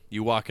 Joe.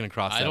 You walking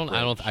across that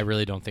bridge. I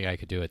really don't think I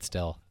could do it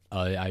still.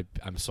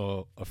 I'm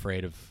so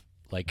afraid of,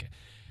 like...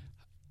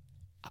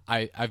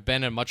 I've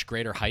been at much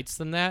greater heights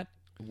than that,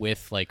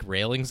 with like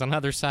railings on the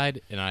other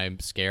side, and I'm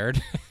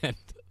scared. And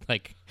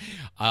like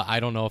I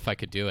don't know if I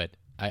could do it.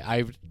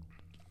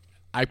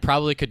 I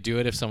probably could do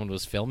it if someone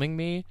was filming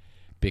me,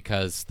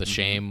 because the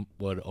shame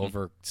would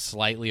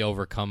slightly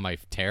overcome my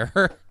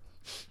terror.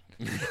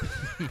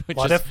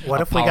 What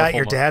if we got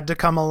your dad to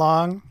come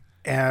along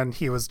and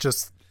he was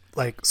just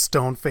like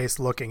stone faced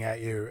looking at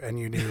you, and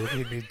you knew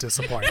he'd be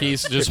disappointed?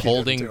 He's just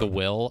holding the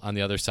will on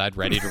the other side,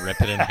 ready to rip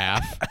it in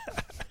half.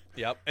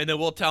 Yep, and then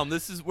we'll tell them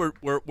this is we're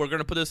going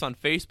to put this on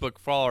Facebook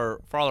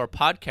for all our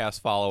podcast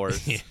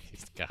followers.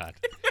 God,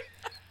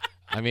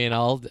 I mean,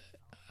 all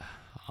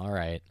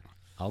right,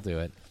 I'll do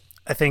it.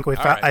 I think we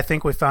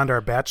found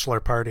our bachelor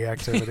party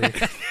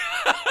activity.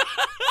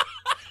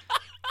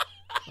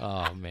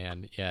 Oh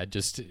man, yeah,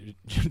 just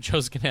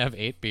Joe's gonna have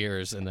 8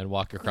 beers and then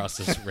walk across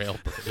this rail.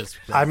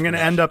 I'm gonna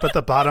end up at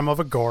the bottom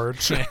of a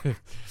gorge.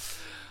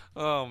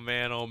 Oh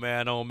man! Oh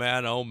man! Oh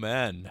man! Oh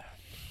man!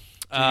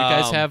 Do you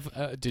guys have?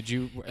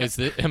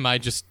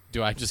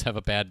 Do I just have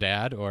a bad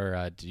dad,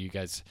 or do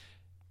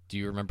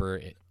you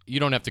remember? You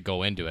don't have to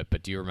go into it,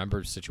 but do you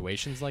remember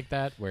situations like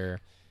that where?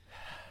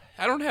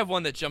 I don't have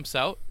one that jumps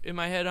out in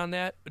my head on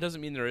that. It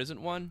doesn't mean there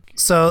isn't one.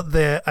 So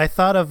I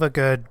thought of a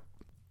good,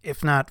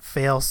 if not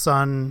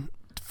failson,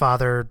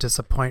 father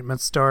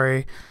disappointment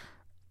story.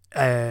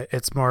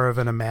 It's more of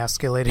an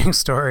emasculating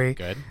story.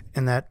 Good.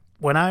 In that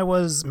when I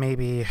was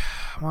maybe,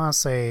 I want to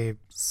say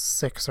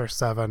 6 or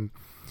 7.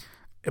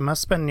 It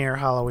must have been near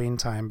Halloween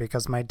time,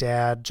 because my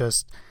dad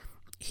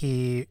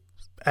he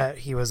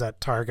was at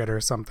Target or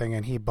something,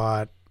 and he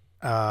bought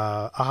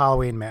a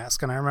Halloween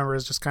mask. And I remember it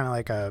was just kind of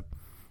like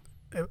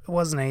it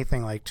wasn't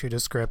anything like too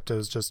descriptive. It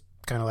was just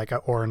kind of like an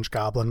orange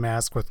goblin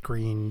mask with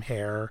green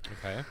hair.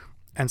 Okay.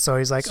 And so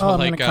he's like, I'm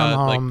going to come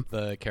home.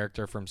 Like the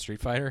character from Street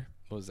Fighter?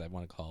 What was that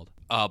one called?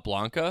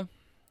 Blanca?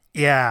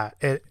 Yeah,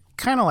 it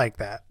kind of like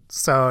that.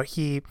 So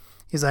he's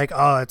like,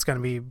 it's going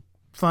to be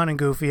fun and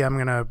goofy. I'm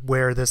gonna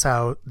wear this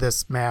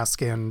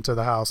mask into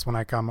the house when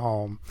I come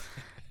home.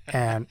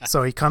 And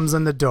so he comes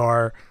in the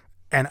door,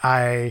 and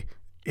I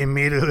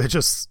immediately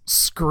just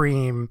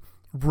scream,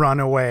 run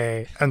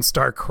away, and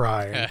start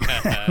crying.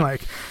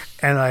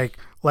 and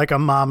like a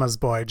mama's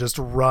boy, just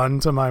run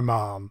to my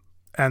mom.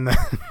 And then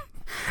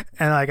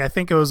and like I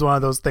think it was one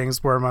of those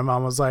things where my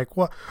mom was like,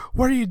 what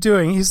are you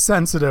doing? He's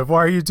sensitive.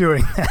 Why are you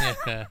doing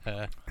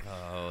that?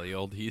 Oh, the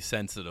old "he's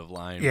sensitive"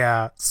 line.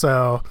 Yeah.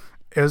 So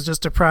it was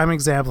just a prime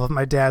example of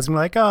my dad's being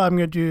like, oh,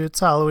 it's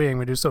Halloween. I'm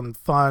going to do something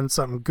fun,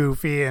 something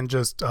goofy, and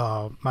just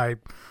my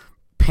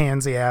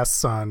pansy ass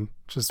son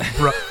just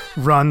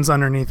runs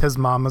underneath his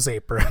mama's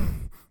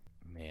apron.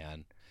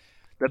 Man,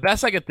 the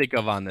best I could think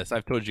of on this,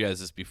 I've told you guys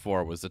this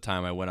before, was the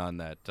time I went on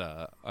that.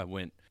 I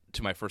went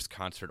to my first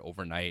concert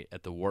overnight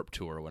at the Warped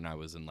Tour when I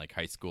was in like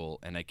high school,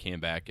 and I came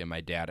back and my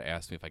dad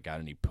asked me if I got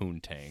any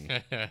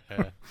poontang,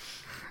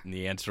 and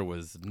the answer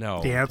was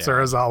no. The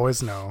answer is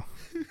always no.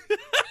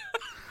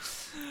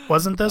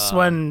 Wasn't this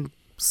when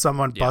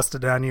someone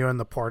busted on you in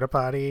the porta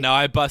potty? No,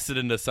 I busted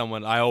into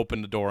someone. I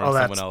opened the door on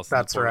someone else.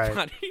 That's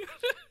right.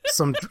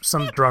 some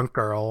drunk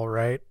girl,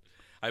 right?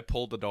 I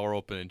pulled the door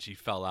open and she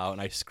fell out, and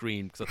I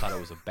screamed because I thought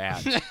it was a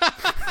bat.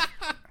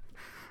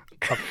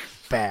 A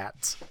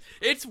bat.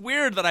 It's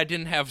weird that I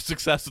didn't have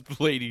success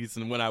with ladies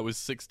and when I was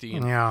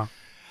 16. Yeah.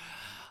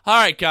 All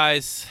right,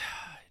 guys.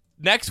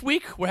 Next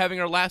week, we're having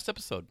our last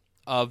episode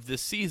of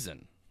this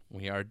season.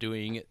 We are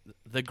doing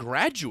The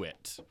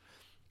Graduate.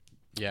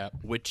 Yeah.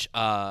 Which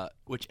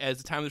as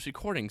the time of this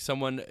recording,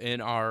 someone in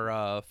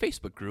our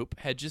Facebook group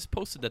had just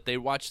posted that they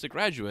watched The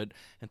Graduate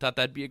and thought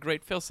that'd be a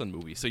great Failson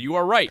movie. So you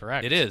are right.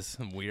 Correct. It is.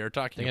 We are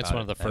talking about it. I think it's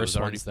one of the first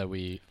ones that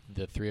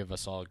the three of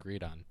us all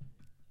agreed on.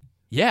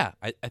 Yeah,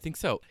 I think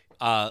so.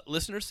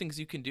 Listeners, things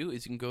you can do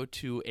is you can go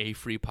to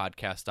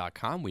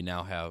afreepodcast.com. We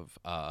now have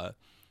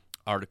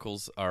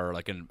articles or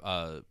like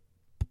a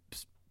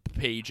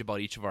page about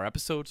each of our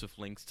episodes with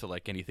links to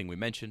like anything we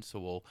mentioned. So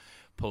we'll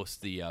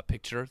post the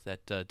picture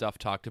that Duff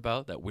talked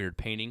about, that weird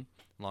painting,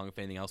 along with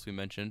anything else we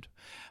mentioned.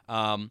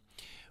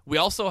 We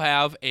also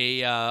have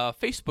a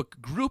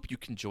Facebook group you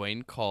can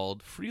join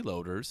called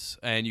Freeloaders,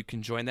 and you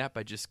can join that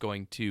by just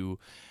going to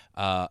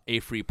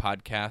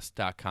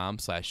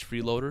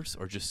afreepodcast.com/freeloaders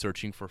or just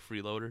searching for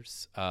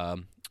Freeloaders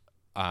on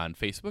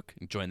Facebook.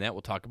 And join that.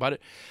 We'll talk about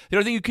it. The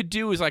other thing you could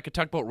do is I could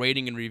talk about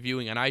rating and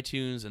reviewing on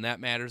iTunes, and that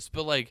matters.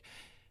 But like,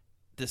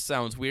 this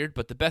sounds weird,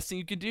 but the best thing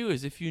you can do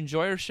is if you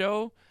enjoy our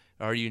show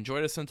or you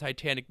enjoyed us on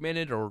Titanic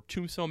Minute or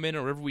Tombstone Minute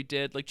or whatever we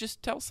did, like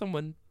just tell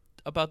someone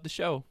about the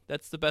show.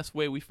 That's the best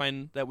way we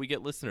find that we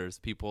get listeners.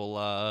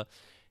 People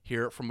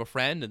hear it from a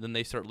friend and then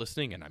they start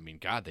listening, and I mean,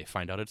 God, they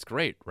find out it's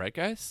great, right,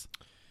 guys?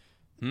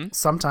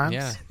 Sometimes.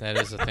 Yeah, that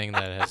is a thing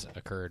that has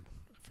occurred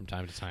from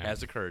time to time.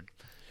 Has occurred.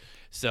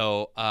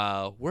 So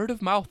word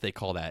of mouth, they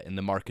call that in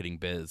the marketing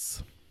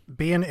biz.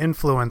 Be an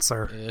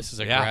influencer. This is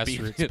a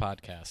grassroots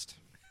podcast.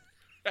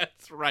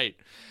 That's right.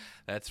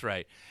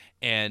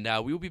 And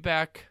we will be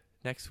back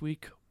next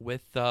week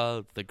with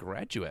The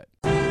Graduate.